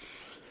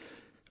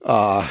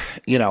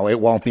 you know, it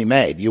won't be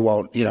made. You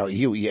won't, you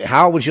know,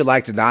 how would you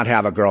like to not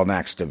have a Girl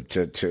Next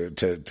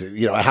to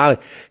you know, how,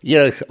 you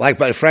know, like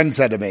my friend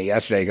said to me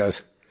yesterday, he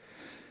goes,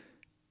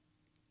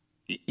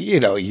 you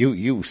know,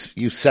 you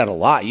said a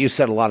lot. You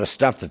said a lot of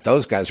stuff that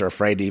those guys are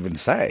afraid to even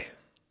say.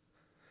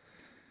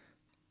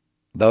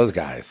 Those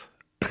guys.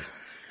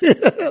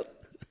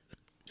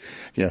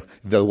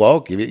 The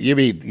woke. You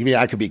mean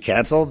I could be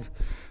canceled?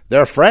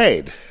 They're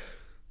afraid.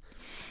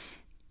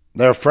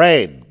 They're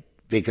afraid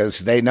because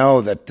they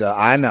know that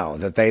I know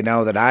that they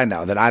know that I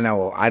know that I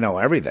know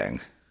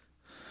everything.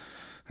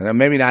 And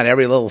maybe not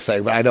every little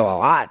thing, but I know a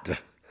lot.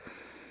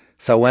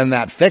 So when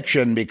that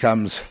fiction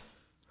becomes,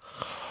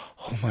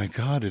 oh my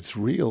God, it's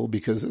real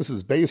because this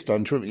is based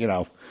on truth,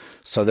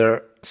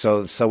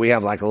 So we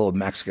have like a little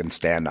Mexican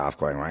standoff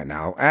going right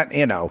now,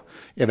 and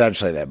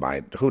eventually they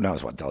might. Who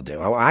knows what they'll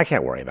do? I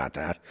can't worry about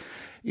that.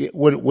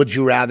 Would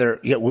you rather?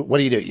 What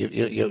do?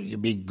 You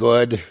be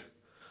good.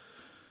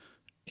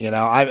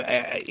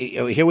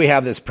 Here we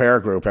have this prayer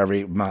group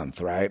every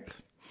month, right?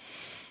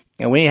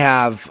 And we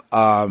have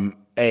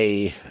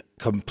a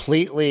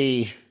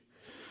completely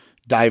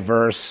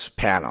diverse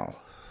panel.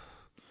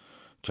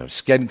 So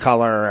skin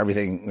color,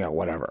 everything,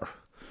 whatever.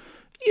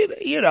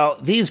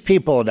 These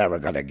people are never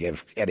going to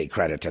give any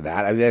credit to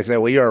that. I mean, they say,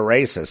 well, you're a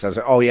racist. I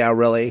say, oh, yeah,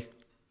 really?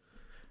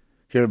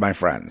 Here's my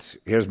friends.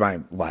 Here's my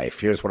life.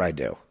 Here's what I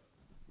do.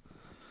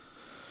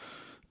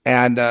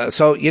 And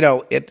so,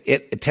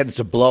 it tends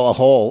to blow a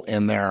hole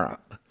in their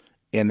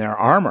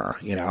armor,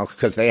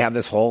 because they have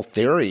this whole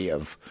theory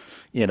of,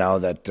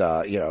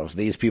 that,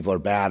 these people are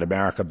bad,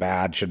 America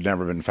bad, should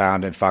never been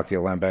founded, fuck the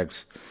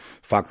Olympics,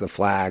 fuck the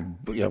flag,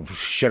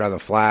 shit on the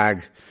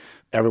flag.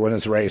 Everyone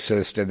is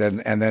racist,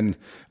 and then,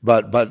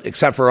 but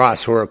except for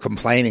us who are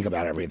complaining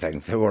about everything,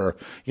 who are,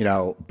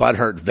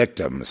 butthurt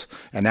victims,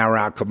 and now we're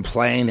out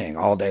complaining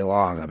all day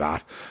long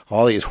about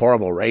all these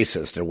horrible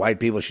racists and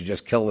white people should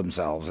just kill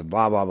themselves and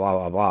blah blah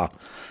blah blah blah,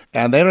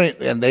 and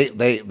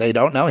they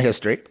don't know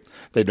history.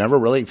 They've never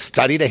really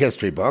studied a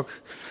history book.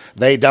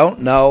 They don't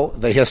know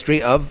the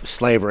history of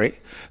slavery.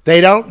 They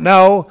don't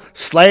know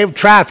slave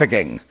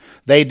trafficking.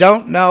 They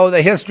don't know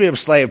the history of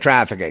slave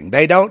trafficking.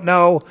 They don't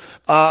know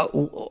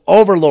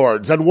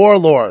overlords and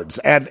warlords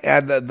and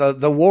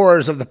the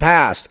wars of the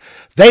past.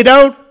 They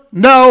don't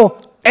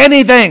know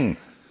anything.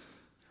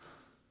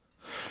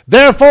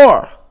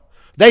 Therefore,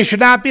 they should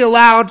not be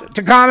allowed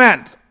to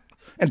comment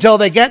until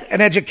they get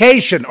an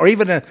education or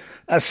even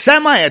a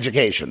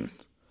semi-education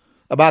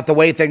about the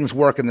way things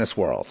work in this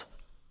world.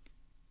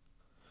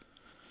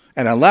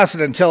 And unless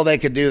and until they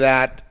can do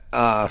that,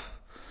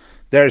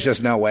 there's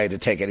just no way to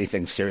take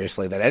anything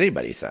seriously that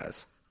anybody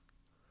says.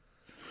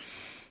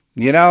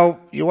 You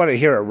want to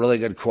hear a really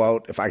good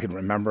quote, if I can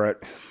remember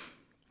it?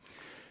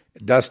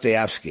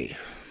 Dostoevsky.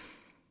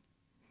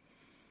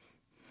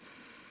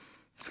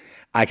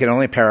 I can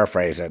only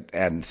paraphrase it,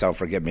 and so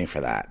forgive me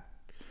for that.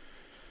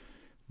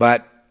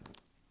 But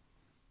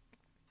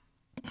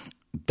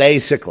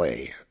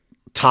basically,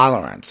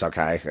 tolerance,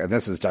 okay? And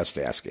this is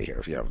Dostoevsky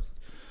here,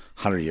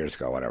 100 years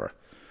ago, whatever.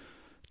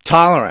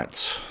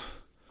 Tolerance.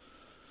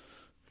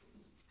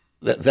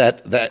 It's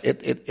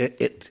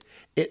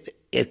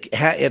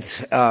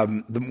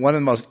one of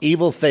the most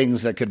evil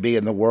things that could be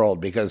in the world,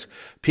 because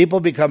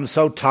people become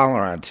so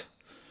tolerant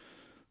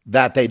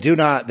that they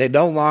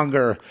no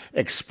longer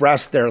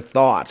express their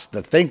thoughts.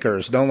 The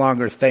thinkers no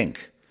longer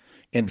think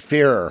in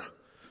fear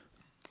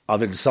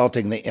of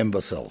insulting the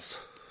imbeciles.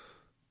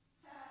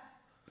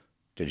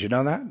 Did you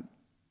know that?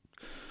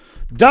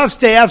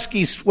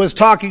 Dostoevsky was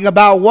talking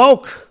about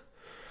woke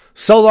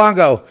so long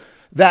ago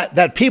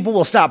that people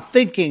will stop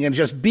thinking and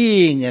just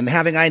being and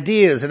having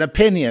ideas and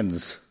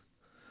opinions.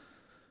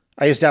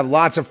 I used to have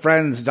lots of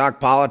friends who talk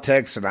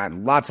politics, and I had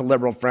lots of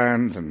liberal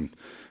friends and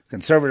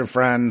conservative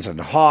friends and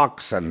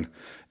hawks and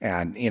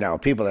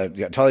people that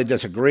totally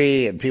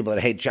disagree and people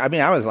that hate. I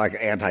mean, I was like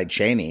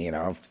anti-Cheney,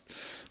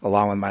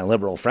 along with my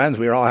liberal friends.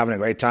 We were all having a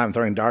great time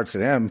throwing darts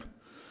at him.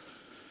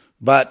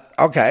 But,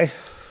 okay,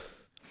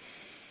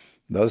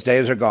 those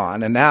days are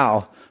gone, and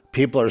now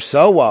people are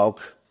so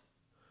woke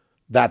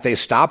that they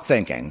stop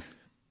thinking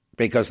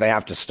because they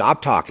have to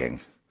stop talking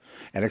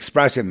and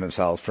expressing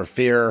themselves for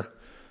fear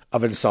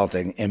of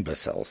insulting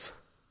imbeciles.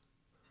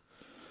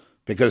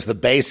 Because the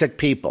basic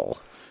people,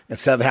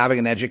 instead of having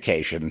an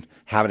education,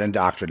 have an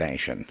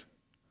indoctrination.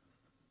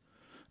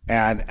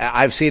 And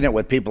I've seen it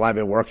with people I've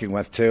been working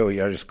with too,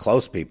 just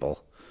close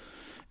people.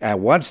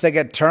 And once they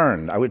get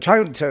turned, I was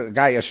talking to a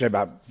guy yesterday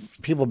about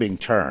people being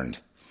turned,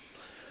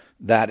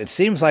 that it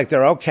seems like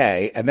they're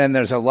okay, and then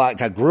there's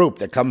a group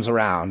that comes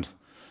around,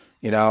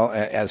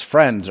 as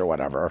friends or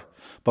whatever,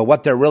 but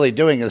what they're really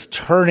doing is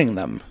turning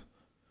them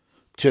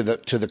to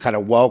the kind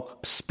of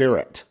woke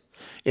spirit.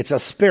 It's a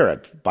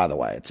spirit, by the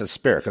way. It's a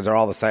spirit, because they're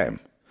all the same.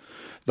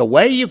 The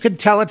way you can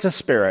tell it's a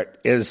spirit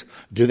is,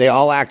 do they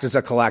all act as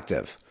a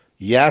collective?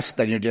 Yes,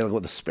 then you're dealing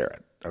with a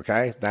spirit,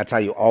 okay? That's how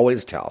you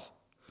always tell,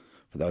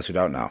 for those who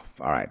don't know.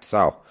 All right,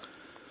 so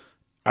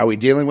are we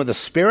dealing with a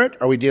spirit,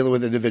 or are we dealing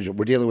with an individual?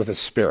 We're dealing with a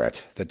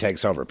spirit that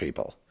takes over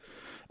people.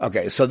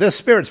 Okay, so this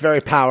spirit's very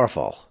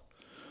powerful.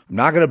 I'm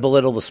not going to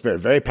belittle the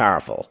spirit, very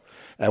powerful.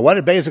 And what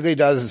it basically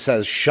does is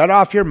says, shut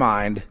off your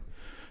mind,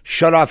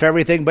 shut off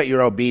everything but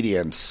your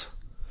obedience,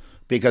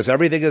 because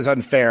everything is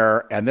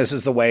unfair, and this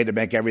is the way to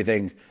make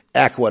everything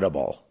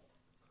equitable.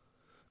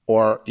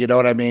 Or, you know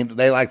what I mean?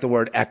 They like the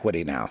word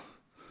equity now.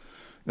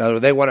 In other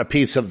words, they want a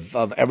piece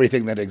of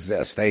everything that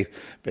exists. They've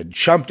been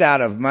chumped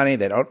out of money.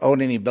 They don't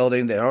own any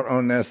building. They don't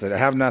own this. They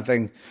have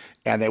nothing.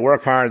 And they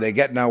work hard. They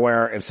get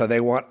nowhere. And so they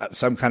want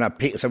some kind of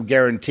some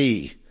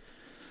guarantee.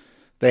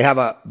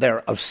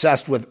 They're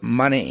obsessed with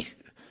money,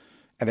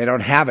 and they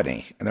don't have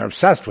any. And they're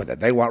obsessed with it.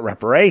 They want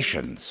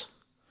reparations.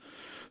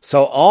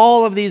 So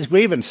all of these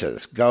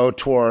grievances go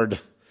toward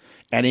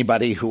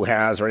anybody who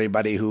has, or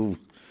anybody who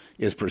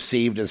is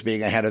perceived as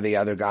being ahead of the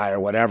other guy or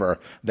whatever.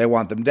 They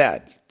want them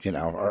dead,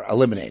 or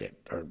eliminated,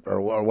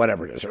 or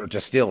whatever it is, or to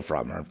steal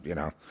from,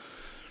 or.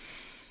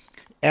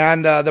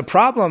 And the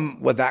problem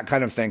with that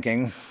kind of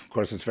thinking, of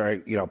course, it's very,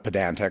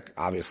 pedantic,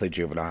 obviously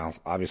juvenile,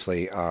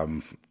 obviously,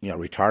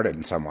 retarded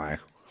in some way.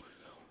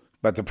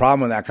 But the problem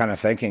with that kind of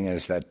thinking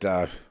is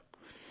that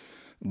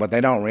what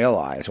they don't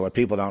realize, what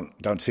people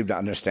don't seem to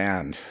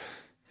understand,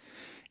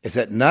 is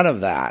that none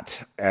of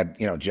that, and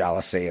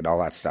jealousy and all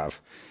that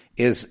stuff,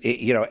 is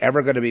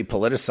ever going to be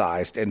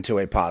politicized into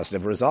a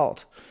positive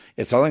result.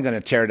 It's only going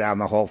to tear down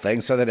the whole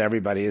thing so that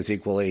everybody is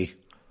equally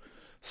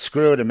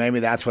screwed, and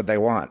maybe that's what they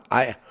want.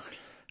 I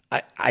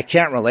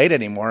can't relate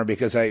anymore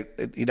because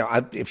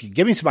if you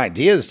give me some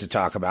ideas to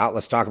talk about,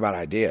 let's talk about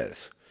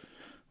ideas.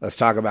 Let's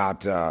talk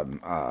about,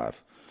 I'd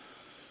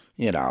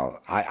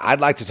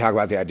like to talk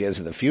about the ideas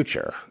of the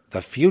future.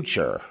 The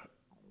future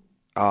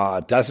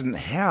doesn't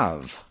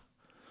have,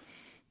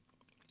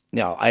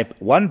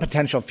 one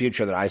potential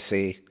future that I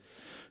see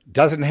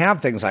doesn't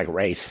have things like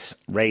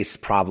race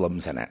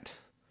problems in it.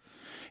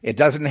 It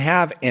doesn't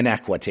have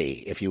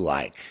inequity, if you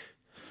like,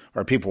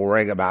 or people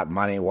worrying about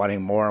money,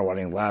 wanting more,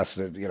 wanting less,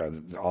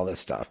 all this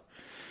stuff.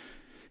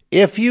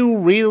 If you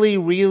really,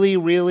 really,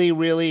 really,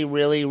 really,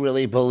 really,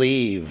 really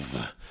believe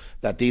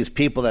that these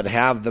people that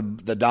have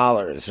the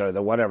dollars or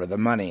the whatever, the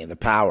money, the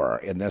power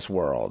in this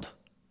world,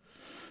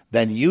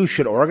 then you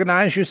should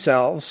organize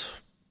yourselves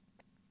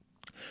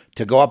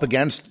to go up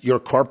against your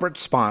corporate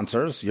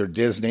sponsors, your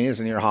Disneys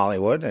and your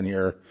Hollywood, and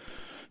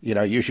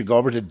you should go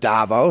over to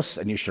Davos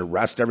and you should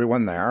arrest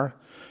everyone there,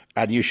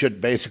 and you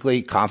should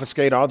basically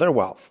confiscate all their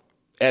wealth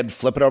and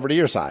flip it over to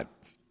your side.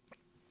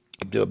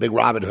 Do a big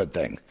Robin Hood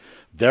thing.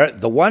 They're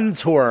the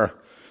ones who are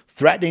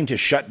threatening to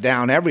shut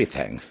down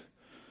everything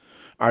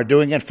are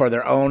doing it for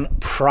their own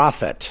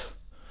profit.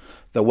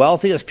 The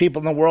wealthiest people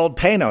in the world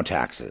pay no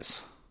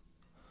taxes.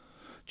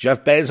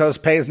 Jeff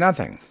Bezos pays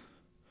nothing.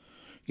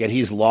 Yet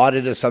he's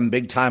lauded as some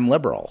big-time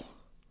liberal,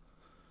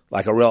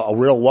 like a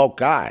real woke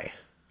guy.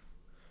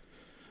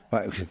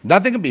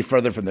 Nothing could be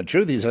further from the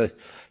truth.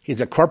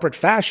 He's a corporate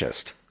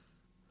fascist.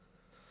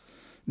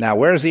 Now,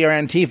 where's the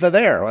Antifa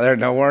there? Well, they're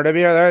nowhere to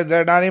be.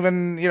 They're not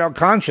even,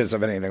 conscious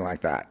of anything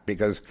like that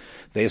because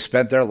they've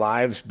spent their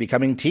lives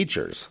becoming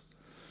teachers.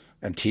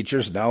 And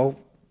teachers know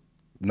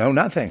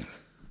nothing.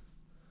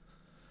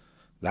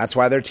 That's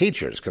why they're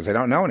teachers, because they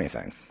don't know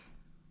anything.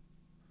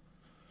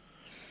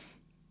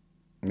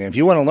 And if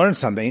you want to learn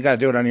something, you got to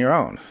do it on your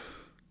own.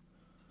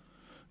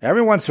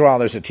 Every once in a while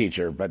there's a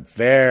teacher, but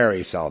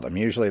very seldom.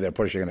 Usually they're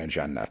pushing an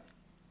agenda.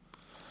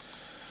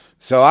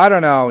 So I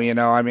don't know,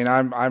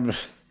 I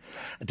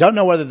don't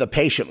know whether the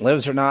patient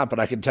lives or not, but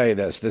I can tell you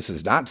this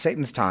is not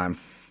Satan's time.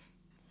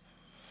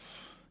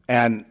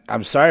 And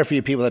I'm sorry for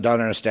you people that don't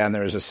understand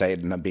there is a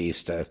Satan, a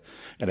beast, an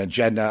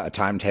agenda, a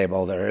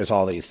timetable. There is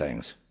all these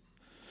things.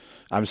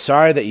 I'm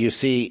sorry that you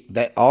see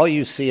that all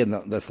you see in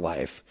this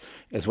life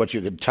is what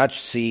you can touch,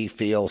 see,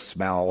 feel,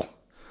 smell-o-vision.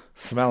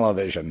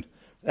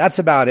 That's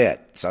about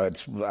it. So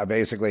it's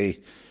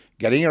basically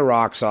getting your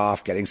rocks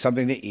off, getting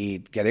something to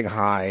eat, getting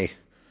high,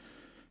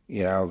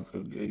 you're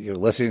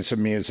listening to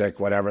some music,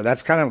 whatever.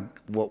 That's kind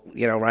of,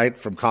 right,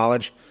 from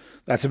college.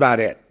 That's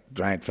about it,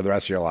 right, for the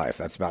rest of your life.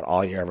 That's about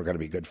all you're ever going to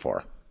be good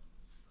for,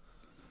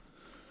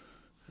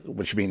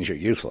 which means you're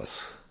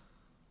useless.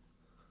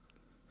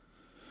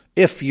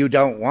 If you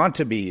don't want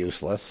to be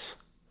useless,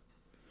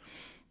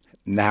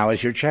 now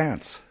is your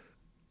chance.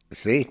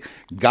 See,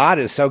 God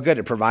is so good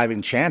at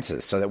providing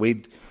chances so that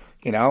we,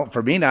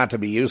 for me not to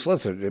be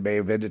useless, it may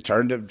have been to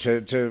turn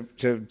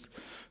to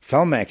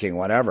filmmaking,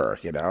 whatever,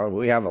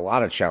 We have a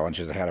lot of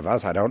challenges ahead of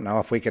us. I don't know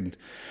if we can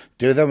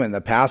do them. In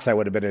the past, I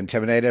would have been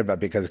intimidated, but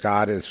because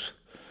God is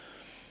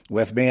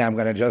with me, I'm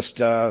going to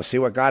just see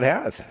what God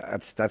has.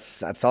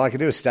 That's all I can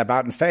do is step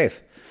out in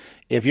faith.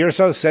 If you're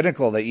so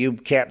cynical that you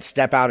can't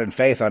step out in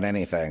faith on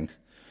anything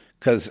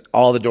because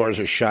all the doors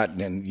are shut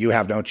and you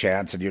have no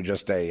chance and you're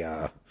just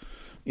a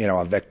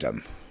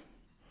victim,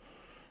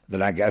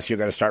 then I guess you're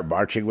going to start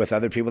marching with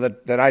other people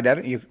that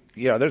identify.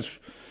 There's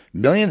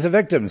millions of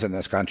victims in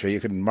this country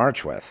you can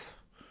march with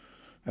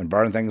and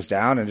burn things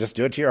down and just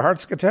do it to your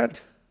heart's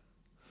content.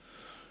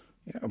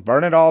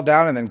 Burn it all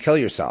down and then kill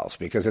yourselves,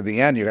 because in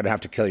the end you're going to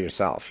have to kill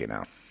yourself. You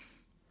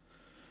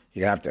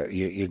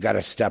got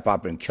to step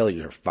up and kill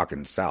your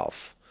fucking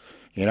self.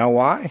 You know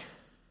why?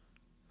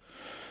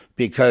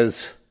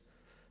 Because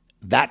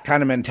that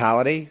kind of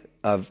mentality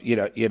of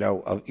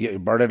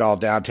burn it all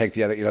down, take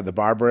the other, the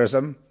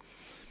barbarism,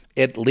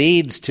 it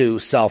leads to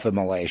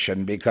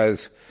self-immolation,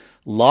 because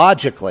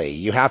logically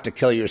you have to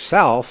kill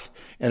yourself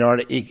in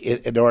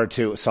order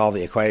to solve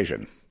the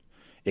equation.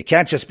 It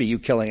can't just be you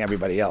killing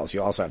everybody else.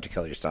 You also have to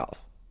kill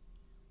yourself.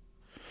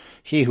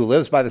 He who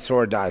lives by the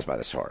sword dies by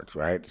the sword,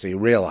 right? So you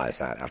realize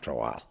that after a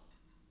while.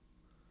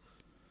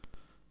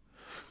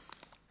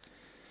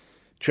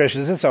 Trish,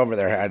 is this over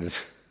their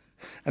heads?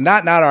 And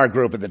not our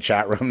group in the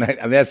chat room. I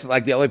mean, that's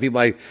like the only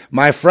people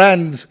my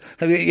friends,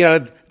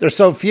 there's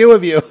so few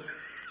of you.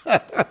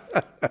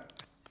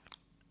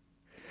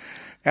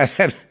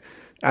 And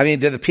I mean,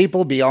 do the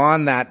people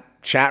beyond that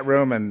chat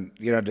room and,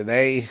 do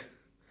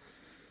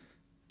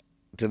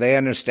they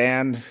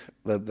understand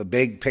the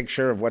big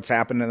picture of what's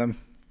happened to them?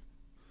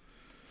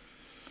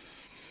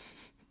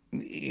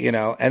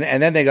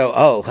 And then they go,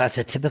 oh, that's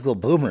a typical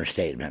boomer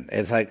statement.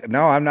 It's like,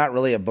 no, I'm not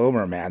really a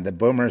boomer, man. The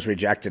boomers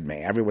rejected me.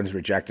 Everyone's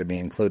rejected me,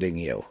 including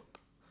you,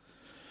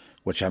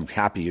 which I'm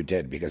happy you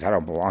did because I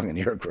don't belong in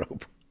your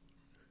group.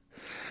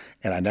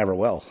 And I never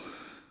will.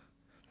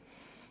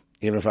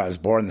 Even if I was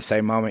born the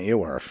same moment you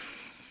were.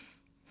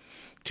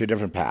 Two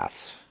different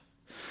paths.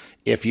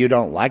 If you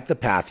don't like the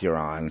path you're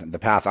on, the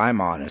path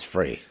I'm on is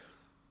free.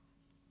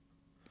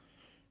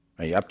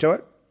 Are you up to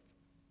it?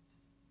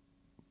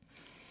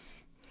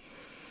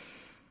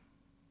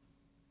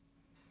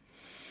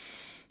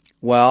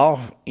 Well,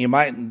 you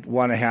might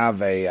want to have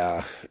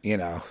wear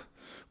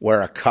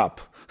a cup.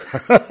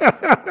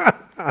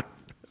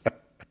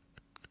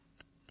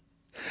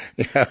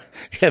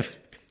 If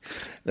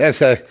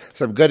there's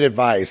some good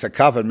advice, a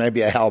cup and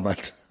maybe a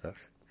helmet.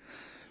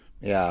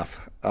 Yeah.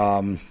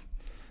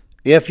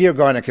 If you're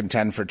going to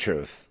contend for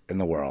truth in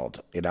the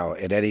world, in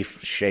any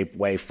shape,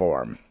 way,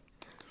 form,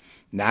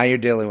 now you're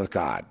dealing with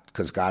God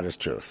because God is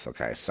truth.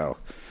 Okay, so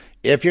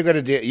if you're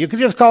going to you can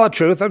just call it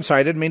truth. I'm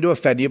sorry, I didn't mean to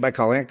offend you by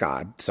calling it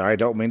God. Sorry, I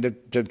don't mean to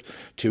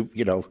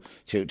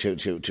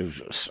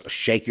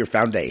shake your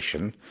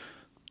foundation.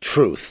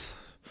 Truth.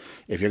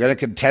 If you're going to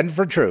contend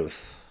for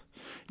truth,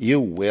 you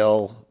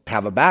will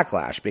have a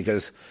backlash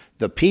because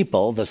the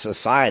people, the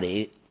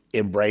society,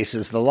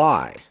 embraces the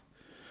lie.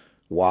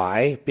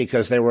 Why?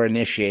 Because they were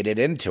initiated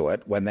into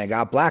it when they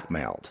got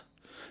blackmailed.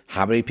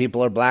 How many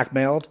people are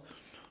blackmailed?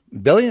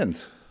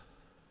 Billions.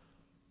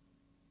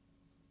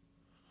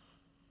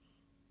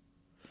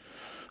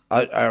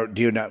 Do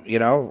you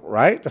know,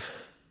 right?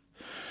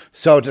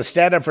 So to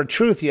stand up for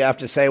truth, you have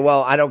to say,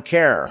 well, I don't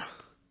care.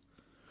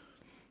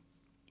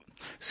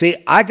 See,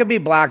 I could be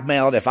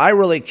blackmailed if I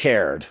really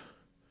cared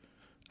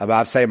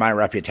about, say, my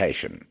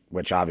reputation,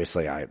 which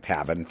obviously I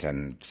haven't,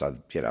 and so,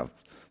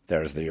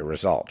 there's the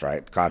result,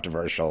 right?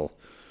 Controversial,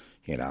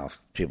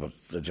 people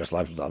just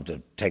love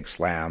to take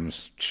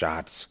slams,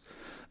 shots.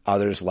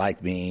 Others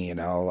like me,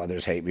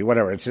 others hate me,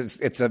 whatever. It's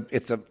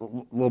a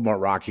little more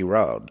rocky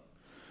road.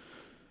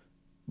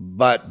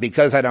 But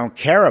because I don't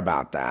care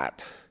about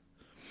that,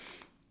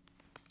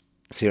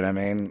 see what I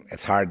mean?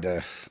 It's hard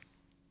to,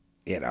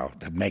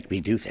 to make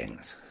me do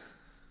things.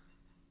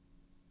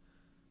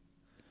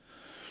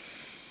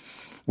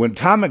 When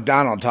Tom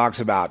McDonald talks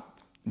about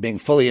being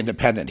fully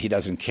independent, he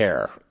doesn't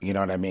care. You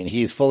know what I mean?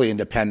 He's fully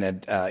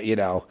independent.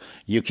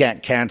 You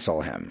can't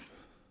cancel him.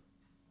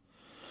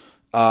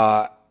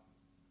 I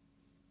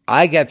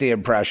get the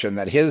impression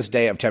that his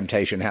day of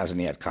temptation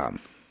hasn't yet come.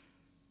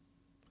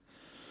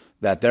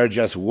 That they're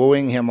just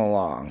wooing him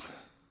along,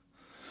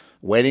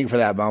 waiting for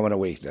that moment of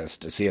weakness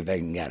to see if they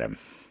can get him.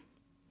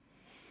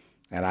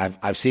 And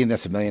I've seen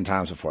this a million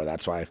times before.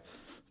 That's why,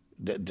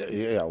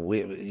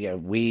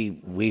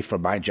 we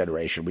from my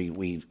generation,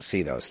 we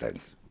see those things.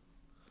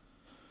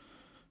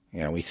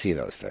 We see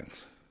those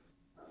things.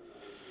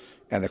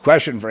 And the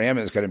question for him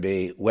is going to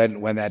be,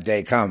 when that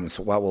day comes,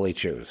 what will he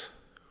choose?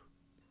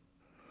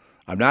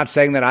 I'm not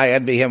saying that I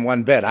envy him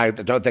one bit. I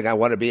don't think I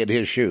want to be in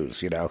his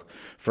shoes,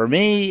 For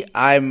me,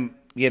 I'm,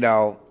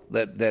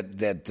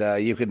 that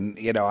you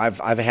can,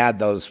 I've had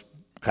those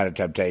kind of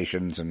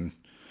temptations and,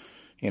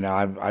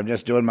 I'm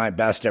just doing my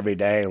best every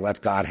day.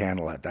 Let God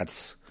handle it.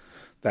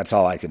 That's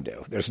all I can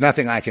do. There's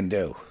nothing I can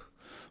do.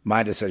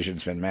 My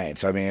decision's been made.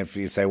 So, I mean, if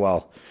you say,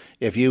 well,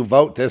 if you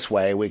vote this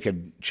way, we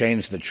could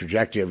change the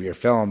trajectory of your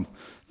film,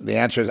 the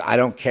answer is I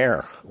don't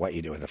care what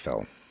you do with the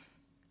film.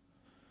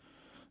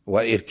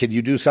 Can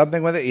you do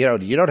something with it?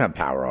 You don't have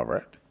power over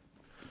it.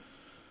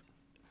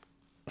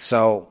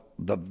 So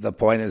the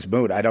point is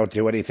moot. I don't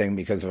do anything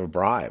because of a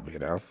bribe,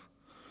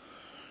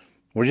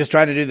 We're just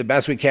trying to do the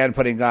best we can,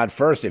 putting God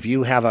first. If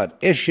you have an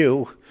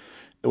issue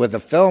with a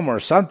film or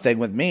something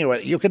with me,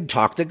 you can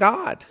talk to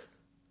God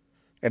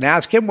and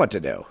ask him what to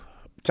do.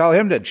 Tell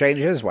him to change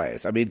his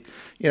ways. I mean,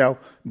 go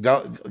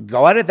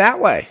at it that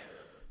way.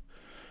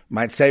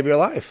 Might save your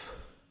life.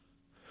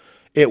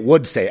 It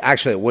would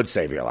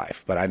save your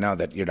life, but I know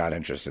that you're not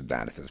interested in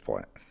that at this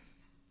point.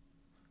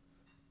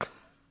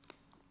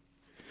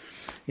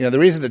 The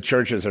reason the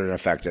churches are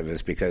ineffective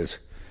is because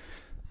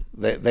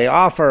they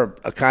offer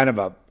a kind of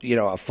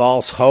a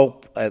false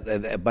hope,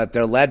 but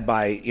they're led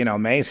by,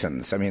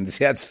 Masons. I mean,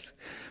 that's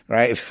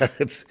right.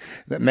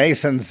 The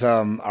Masons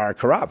are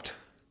corrupt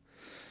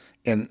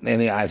in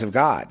the eyes of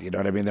God. You know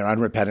what I mean? They're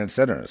unrepentant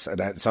sinners.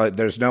 And so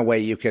there's no way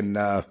you can,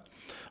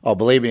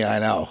 believe me, I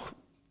know.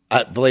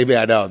 Believe me,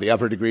 I know. The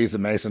upper degrees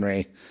of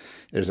Masonry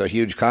there's a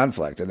huge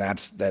conflict, and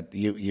that's that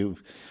you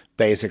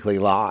basically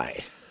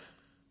lie.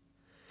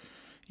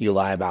 You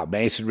lie about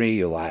Masonry.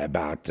 You lie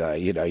about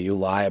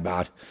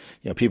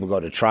people go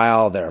to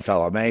trial. They're a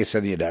fellow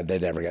Mason. They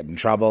never get in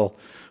trouble.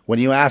 When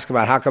you ask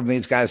about how come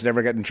these guys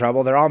never get in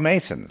trouble, they're all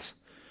Masons.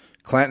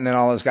 Clinton and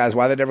all those guys,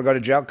 why they never go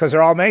to jail? Because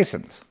they're all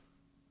Masons.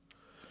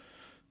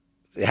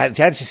 Can't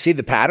you see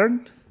the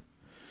pattern?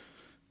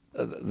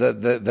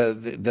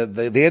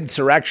 The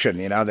insurrection,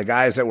 the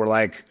guys that were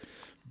like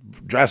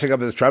dressing up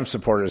as Trump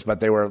supporters,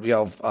 but they were,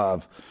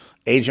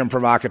 agent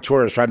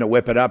provocateurs trying to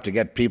whip it up to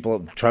get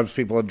Trump's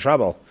people in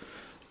trouble.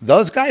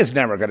 Those guys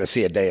never going to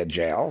see a day in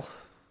jail.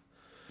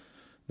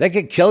 They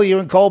could kill you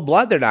in cold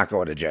blood. They're not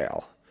going to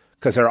jail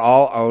because they're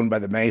all owned by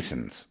the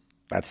Masons.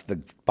 That's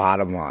the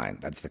bottom line.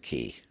 That's the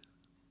key.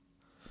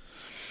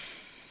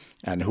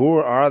 And who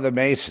are the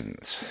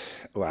Masons?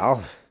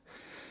 Well,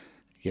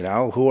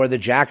 who are the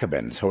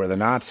Jacobins? Who are the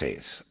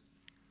Nazis?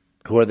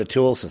 Who are the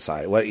Tool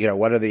Society? What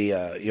are the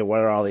what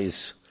are all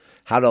these?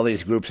 How do all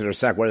these groups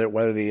intersect? What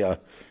are the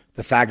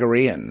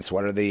Pythagoreans?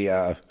 What are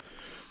the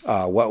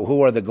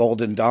who are the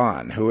Golden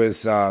Dawn? Who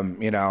is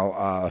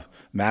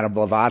Madame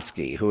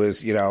Blavatsky? Who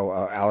is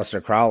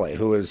Aleister Crowley?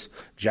 Who is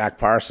Jack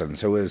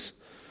Parsons? Who is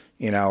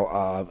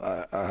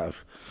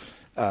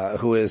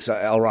who is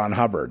L. Ron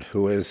Hubbard?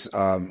 Who is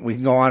we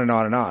can go on and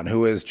on and on.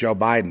 Who is Joe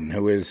Biden?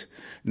 Who is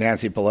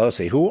Nancy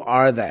Pelosi? Who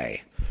are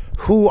they?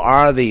 Who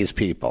are these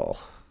people?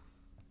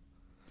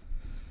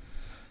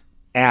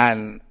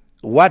 And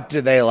what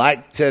do they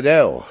like to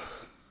do?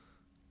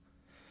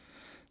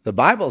 The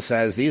Bible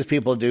says these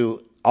people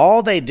do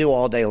all day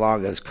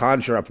long is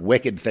conjure up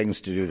wicked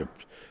things to do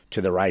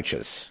to the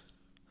righteous.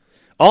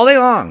 All day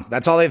long.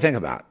 That's all they think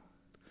about.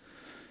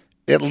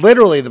 The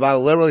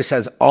Bible literally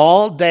says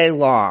all day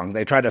long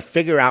they try to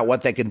figure out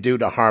what they can do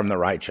to harm the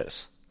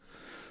righteous.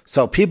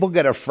 So people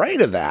get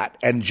afraid of that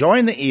and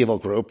join the evil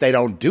group. They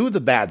don't do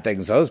the bad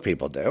things those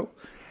people do,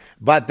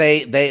 but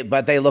they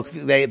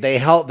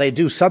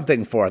do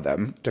something for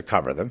them to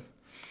cover them.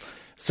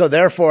 So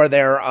therefore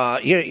they're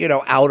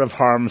out of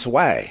harm's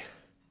way.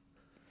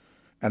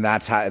 And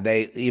that's how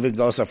they even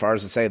go so far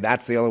as to say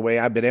that's the only way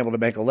I've been able to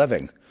make a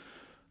living.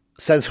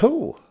 Says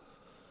who?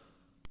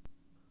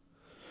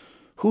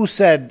 Who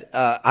said,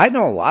 I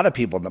know a lot of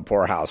people in the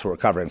poorhouse who are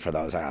covering for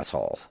those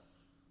assholes.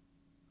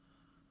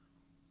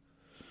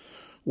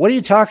 What are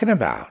you talking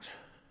about?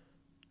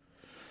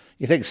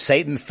 You think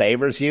Satan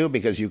favors you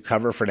because you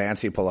cover for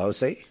Nancy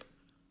Pelosi?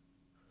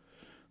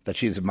 That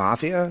she's a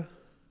mafia?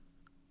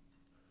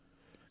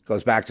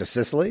 Goes back to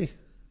Sicily?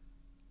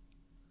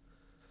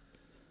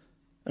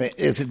 I mean,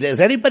 is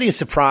anybody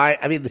surprised?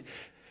 I mean,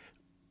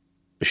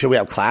 should we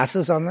have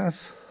classes on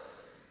this?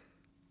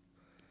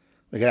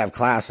 We could have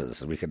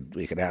classes. We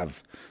could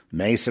have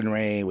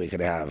Masonry. We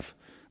could have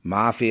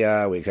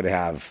mafia. We could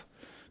have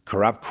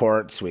corrupt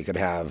courts. We could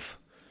have,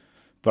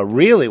 but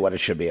really, what it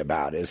should be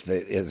about is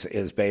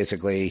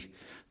basically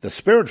the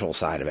spiritual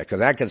side of it, because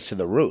that gets to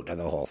the root of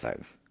the whole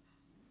thing.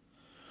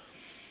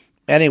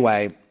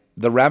 Anyway,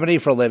 the remedy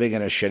for living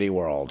in a shitty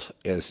world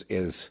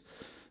is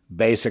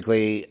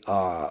basically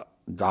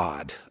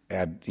God,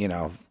 and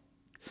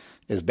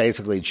is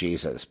basically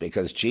Jesus,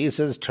 because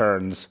Jesus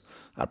turns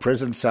a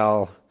prison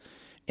cell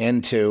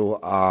into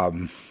a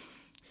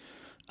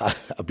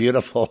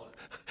beautiful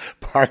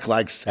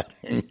park-like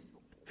setting,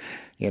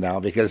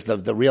 because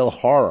the real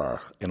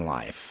horror in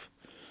life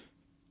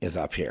is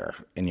up here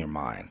in your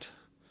mind.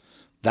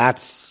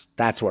 That's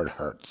where it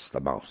hurts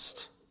the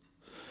most.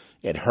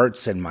 It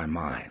hurts in my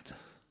mind.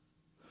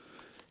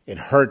 It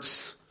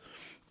hurts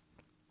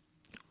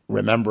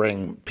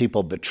remembering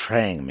people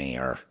betraying me,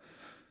 or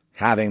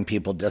having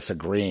people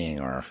disagreeing,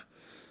 or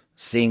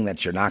seeing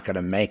that you're not going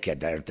to make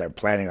it, that they're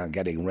planning on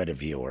getting rid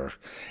of you, or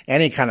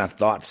any kind of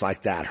thoughts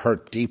like that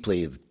hurt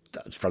deeply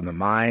from the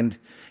mind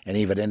and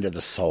even into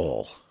the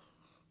soul.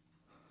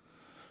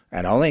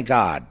 And only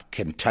God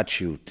can touch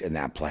you in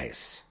that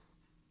place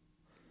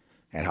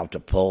and help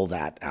to pull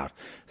that out.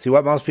 See,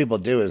 what most people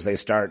do is they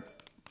start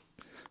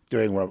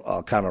doing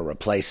kind of a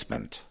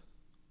replacement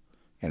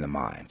in the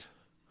mind.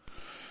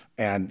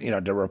 And,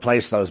 to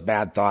replace those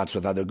bad thoughts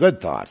with other good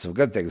thoughts of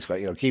good things.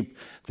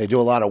 They do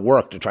a lot of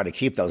work to try to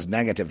keep those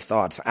negative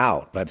thoughts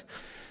out. But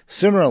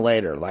sooner or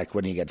later, like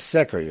when you get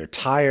sick or you're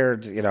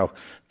tired,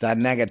 that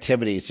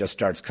negativity just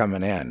starts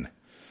coming in.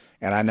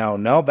 And I know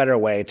no better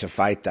way to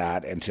fight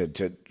that and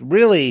to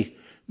really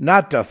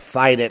not to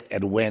fight it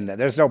and win.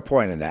 There's no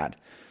point in that.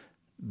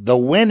 The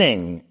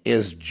winning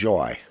is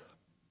joy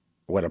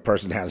when a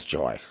person has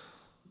joy.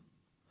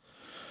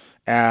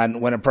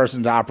 And when a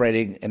person's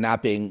operating and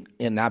not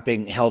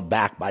being held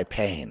back by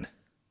pain.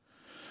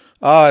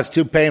 Oh, it's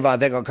too painful. I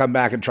think I'll come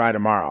back and try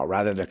tomorrow,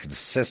 rather than a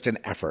consistent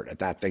effort at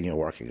that thing you're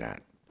working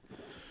at.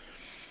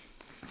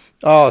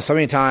 Oh, so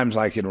many times,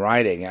 like in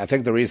writing, I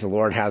think the reason the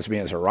Lord has me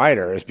as a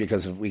writer is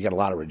because we get a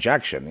lot of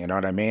rejection, you know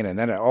what I mean? And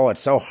then,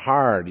 it's so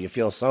hard. You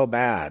feel so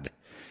bad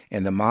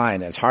in the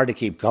mind. It's hard to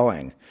keep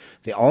going.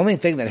 The only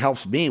thing that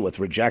helps me with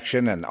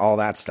rejection and all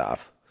that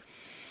stuff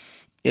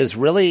is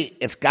really,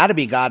 it's got to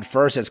be God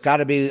first. It's got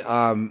to be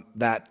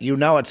that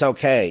it's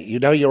okay.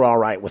 You're all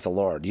right with the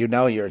Lord.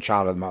 You're a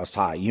child of the Most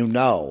High.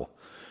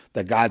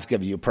 That God's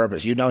given you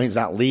purpose. He's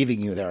not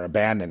leaving you there,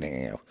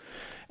 abandoning you.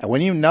 And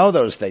when you know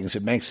those things,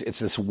 it's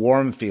this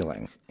warm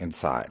feeling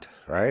inside,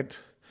 right?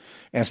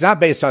 And it's not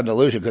based on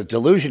delusion, because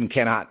delusion,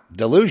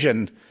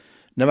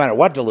 no matter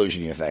what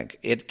delusion you think,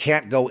 it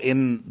can't go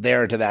in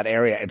there to that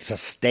area and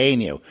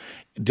sustain you.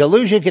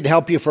 Delusion can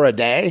help you for a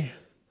day,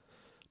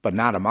 but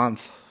not a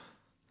month.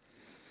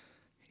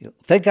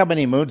 Think how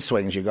many mood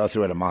swings you go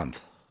through in a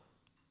month.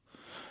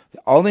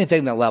 The only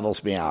thing that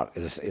levels me out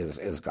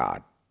is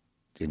God,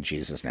 in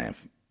Jesus' name.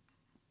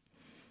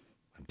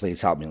 Please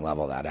help me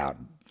level that out,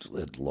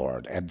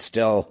 Lord. And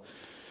still,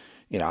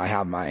 I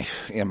have my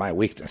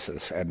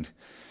weaknesses, and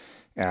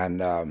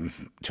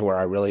to where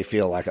I really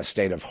feel like a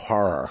state of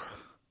horror.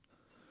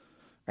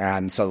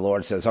 And so the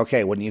Lord says,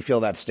 okay, when you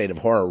feel that state of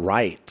horror,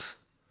 write.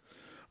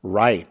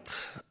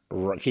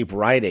 Keep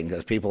writing,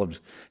 because people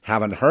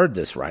haven't heard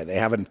this right.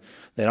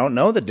 They don't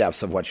know the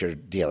depths of what you're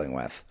dealing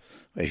with.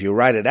 If you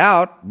write it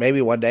out,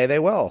 maybe one day they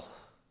will.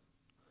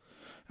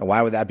 And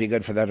why would that be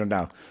good for them to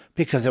know?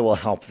 Because it will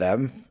help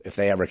them if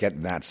they ever get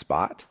in that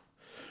spot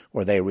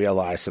where they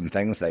realize some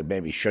things they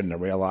maybe shouldn't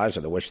have realized,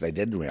 or they wish they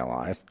didn't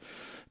realize,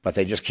 but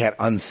they just can't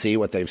unsee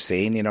what they've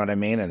seen, you know what I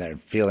mean? And they're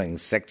feeling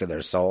sick to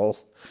their soul.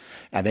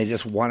 And they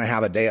just want to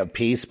have a day of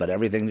peace, but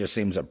everything just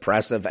seems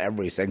oppressive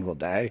every single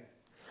day.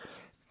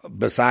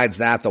 Besides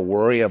that, the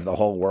worry of the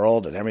whole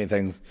world and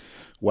everything,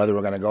 whether we're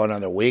going to go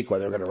another week,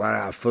 whether we're going to run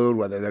out of food,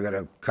 whether they're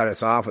going to cut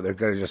us off, or they're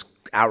going to just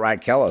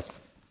outright kill us.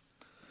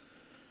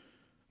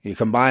 You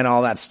combine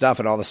all that stuff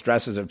and all the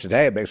stresses of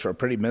today, it makes for a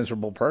pretty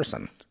miserable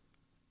person.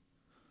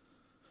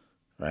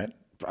 Right?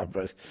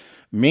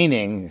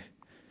 Meaning,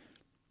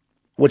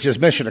 which is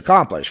mission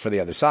accomplished for the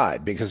other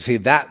side, because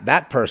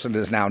that person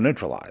is now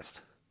neutralized.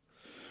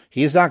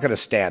 He's not going to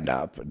stand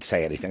up and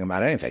say anything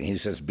about anything.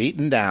 He's just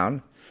beaten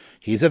down.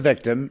 He's a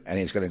victim, and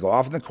he's going to go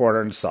off in the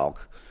corner and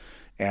sulk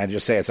and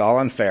just say it's all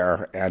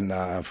unfair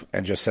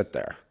and just sit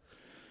there.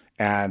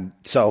 And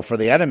so for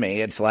the enemy,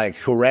 it's like,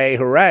 hooray,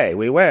 hooray,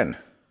 we win.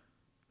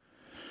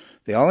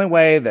 The only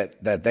way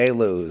that they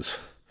lose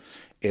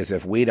is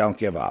if we don't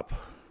give up.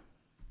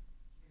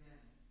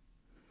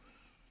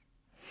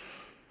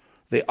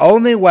 The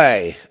only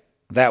way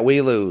that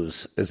we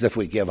lose is if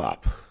we give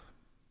up.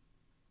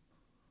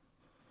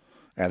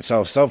 And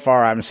so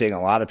far I'm seeing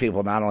a lot of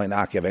people not only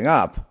not giving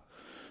up,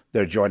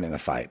 they're joining the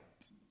fight.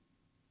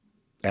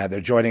 And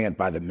they're joining it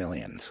by the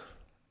millions.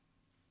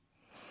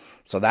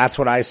 So that's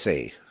what I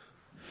see.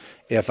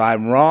 If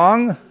I'm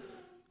wrong,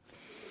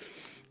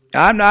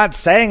 I'm not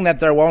saying that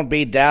there won't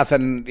be death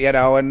and,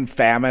 and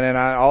famine and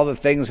all the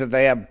things that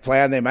they have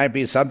planned. They might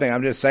be something.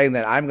 I'm just saying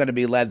that I'm going to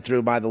be led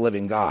through by the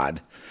living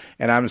God.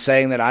 And I'm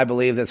saying that I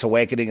believe this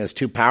awakening is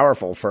too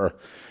powerful for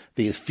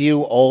these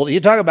few you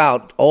talk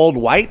about old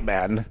white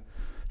men.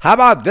 How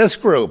about this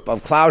group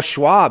of Klaus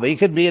Schwab? He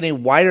could be any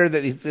whiter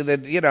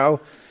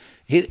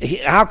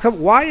how come?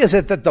 Why is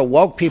it that the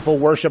woke people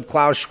worship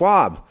Klaus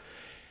Schwab?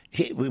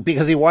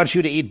 Because he wants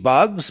you to eat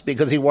bugs?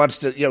 Because he wants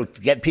to,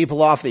 get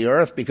people off the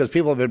earth? Because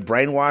people have been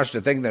brainwashed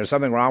to think there's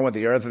something wrong with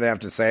the earth and they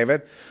have to save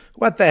it?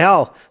 What the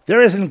hell?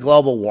 There isn't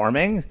global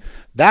warming.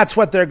 That's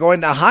what they're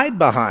going to hide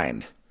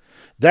behind.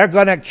 They're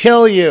going to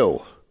kill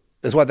you,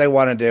 is what they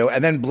want to do,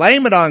 and then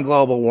blame it on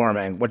global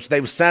warming, which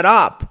they've set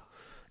up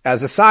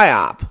as a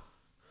psyop.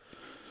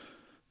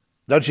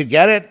 Don't you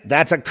get it?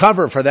 That's a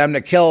cover for them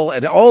to kill.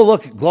 And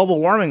look, global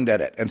warming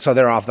did it. And so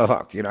they're off the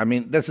hook.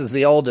 This is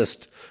the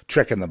oldest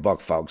trick in the book,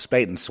 folks.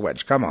 Bait and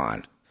switch. Come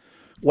on.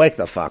 Wake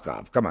the fuck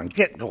up. Come on.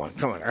 Get going.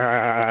 Come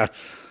on.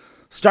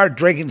 Start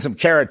drinking some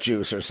carrot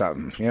juice or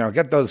something.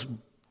 Get those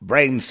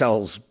brain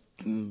cells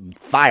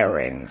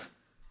firing.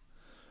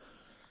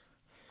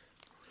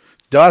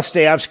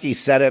 Dostoevsky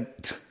said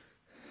it.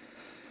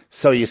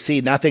 So you see,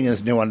 nothing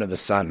is new under the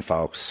sun,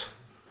 folks.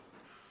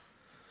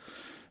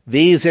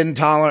 These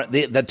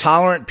the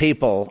tolerant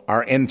people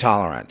are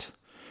intolerant.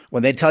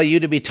 When they tell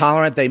you to be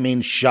tolerant, they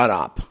mean shut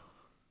up.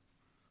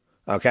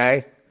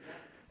 Okay?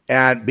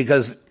 And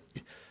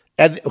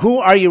who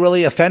are you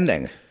really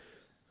offending?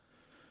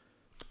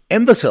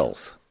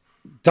 Imbeciles.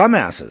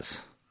 Dumbasses.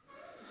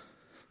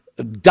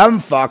 Dumb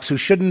fucks who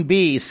shouldn't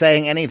be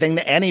saying anything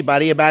to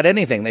anybody about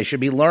anything. They should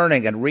be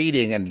learning and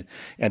reading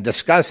and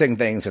discussing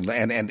things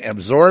and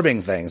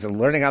absorbing things and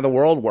learning how the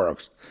world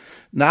works.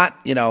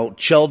 Not,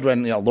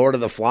 children, Lord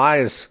of the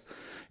Flies,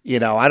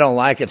 I don't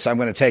like it, so I'm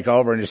going to take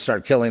over and just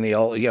start killing the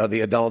old, the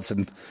adults.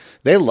 And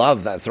they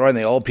love that, throwing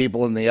the old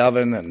people in the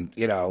oven and,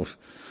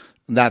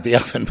 not the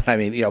oven, but I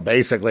mean,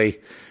 basically,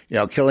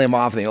 killing them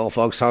off in the old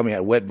folks' home. You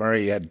had Whitmer,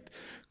 you had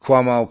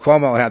Cuomo.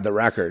 Cuomo had the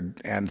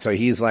record, and so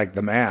he's like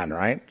the man,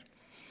 right?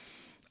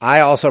 I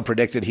also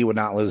predicted he would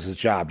not lose his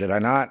job, did I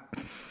not?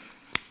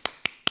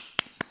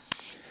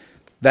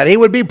 That he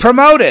would be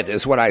promoted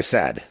is what I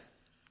said.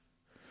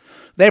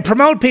 They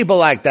promote people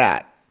like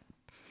that.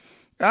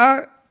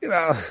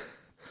 Manja.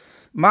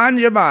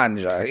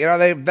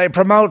 They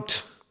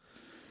promote,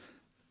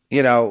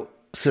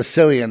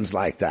 Sicilians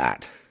like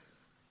that.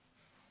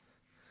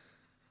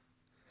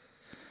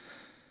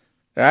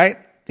 Right?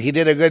 He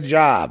did a good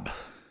job.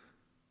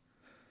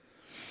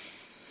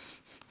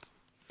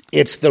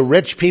 It's the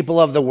rich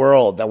people of the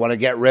world that want to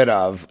get rid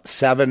of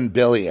 7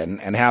 billion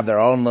and have their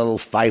own little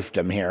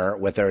fiefdom here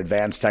with their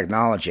advanced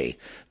technology.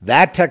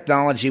 That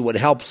technology would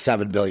help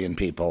 7 billion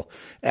people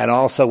and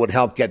also would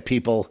help get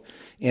people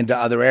into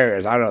other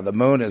areas. I don't know, the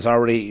moon is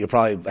already, you're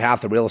probably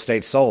half the real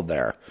estate sold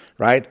there,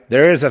 right?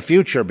 There is a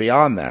future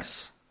beyond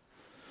this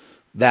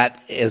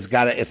that is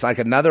it's like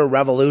another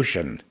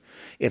revolution.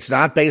 It's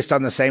not based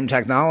on the same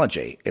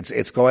technology.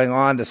 It's going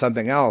on to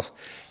something else.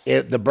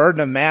 The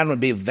burden of man would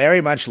be very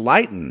much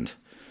lightened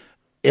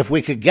if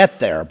we could get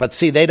there. But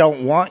see, they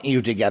don't want you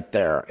to get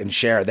there and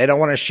share. They don't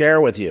want to share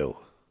with you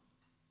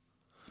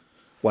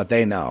what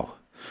they know.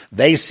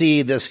 They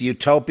see this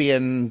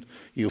utopian,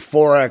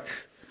 euphoric,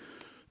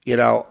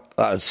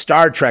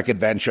 Star Trek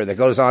adventure that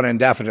goes on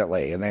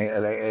indefinitely.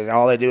 And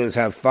all they do is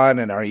have fun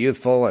and are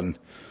youthful and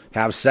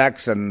have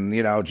sex and,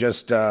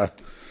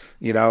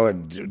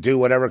 and do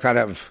whatever kind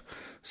of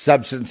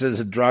substances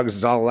and drugs.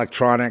 It's all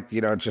electronic,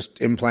 just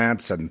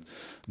implants, and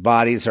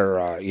bodies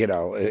are,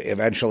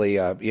 eventually,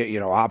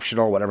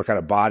 optional, whatever kind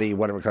of body,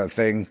 whatever kind of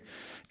thing.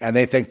 And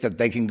they think that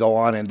they can go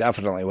on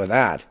indefinitely with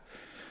that.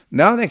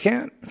 No, they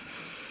can't.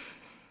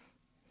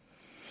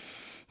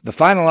 The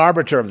final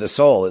arbiter of the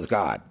soul is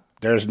God.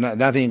 There's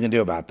nothing you can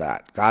do about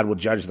that. God will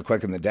judge the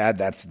quick and the dead.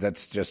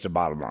 That's just a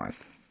bottom line.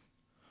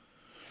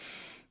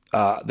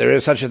 There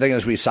is such a thing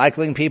as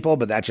recycling people,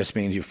 but that just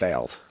means you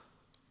failed.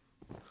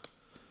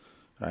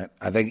 Right?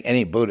 I think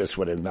any Buddhist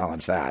would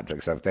acknowledge that,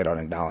 except they don't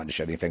acknowledge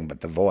anything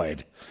but the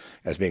void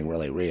as being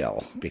really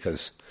real.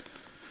 Because,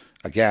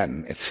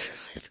 again,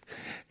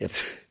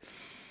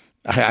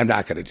 I'm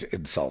not going to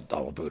insult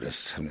all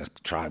Buddhists.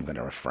 I'm going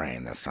to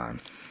refrain this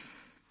time.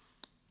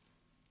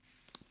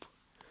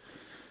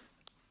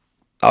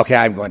 Okay,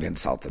 I'm going to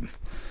insult them.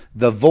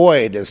 The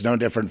void is no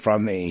different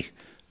from the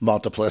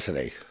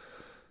multiplicity.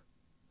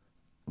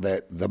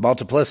 The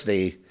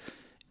multiplicity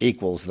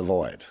equals the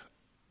void.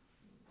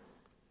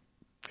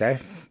 Okay?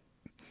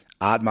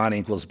 Atman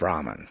equals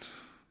Brahman.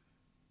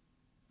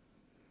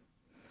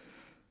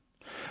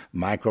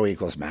 Micro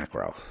equals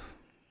macro.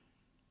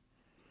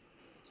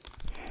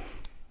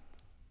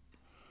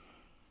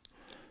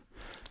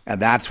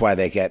 And that's why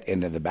they get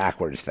into the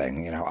backwards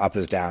thing. Up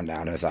is down,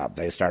 down is up.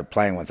 They start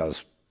playing with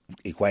those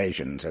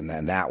equations and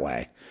then that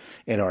way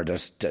in order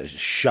to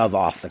shove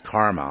off the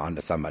karma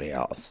onto somebody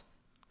else.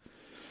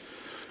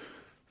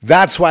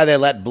 That's why they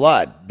let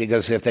blood,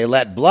 because if they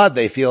let blood,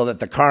 they feel that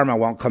the karma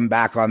won't come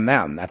back on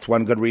them. That's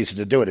one good reason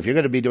to do it. If you're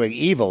going to be doing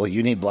evil,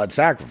 you need blood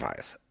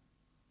sacrifice.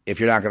 If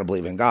you're not going to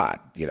believe in God,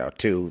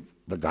 to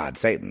the god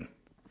Satan.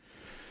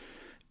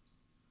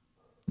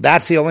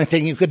 That's the only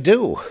thing you could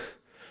do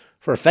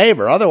for a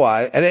favor.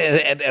 Otherwise,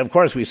 and of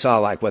course we saw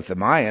like with the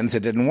Mayans,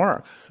 it didn't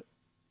work.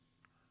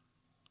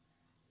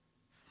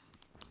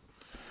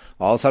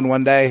 All of a sudden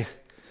one day,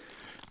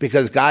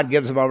 because God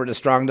gives them over to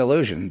strong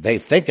delusion. They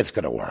think it's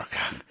going to work.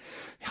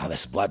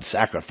 This blood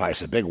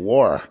sacrifice, a big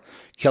war,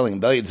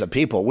 killing billions of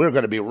people. We're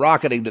going to be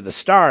rocketing to the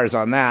stars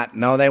on that.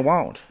 No, they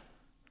won't.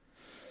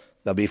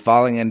 They'll be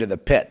falling into the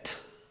pit,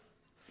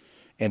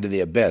 into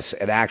the abyss.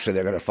 And actually,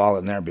 they're going to fall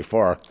in there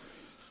before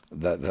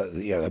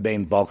the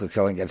main bulk of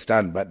killing gets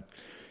done. But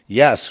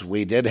yes,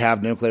 we did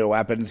have nuclear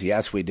weapons.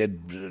 Yes, we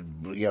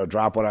did,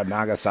 drop one on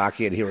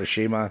Nagasaki and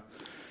Hiroshima.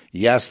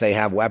 Yes, they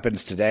have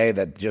weapons today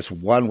that just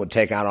one would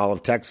take out all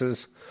of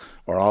Texas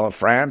or all of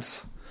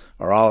France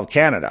or all of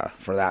Canada,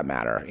 for that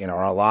matter,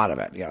 or a lot of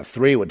it.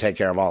 3 would take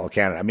care of all of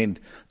Canada. I mean,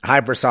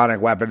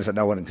 hypersonic weapons that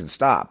no one can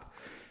stop.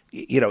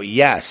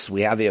 Yes,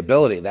 we have the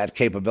ability, that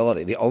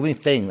capability. The only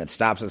thing that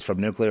stops us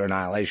from nuclear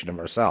annihilation of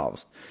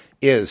ourselves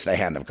is the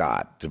hand of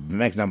God. To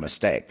make no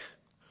mistake,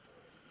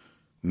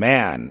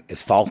 man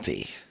is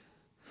faulty.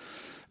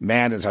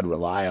 Man is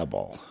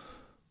unreliable.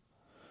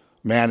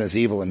 Man is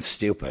evil and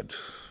stupid.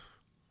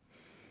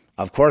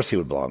 Of course he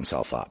would blow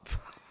himself up.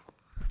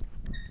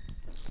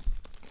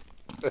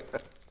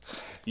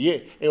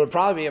 It would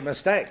probably be a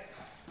mistake.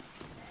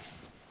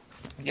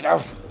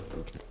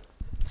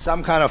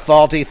 Some kind of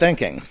faulty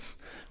thinking.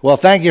 Well,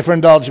 thank you for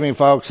indulging me,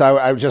 folks.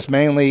 I just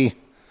mainly,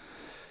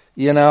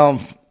 I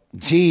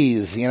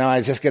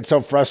just get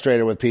so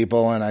frustrated with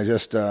people, and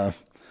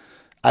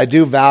I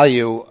do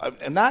value,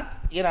 I'm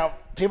not,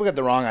 people get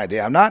the wrong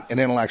idea. I'm not an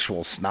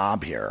intellectual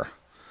snob here.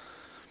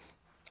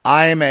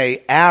 I'm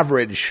a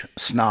average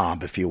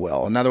snob, if you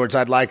will. In other words,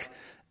 I'd like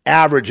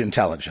average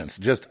intelligence,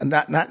 just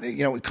not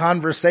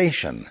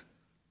conversation.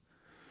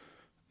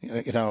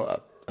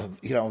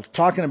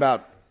 Talking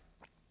about,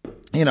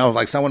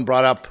 like someone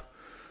brought up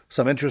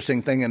some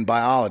interesting thing in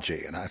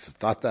biology, and I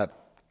thought that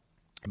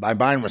my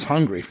mind was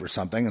hungry for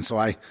something, and so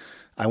I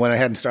went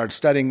ahead and started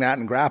studying that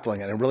and grappling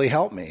it. It really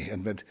helped me,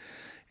 and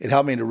it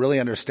helped me to really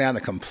understand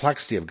the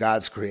complexity of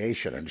God's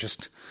creation and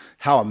just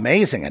how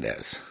amazing it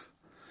is.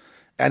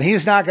 And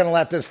he's not going to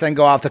let this thing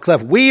go off the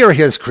cliff. We are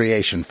his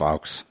creation,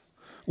 folks.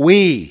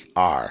 We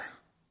are.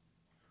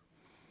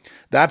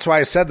 That's why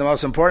I said the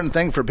most important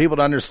thing for people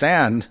to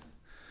understand,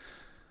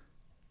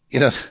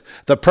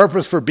 the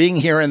purpose for being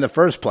here in the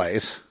first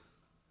place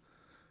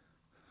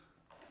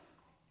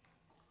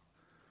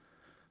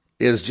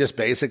is just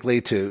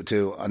basically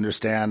to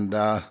understand,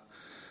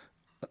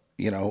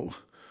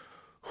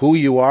 who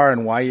you are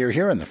and why you're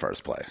here in the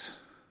first place.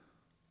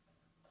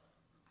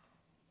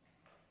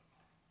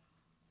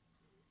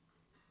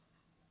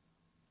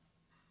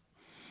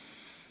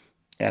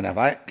 And if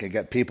I could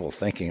get people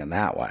thinking in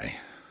that way,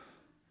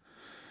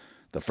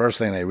 the first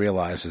thing they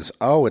realize is,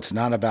 oh, it's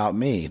not about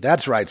me.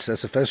 That's right,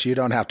 Sisyphus. You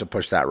don't have to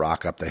push that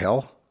rock up the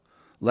hill.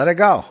 Let it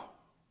go.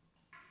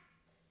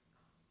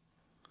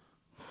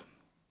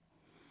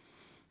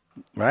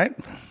 Right?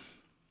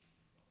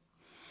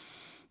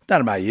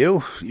 Not about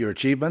you, your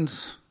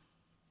achievements,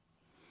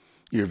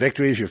 your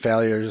victories, your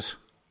failures.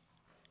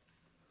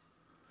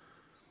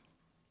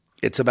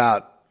 It's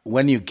about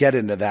when you get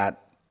into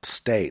that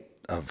state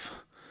of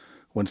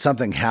when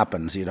something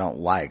happens you don't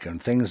like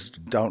and things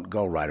don't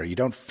go right or you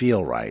don't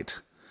feel right.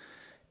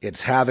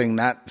 It's having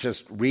not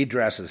just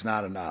redress is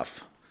not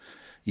enough.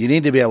 You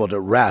need to be able to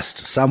rest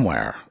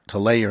somewhere, to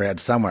lay your head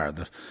somewhere.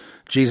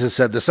 Jesus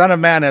said, the Son of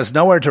Man has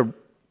nowhere to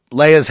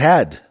lay his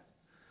head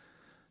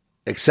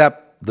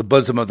except the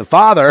bosom of the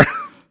Father,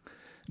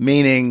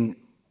 meaning,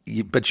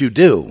 but you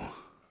do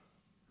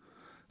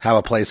have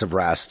a place of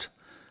rest,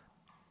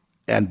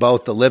 and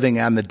both the living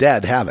and the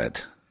dead have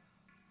it.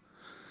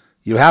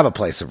 You have a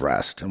place of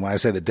rest, and when I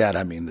say the dead,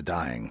 I mean the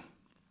dying.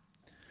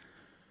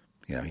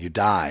 You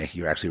die,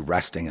 you're actually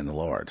resting in the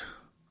Lord.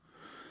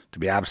 To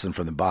be absent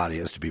from the body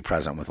is to be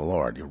present with the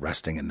Lord. You're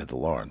resting into the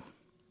Lord.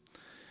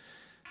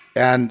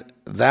 And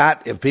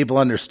that, if people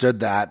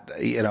understood that,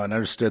 and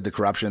understood the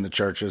corruption in the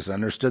churches,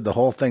 understood the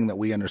whole thing that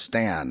we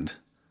understand,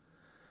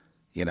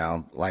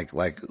 like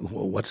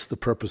what's the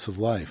purpose of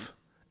life?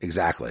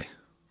 Exactly.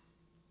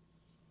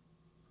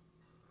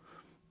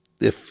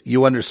 If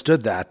you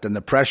understood that, then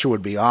the pressure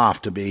would be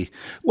off to be,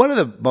 one of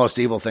the most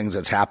evil things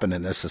that's happened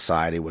in this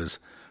society was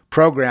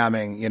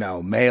programming,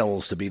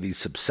 males to be these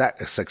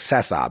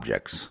success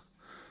objects,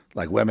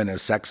 like women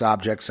as sex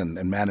objects and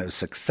men as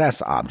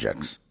success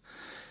objects.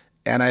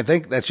 And I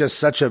think that's just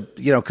such a,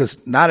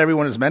 because not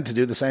everyone is meant to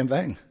do the same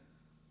thing.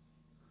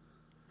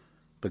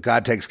 But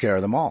God takes care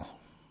of them all.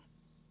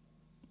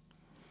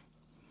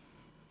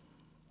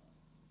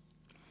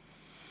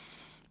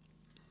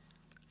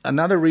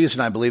 Another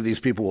reason I believe these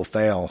people will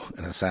fail,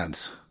 in a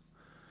sense,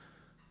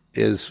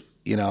 is,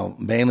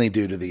 mainly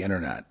due to the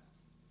internet.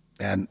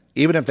 And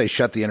even if they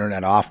shut the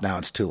internet off now,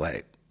 it's too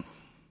late.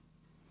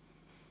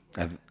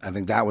 I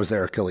think that was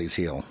their Achilles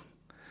heel.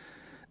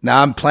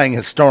 Now I'm playing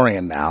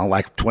historian now,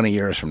 like 20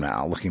 years from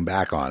now, looking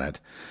back on it.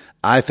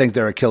 I think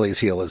their Achilles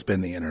heel has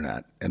been the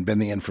internet and been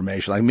the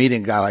information. Like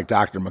meeting a guy like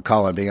Dr.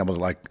 McCullough and being able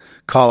to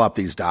call up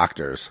these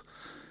doctors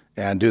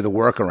and do the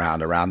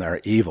workaround around their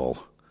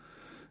evil.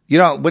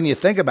 When you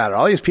think about it,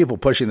 all these people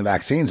pushing the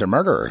vaccines are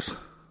murderers.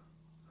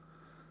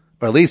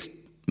 Or at least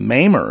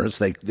maimers.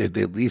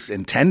 They at least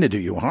intend to do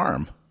you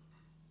harm.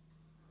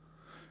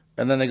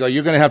 And then they go,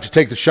 you're going to have to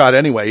take the shot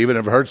anyway, even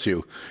if it hurts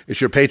you. It's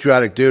your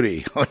patriotic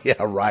duty. Oh, yeah,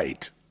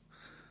 right.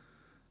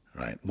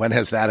 Right. When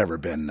has that ever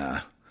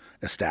been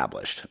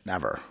established?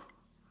 Never.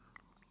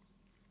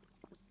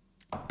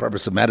 The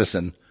purpose of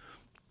medicine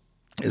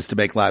is to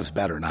make lives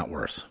better, not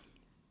worse.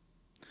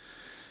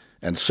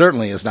 And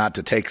certainly is not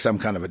to take some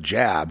kind of a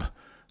jab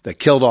that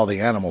killed all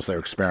the animals they're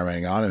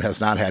experimenting on and has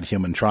not had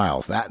human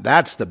trials.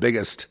 That is the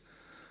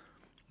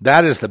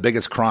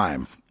biggest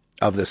crime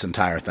of this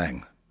entire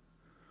thing.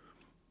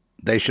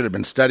 They should have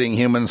been studying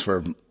humans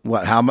for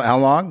how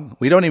long?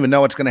 We don't even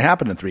know what's going to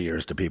happen in 3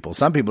 years to people.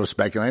 Some people are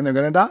speculating they're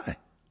going to die.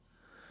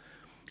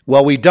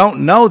 Well, we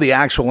don't know the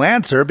actual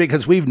answer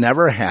because we've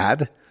never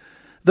had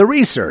the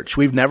research.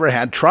 We've never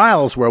had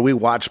trials where we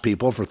watch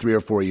people for 3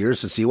 or 4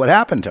 years to see what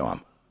happened to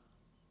them.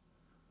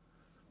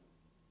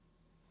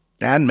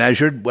 And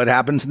measured what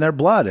happens in their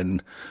blood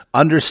and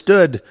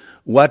understood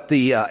what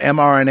the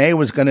mRNA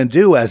was going to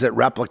do as it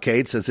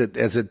replicates,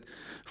 as it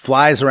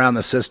flies around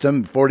the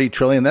system, 40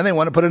 trillion. Then they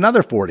want to put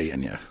another 40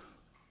 in you.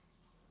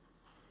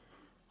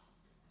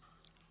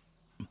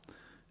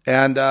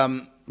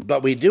 And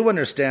but we do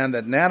understand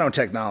that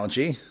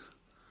nanotechnology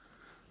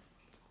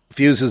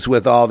fuses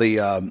with all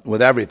the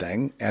with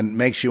everything and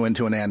makes you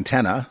into an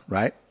antenna,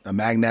 right? A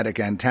magnetic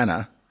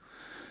antenna,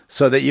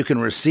 so that you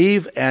can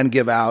receive and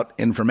give out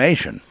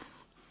information.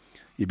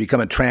 You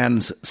become a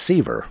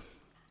transceiver.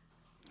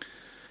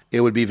 It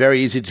would be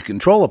very easy to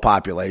control a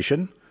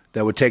population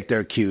that would take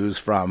their cues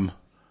from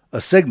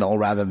a signal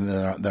rather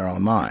than their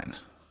own mind.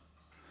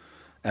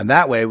 And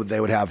that way they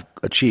would have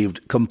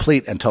achieved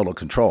complete and total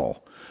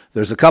control.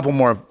 There's a couple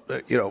more,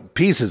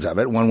 pieces of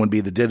it. One would be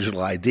the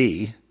digital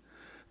ID,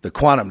 the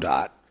quantum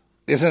dot.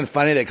 Isn't it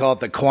funny they call it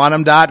the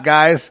quantum dot,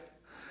 guys?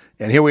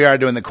 And here we are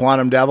doing the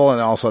quantum devil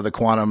and also the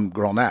quantum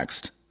girl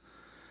next.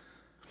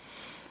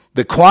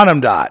 The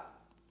quantum dot.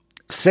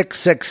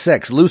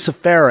 666,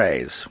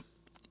 luciferase,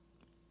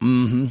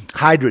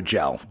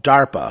 hydrogel,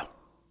 DARPA,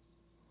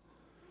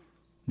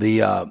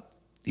 the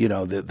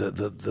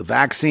the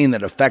vaccine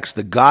that affects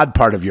the God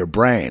part of your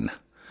brain.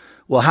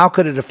 Well, how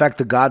could it affect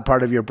the God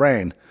part of your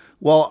brain?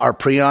 Well, are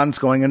prions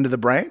going into the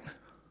brain?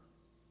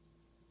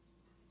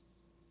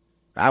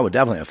 That would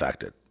definitely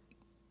affect it.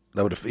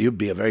 You'd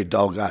be a very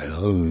dull guy.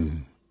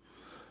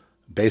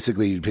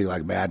 Basically, you'd be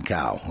like mad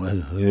cow.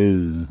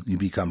 You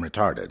become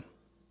retarded.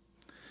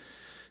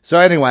 So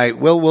anyway,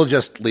 we'll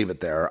just leave it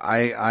there.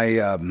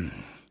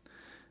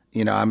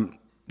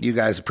 You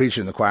guys are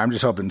preaching in the choir. I'm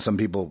just hoping some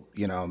people,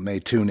 may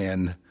tune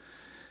in.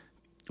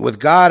 With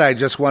God, I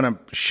just want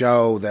to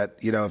show that,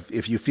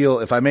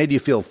 if I made you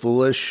feel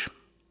foolish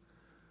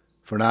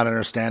for not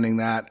understanding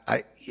that,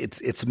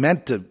 it's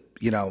meant to,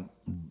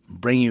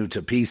 bring you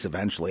to peace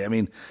eventually. I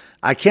mean,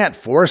 I can't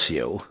force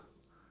you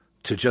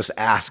to just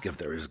ask if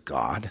there is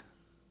God.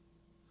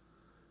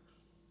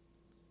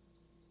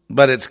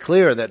 But it's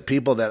clear that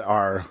people that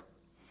are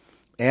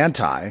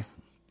anti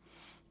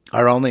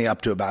are only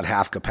up to about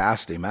half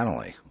capacity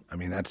mentally. I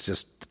mean, that's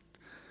just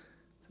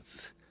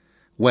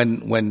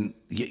when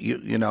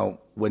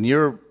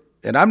you're,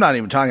 and I'm not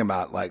even talking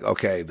about like,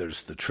 okay,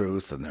 there's the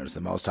truth and there's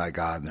the Most High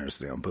God and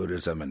there's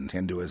Buddhism and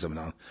Hinduism and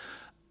all.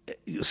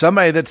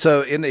 Somebody that's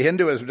into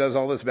Hinduism does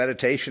all this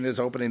meditation is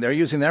opening. They're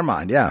using their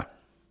mind. Yeah.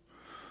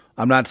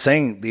 I'm not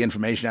saying the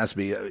information has to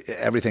be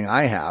everything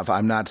I have.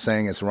 I'm not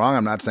saying it's wrong.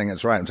 I'm not saying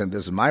it's right. I'm saying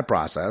this is my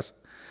process.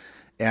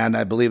 And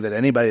I believe that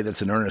anybody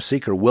that's an earnest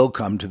seeker will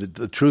come to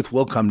the truth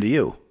will come to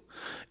you.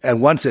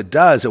 And once it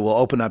does, it will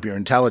open up your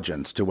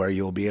intelligence to where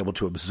you'll be able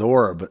to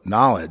absorb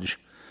knowledge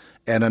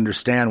and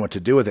understand what to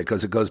do with it,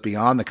 because it goes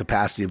beyond the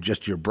capacity of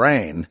just your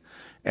brain.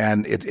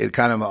 And it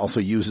kind of also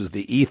uses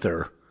the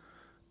ether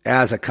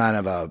as a kind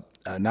of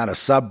not a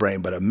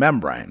subbrain, but a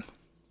membrane.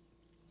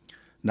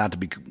 Not to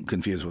be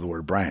confused with the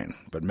word brain,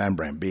 but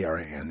membrane,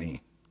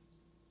 B-R-A-N-E.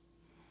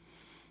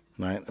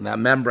 Right? And that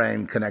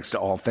membrane connects to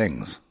all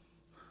things.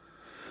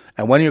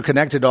 And when you're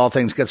connected to all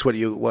things, guess what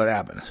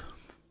happens?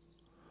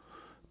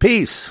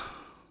 Peace.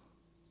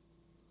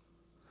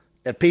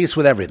 At peace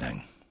with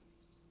everything.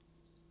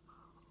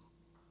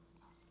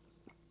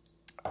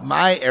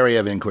 My area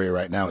of inquiry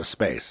right now is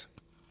space.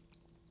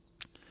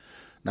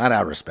 Not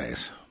outer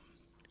space.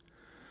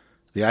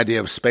 The idea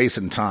of space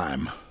and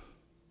time.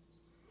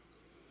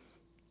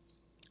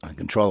 And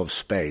control of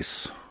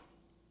space.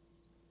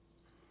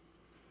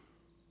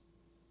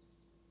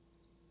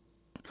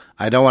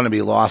 I don't want to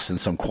be lost in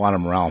some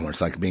quantum realm where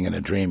it's like being in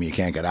a dream you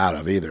can't get out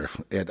of either.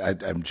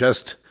 I'm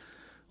just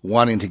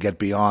wanting to get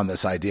beyond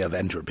this idea of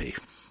entropy.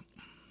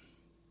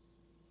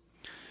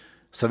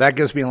 So that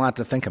gives me a lot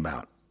to think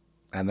about.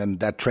 And then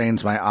that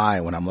trains my eye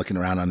when I'm looking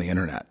around on the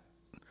internet.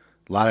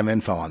 A lot of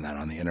info on that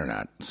on the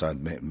internet. So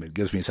it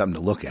gives me something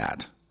to look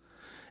at.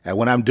 And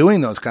when I'm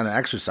doing those kind of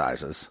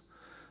exercises,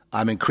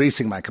 I'm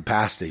increasing my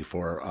capacity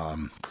for,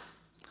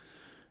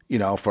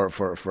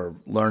 for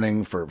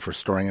learning, for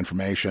storing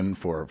information,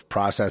 for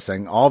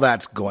processing. All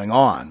that's going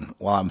on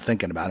while I'm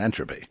thinking about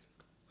entropy.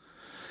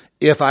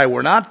 If I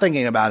were not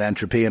thinking about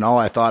entropy and all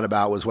I thought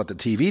about was what the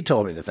TV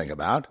told me to think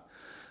about,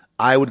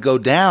 I would go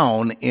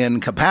down in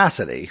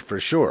capacity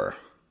for sure.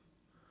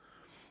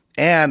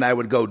 And I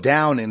would go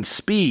down in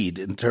speed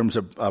in terms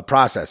of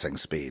processing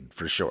speed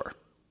for sure.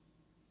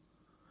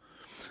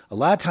 A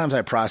lot of times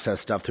I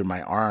process stuff through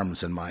my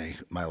arms and my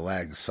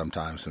legs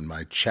sometimes, and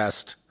my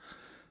chest,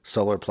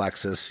 solar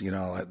plexus,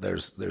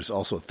 there's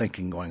also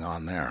thinking going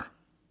on there.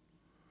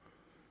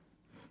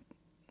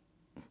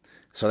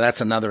 So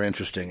that's another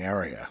interesting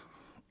area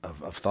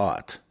of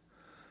thought.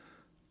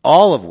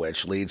 All of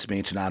which leads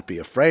me to not be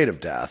afraid of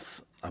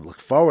death. I look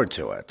forward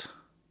to it.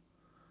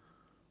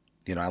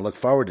 I look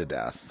forward to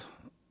death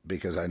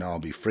because I know I'll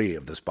be free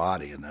of this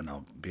body and then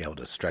I'll be able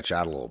to stretch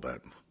out a little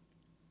bit.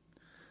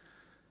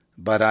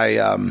 But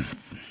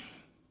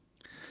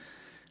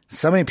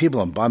so many people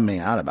have bummed me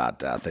out about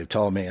death. They've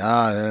told me,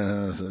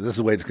 this is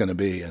the way it's going to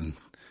be, and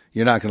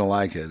you're not going to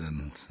like it.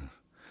 And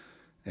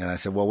I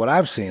said, well, what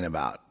I've seen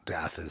about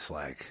death is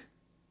like,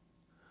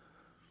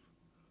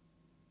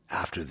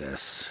 after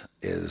this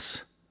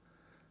is,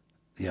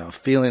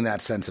 feeling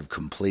that sense of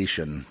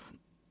completion,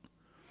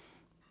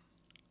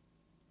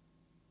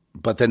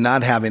 but then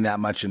not having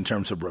that much in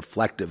terms of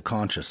reflective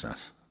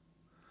consciousness,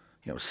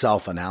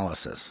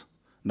 self-analysis.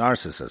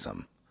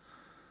 Narcissism.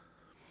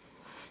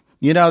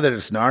 You know that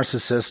it's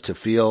narcissist to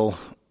feel,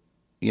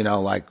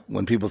 like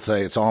when people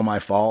say it's all my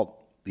fault,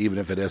 even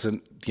if it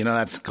isn't.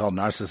 That's called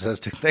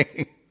narcissistic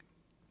thinking.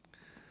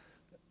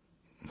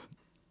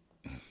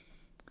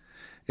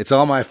 It's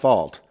all my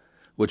fault,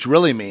 which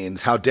really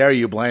means, how dare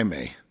you blame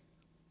me?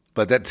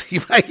 But that's,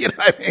 what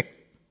I mean?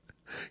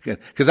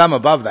 Because I'm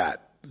above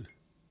that.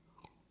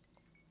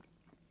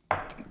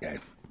 Okay.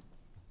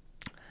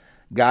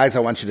 Guys, I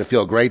want you to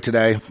feel great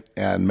today,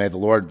 and may the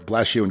Lord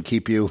bless you and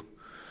keep you,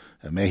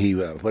 and may He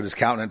put His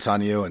countenance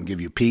on you and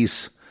give you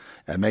peace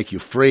and make you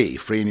free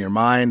in your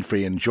mind,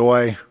 free in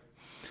joy,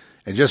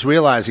 and just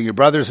realizing your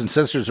brothers and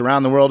sisters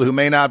around the world who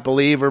may not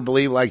believe or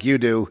believe like you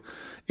do,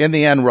 in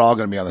the end, we're all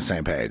going to be on the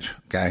same page,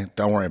 okay?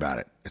 Don't worry about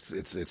it.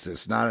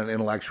 It's not an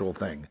intellectual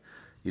thing.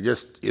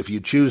 If you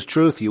choose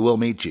truth, you will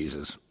meet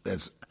Jesus.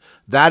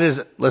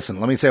 Listen,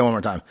 let me say it one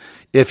more time.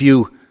 If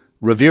you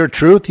revere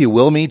truth, you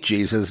will meet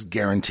Jesus,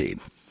 guaranteed.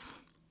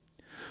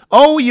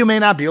 Oh, you may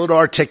not be able to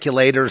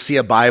articulate or see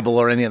a Bible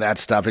or any of that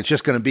stuff. It's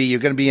just you're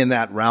going to be in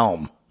that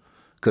realm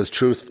because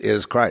truth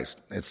is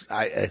Christ.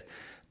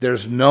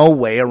 There's no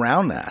way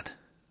around that.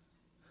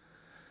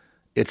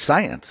 It's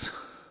science.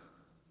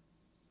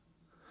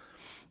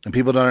 And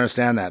people don't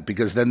understand that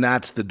because then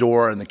that's the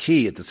door and the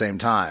key at the same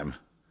time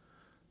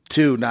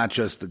to not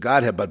just the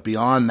Godhead, but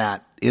beyond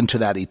that into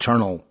that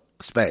eternal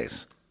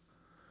space.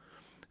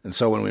 And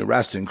so when we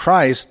rest in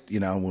Christ,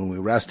 when we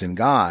rest in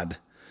God,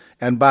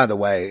 and by the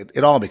way,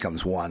 it all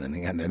becomes one in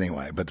the end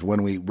anyway, but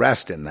when we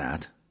rest in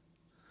that,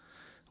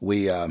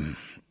 we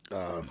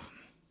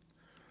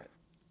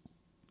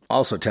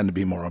also tend to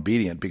be more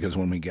obedient because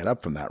when we get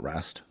up from that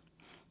rest,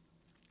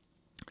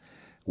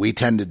 we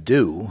tend to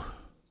do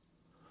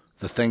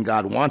the thing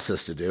God wants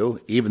us to do,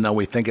 even though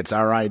we think it's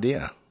our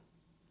idea.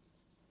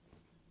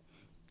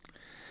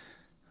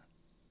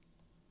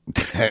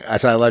 I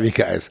love you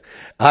guys.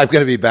 I'm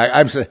going to be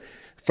back.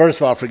 First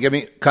of all, forgive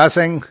me,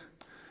 cussing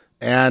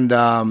and,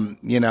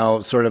 being a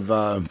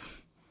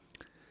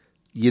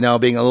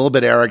little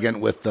bit arrogant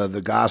with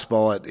the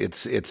gospel.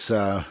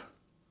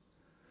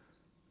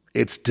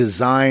 It's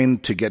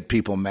designed to get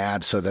people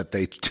mad so that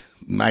they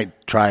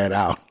might try it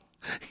out.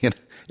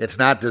 It's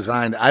not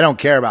designed. I don't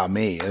care about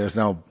me. There's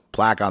no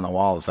plaque on the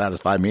wall to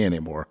satisfy me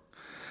anymore.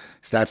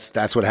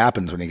 That's what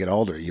happens when you get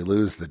older. You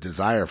lose the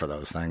desire for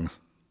those things.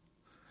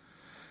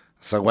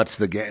 So what's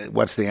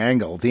the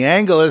angle? The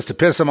angle is to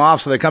piss them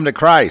off so they come to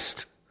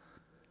Christ,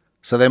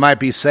 so they might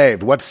be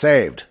saved. What's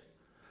saved?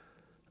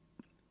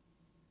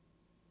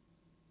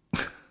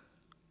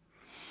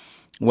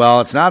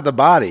 Well, it's not the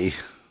body.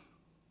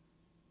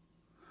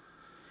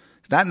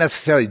 It's not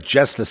necessarily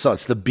just the soul.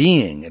 It's the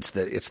being. It's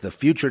the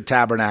future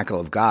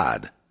tabernacle of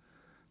God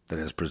that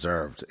is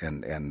preserved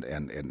and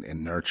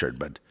nurtured.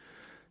 But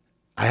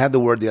I had the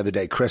word the other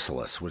day,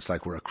 chrysalis, which is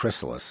like we're a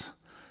chrysalis,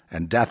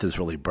 and death is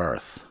really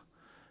birth.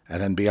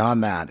 And then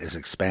beyond that is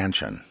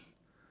expansion.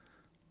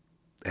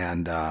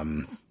 And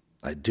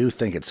I do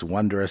think it's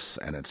wondrous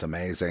and it's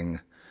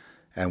amazing.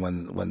 And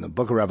when the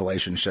book of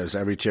Revelation says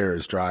every tear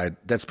is dried,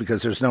 that's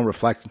because there's no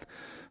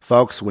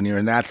folks, when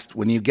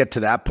you get to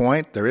that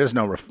point, there is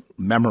no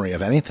memory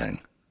of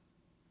anything.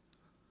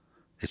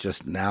 It's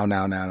just now.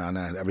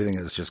 Everything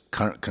is just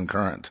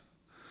concurrent.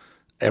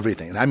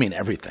 Everything. And I mean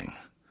everything.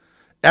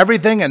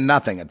 Everything and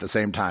nothing at the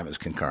same time is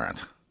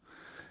concurrent.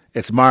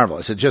 It's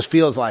marvelous. It just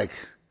feels like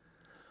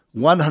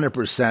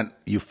 100%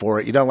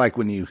 euphoric. You don't like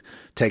when you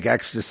take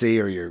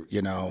ecstasy or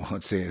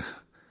let's see.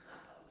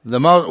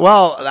 I'm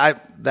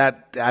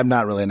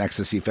not really an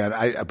ecstasy fan.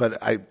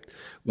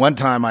 One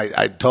time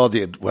I told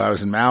you when I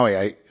was in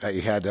Maui, I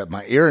had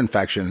my ear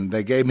infection.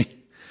 They gave me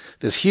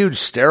this huge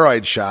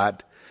steroid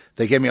shot.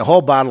 They gave me a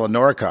whole bottle of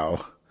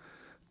Norco,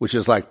 which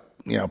is like,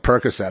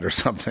 Percocet or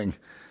something,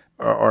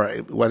 or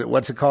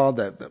what's it called?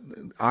 The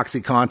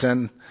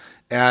OxyContin.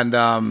 And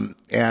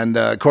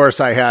of course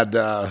I had,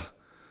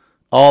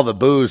 all the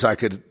booze I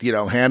could,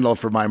 handle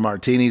for my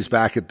martinis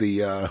back at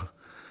the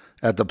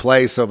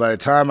place. So by the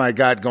time I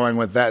got going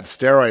with that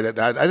steroid,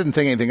 I didn't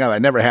think anything of it. I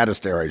never had a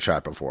steroid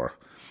shot before.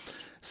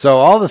 So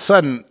all of a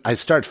sudden I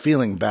start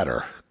feeling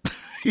better,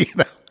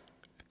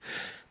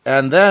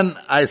 And then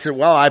I said,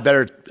 well, I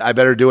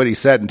better do what he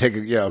said and take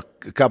a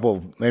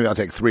couple, maybe I'll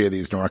take 3 of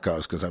these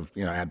Norcos because I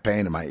had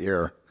pain in my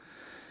ear.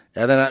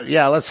 And then,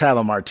 let's have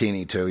a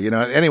martini too,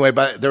 Anyway,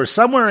 but there was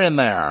somewhere in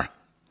there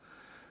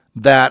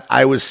that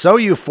I was so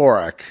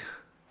euphoric.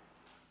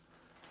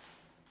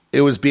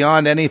 It was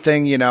beyond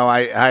anything,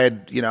 I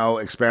had,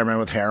 experimented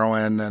with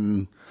heroin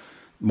and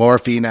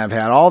morphine. I've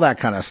had all that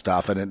kind of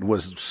stuff. And it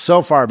was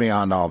so far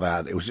beyond all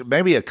that. It was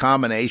maybe a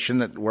combination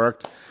that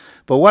worked.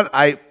 But what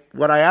I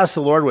asked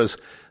the Lord was,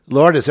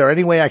 Lord, is there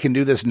any way I can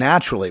do this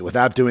naturally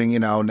without doing,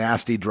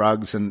 nasty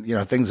drugs and,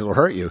 things that will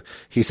hurt you?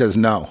 He says,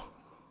 no.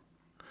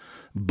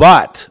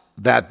 But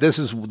that this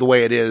is the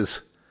way it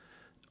is,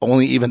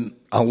 only even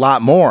a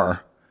lot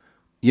more,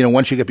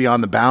 once you get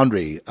beyond the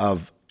boundary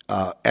of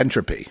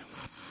entropy.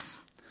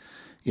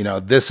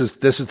 This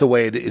is the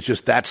way it's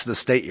just that's the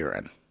state you're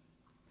in.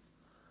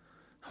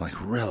 I'm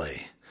like,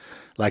 really?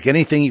 Like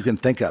anything you can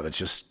think of,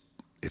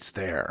 it's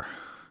there.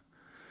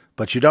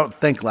 But you don't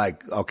think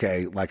like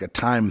a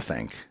time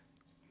think.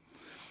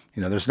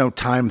 There's no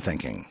time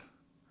thinking.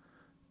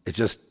 It's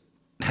just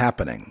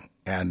happening.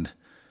 And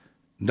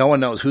no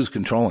one knows who's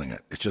controlling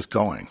it. It's just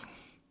going.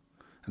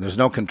 And there's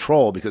no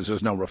control because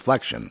there's no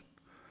reflection.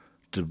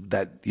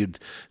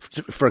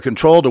 For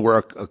control to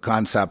work, a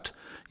concept,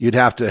 you'd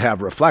have to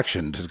have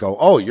reflection to go,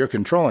 oh, you're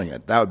controlling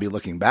it. That would be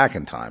looking back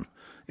in time.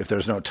 If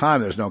there's no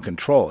time, there's no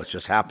control. It's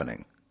just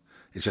happening.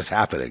 It's just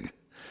happening.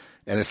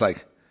 And it's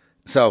like,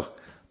 so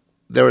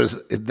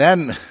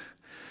then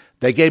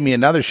they gave me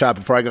another shot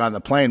before I got on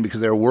the plane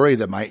because they were worried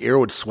that my ear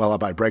would swell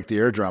up. I'd break the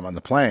eardrum on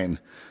the plane.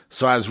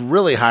 So I was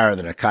really higher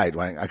than a kite.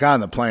 When I got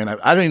on the plane, I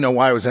don't even know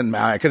why I was in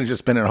Maui. I could have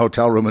just been in a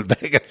hotel room in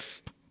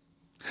Vegas.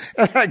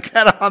 And I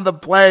got on the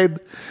plane,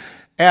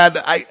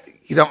 and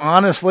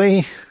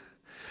honestly,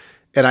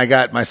 and I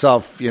got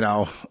myself,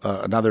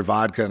 another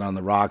vodka on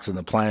the rocks in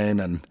the plane,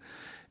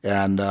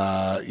 and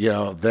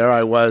there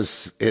I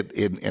was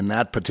in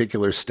that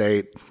particular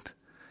state,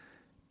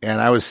 and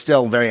I was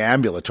still very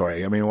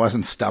ambulatory. I mean, it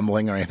wasn't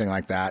stumbling or anything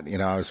like that.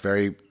 I was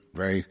very,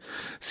 very,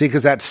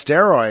 because that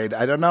steroid,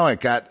 I don't know,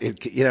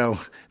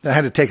 then I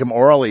had to take them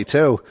orally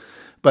too.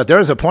 But there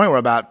was a point where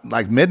about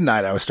like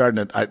midnight, I was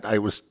starting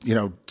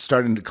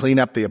to clean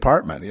up the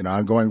apartment.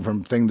 I'm going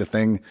from thing to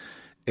thing.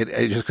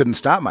 I just couldn't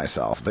stop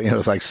myself. It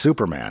was like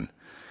Superman.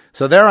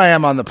 So there I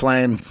am on the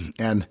plane,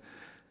 and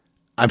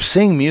I'm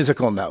seeing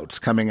musical notes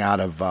coming out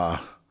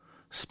of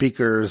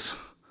speakers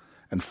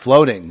and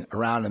floating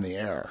around in the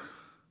air.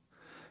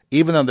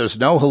 Even though there's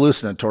no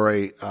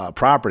hallucinatory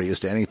properties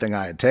to anything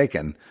I had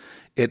taken,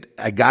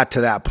 I got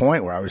to that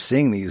point where I was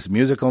seeing these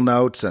musical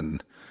notes,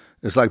 and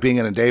it's like being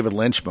in a David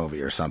Lynch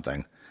movie or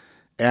something.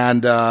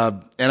 And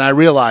I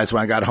realized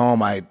when I got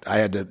home, I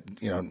had to,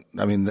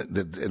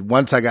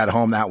 once I got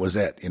home, that was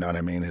it. You know what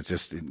I mean?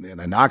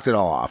 And I knocked it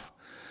all off,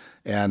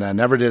 and I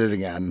never did it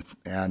again.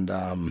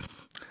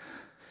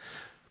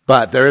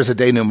 But there is a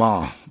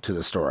denouement to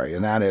the story,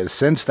 and that is,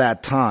 since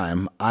that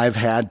time, I've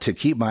had to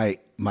keep my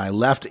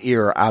left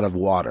ear out of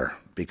water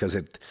because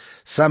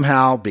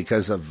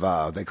because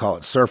of, they call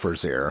it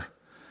surfer's ear,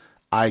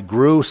 I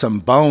grew some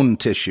bone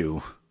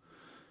tissue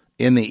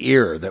in the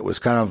ear that was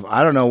kind of,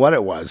 I don't know what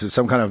it was. It's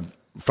some kind of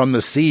from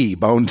the sea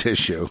bone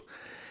tissue.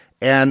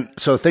 And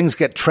so things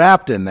get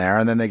trapped in there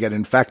and then they get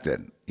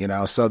infected,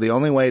 So the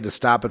only way to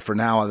stop it for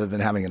now, other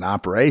than having an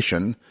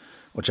operation,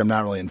 which I'm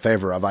not really in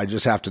favor of, I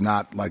just have to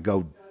not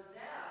go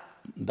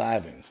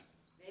diving.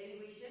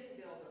 Maybe we shouldn't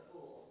build a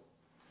pool.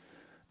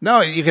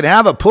 No, you can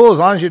have a pool as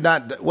long as you're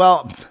not,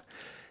 well,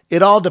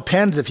 it all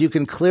depends if you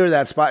can clear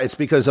that spot. It's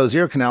because those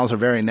ear canals are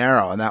very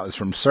narrow, and that was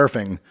from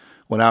surfing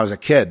when I was a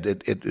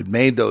kid. It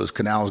made those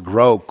canals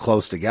grow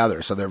close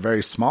together, so they're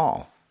very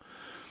small.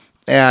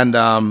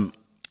 And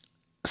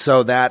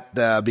so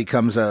that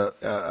becomes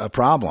a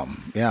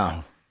problem,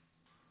 yeah.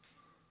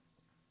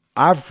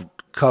 I've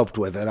coped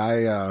with it.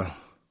 I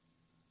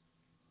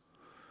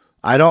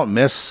don't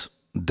miss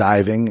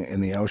diving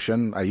in the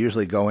ocean. I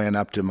usually go in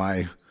up to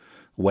my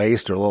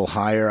waist or a little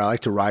higher. I like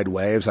to ride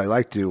waves. I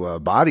like to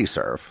body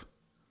surf.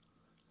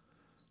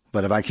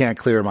 But if I can't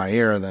clear my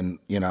ear, then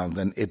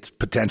it's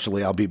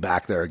potentially I'll be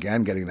back there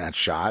again getting that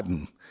shot.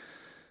 And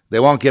they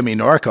won't give me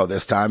Norco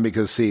this time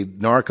because,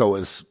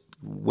 Norco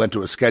went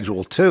to a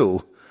Schedule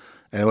 2.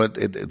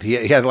 And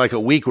he had like a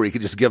week where he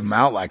could just give them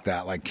out like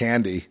that, like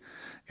candy.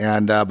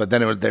 And but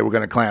then they were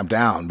going to clamp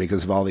down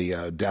because of all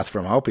the death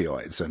from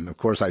opioids. And, of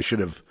course, I should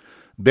have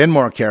been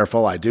more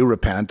careful. I do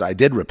repent. I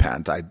did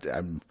repent.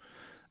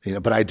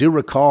 But I do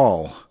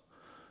recall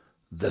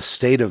the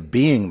state of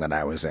being that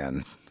I was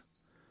in,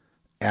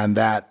 and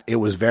that it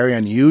was very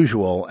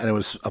unusual, and it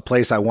was a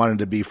place I wanted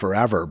to be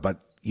forever, but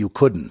you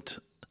couldn't.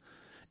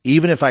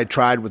 Even if I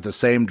tried with the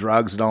same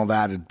drugs and all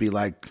that, it'd be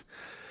like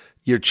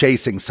you're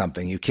chasing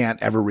something. You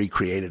can't ever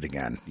recreate it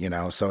again,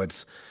 So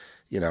it's,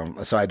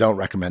 so I don't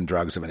recommend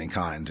drugs of any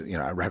kind.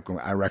 I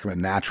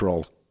recommend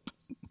natural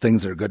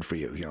things that are good for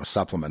you,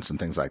 supplements and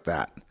things like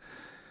that.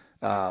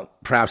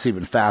 Perhaps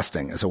even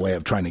fasting as a way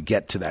of trying to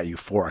get to that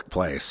euphoric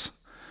place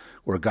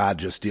where God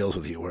just deals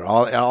with you, where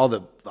all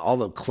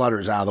the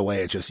clutter's out of the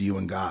way. It's just you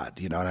and God.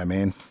 You know what I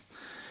mean?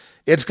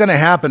 It's going to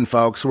happen,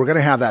 folks. We're going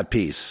to have that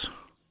peace.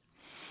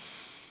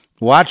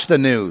 Watch the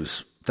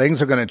news.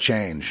 Things are going to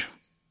change.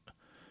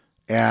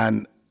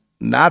 And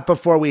not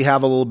before we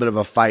have a little bit of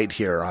a fight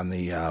here on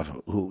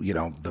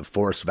the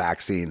forced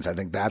vaccines. I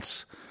think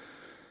that's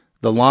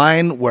the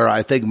line where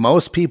I think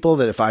most people,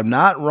 that if I'm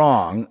not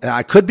wrong, and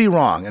I could be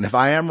wrong, and if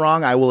I am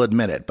wrong, I will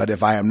admit it. But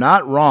if I am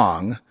not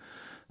wrong,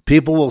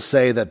 people will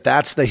say that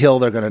that's the hill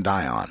they're going to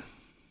die on.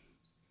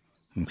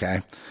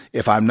 Okay?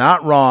 If I'm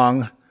not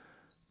wrong,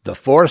 the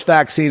forced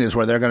vaccine is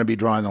where they're going to be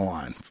drawing the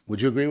line.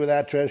 Would you agree with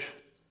that, Trish?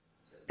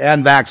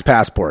 And vax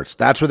passports.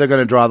 That's where they're going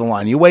to draw the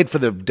line. You wait for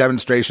the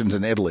demonstrations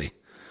in Italy.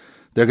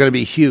 They're going to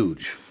be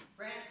huge.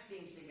 France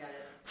seems to get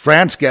it.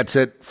 France gets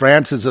it.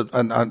 France is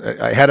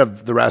ahead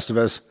of the rest of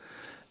us.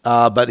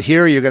 But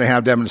here you're going to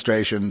have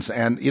demonstrations.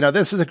 And,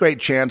 this is a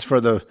great chance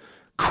for the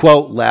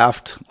quote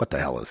left. What the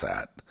hell is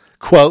that?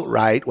 Quote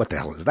right. What the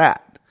hell is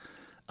that?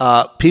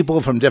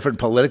 People from different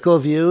political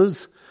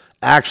views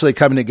actually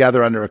coming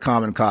together under a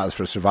common cause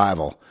for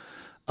survival.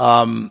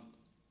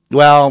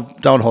 Well,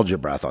 don't hold your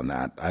breath on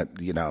that.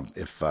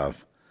 If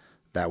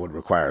that would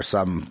require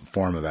some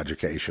form of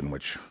education,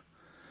 which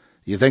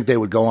you think they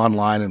would go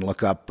online and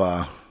look up?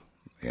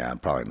 Yeah,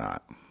 probably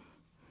not.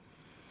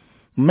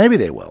 Maybe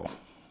they will.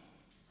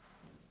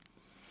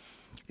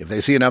 If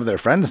they see enough of their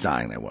friends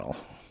dying, they will.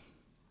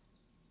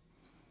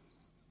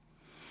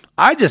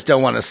 I just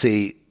don't want to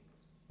see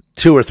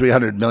 200 or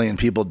 300 million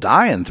people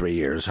die in 3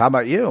 years. How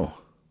about you?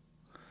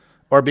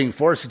 Or being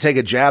forced to take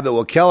a jab that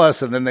will kill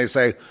us, and then they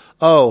say,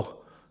 oh,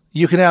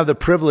 you can have the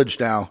privilege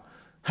now.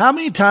 How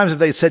many times have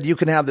they said you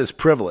can have this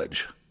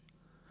privilege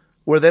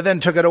where they then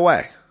took it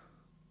away?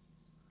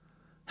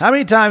 How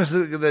many times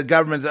the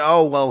government says,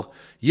 oh, well,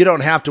 you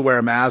don't have to wear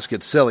a mask.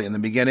 It's silly in the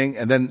beginning.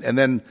 And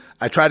then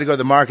I try to go to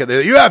the market.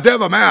 They say, you have to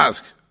have a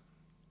mask.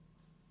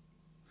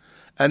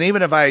 And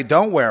even if I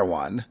don't wear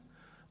one,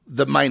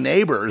 my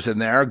neighbors in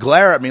there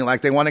glare at me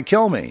like they want to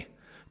kill me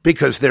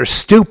because they're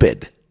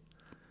stupid.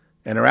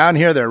 And around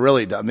here, they're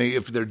really dumb.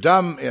 If they're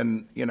dumb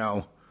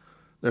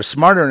they're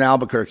smarter in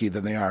Albuquerque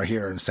than they are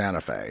here in Santa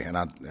Fe.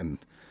 And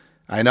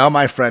I know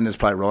my friend is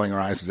probably rolling her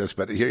eyes at this,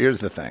 but here's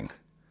the thing.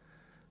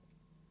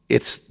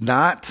 It's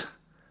not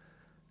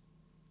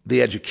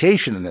the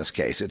education in this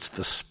case. It's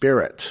the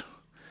spirit.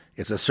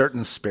 It's a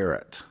certain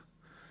spirit.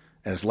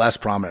 And it's less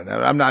prominent.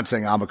 I'm not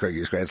saying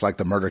Albuquerque is great. It's like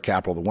the murder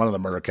capital, one of the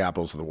murder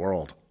capitals of the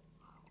world.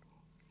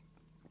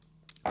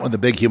 One of the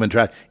big human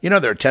trafficking.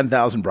 There are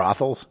 10,000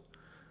 brothels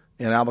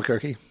in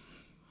Albuquerque.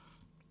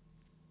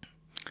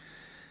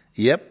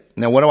 Yep.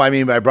 Now, what do I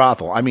mean by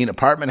brothel? I mean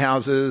apartment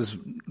houses,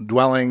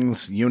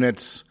 dwellings,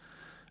 units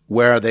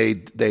where they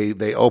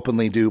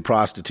openly do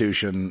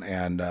prostitution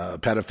and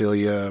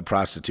pedophilia,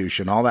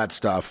 prostitution, all that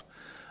stuff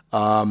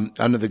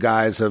under the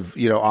guise of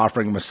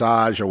offering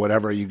massage or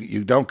whatever.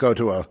 You don't go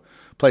to a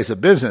place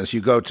of business. You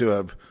go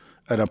to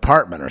an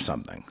apartment or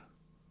something.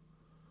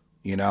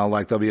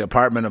 Like there'll be an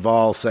apartment of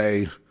all,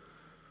 say,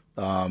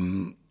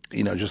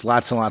 just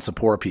lots and lots of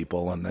poor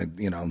people, and they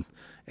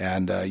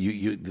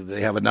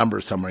have a number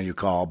somewhere you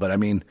call. But I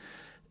mean,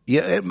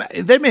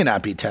 they may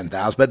not be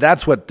 10,000, but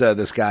that's what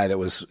this guy that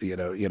was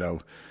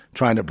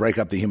trying to break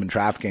up the human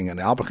trafficking in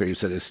Albuquerque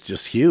said. It's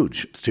just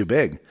huge. It's too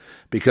big.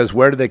 Because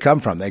where do they come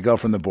from? They go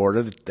from the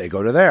border. They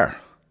go to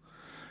there,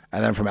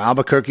 and then from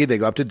Albuquerque they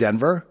go up to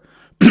Denver,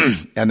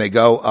 and they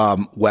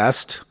go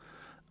west.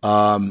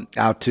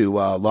 Out to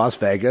Las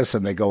Vegas,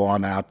 and they go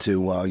on out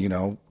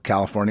to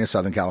California,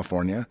 Southern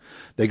California.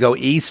 They go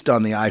east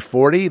on the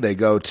I-40. They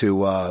go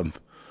to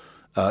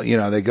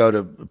they go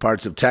to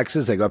parts of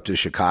Texas. They go up to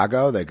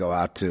Chicago. They go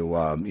out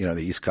to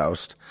the East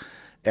Coast,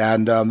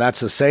 and that's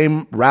the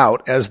same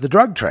route as the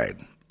drug trade,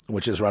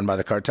 which is run by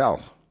the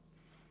cartel,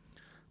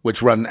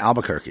 which run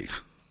Albuquerque.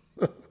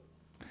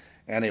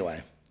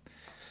 Anyway,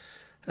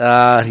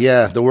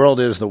 the world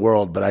is the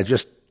world, but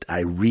I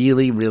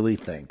really, really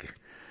think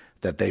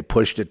that they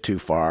pushed it too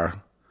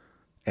far.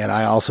 And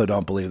I also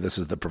don't believe this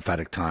is the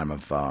prophetic time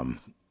of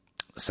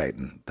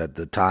Satan, that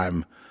the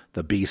time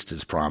the beast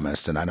is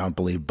promised. And I don't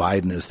believe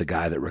Biden is the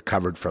guy that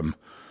recovered from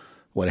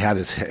what had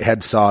his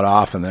head sawed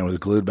off and then was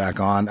glued back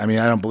on. I mean,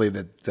 I don't believe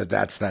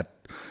that's that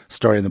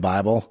story in the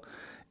Bible.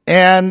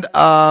 And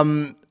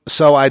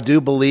so I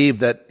do believe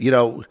that,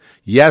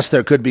 yes,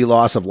 there could be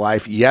loss of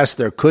life. Yes,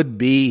 there could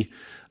be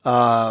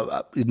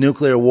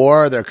nuclear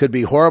war. There could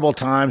be horrible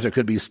times. There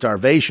could be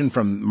starvation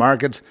from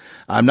markets.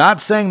 I'm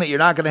not saying that you're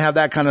not going to have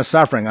that kind of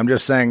suffering. I'm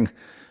just saying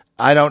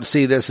I don't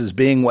see this as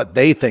being what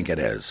they think it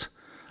is.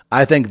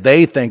 I think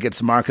they think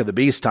it's mark of the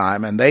beast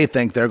time, and they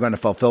think they're going to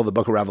fulfill the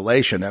book of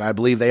Revelation, and I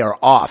believe they are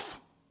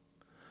off.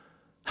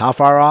 How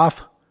far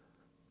off?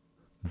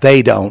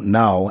 They don't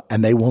know,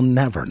 and they will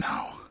never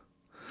know.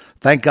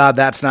 Thank God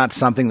that's not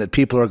something that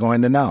people are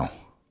going to know.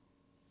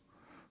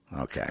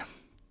 Okay.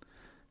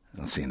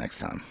 I'll see you next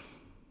time.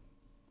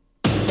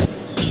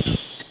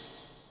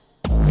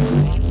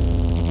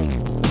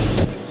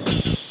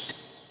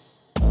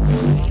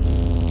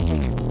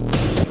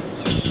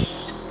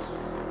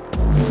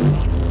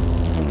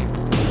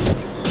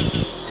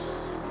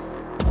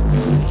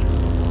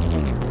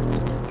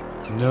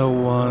 No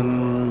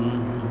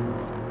one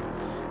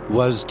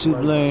was to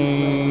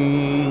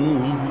blame.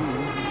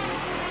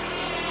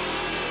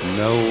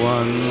 No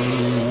one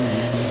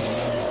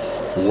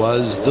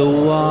was the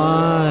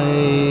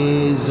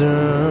wiser,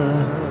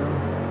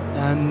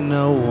 and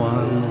no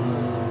one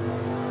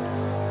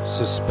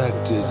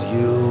suspected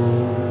you.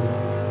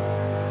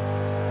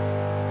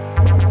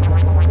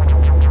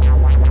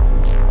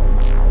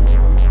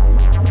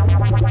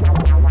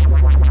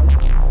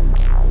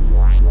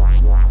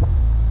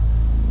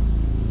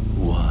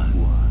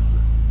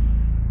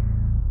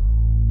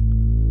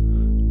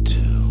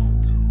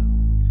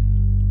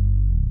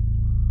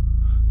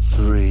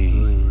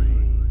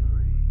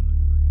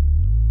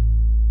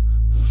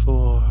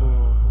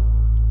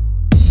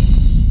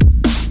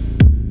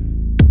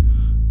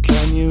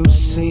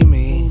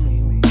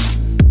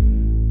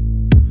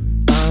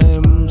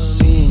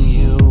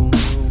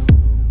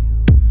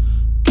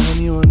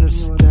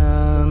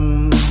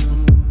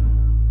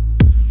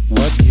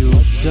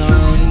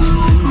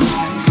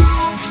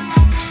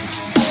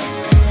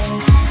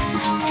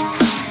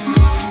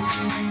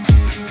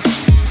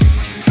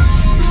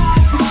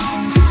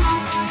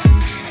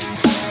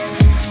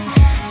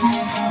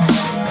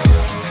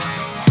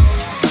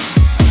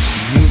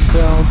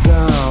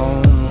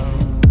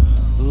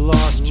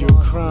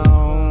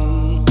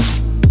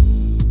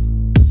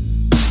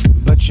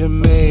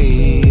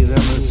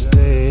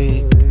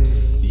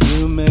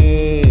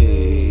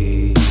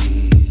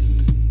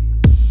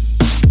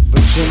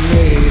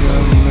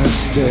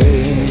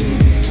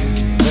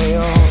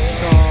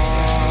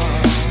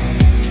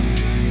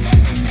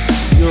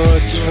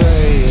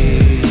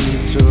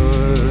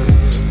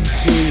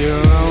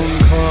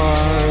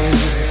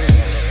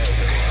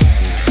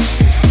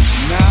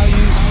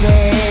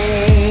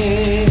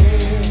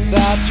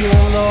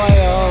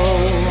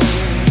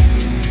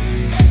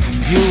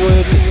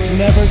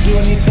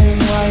 anything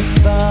like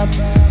that,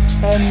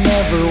 and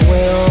never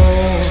will.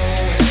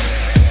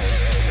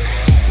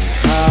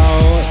 How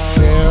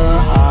dare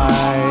I?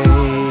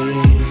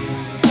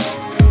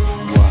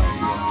 1,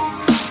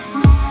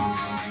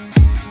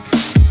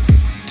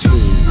 2,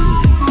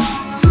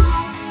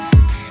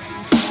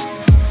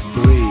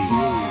 3,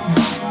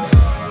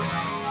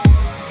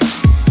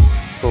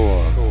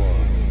 4.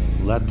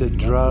 Let the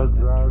drug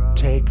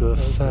take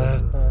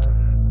effect.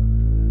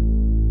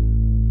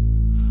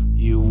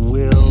 You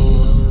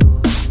will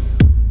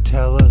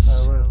tell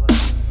us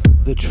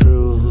the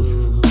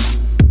truth.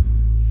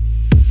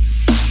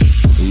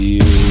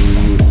 You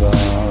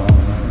thought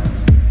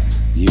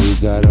you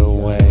got away.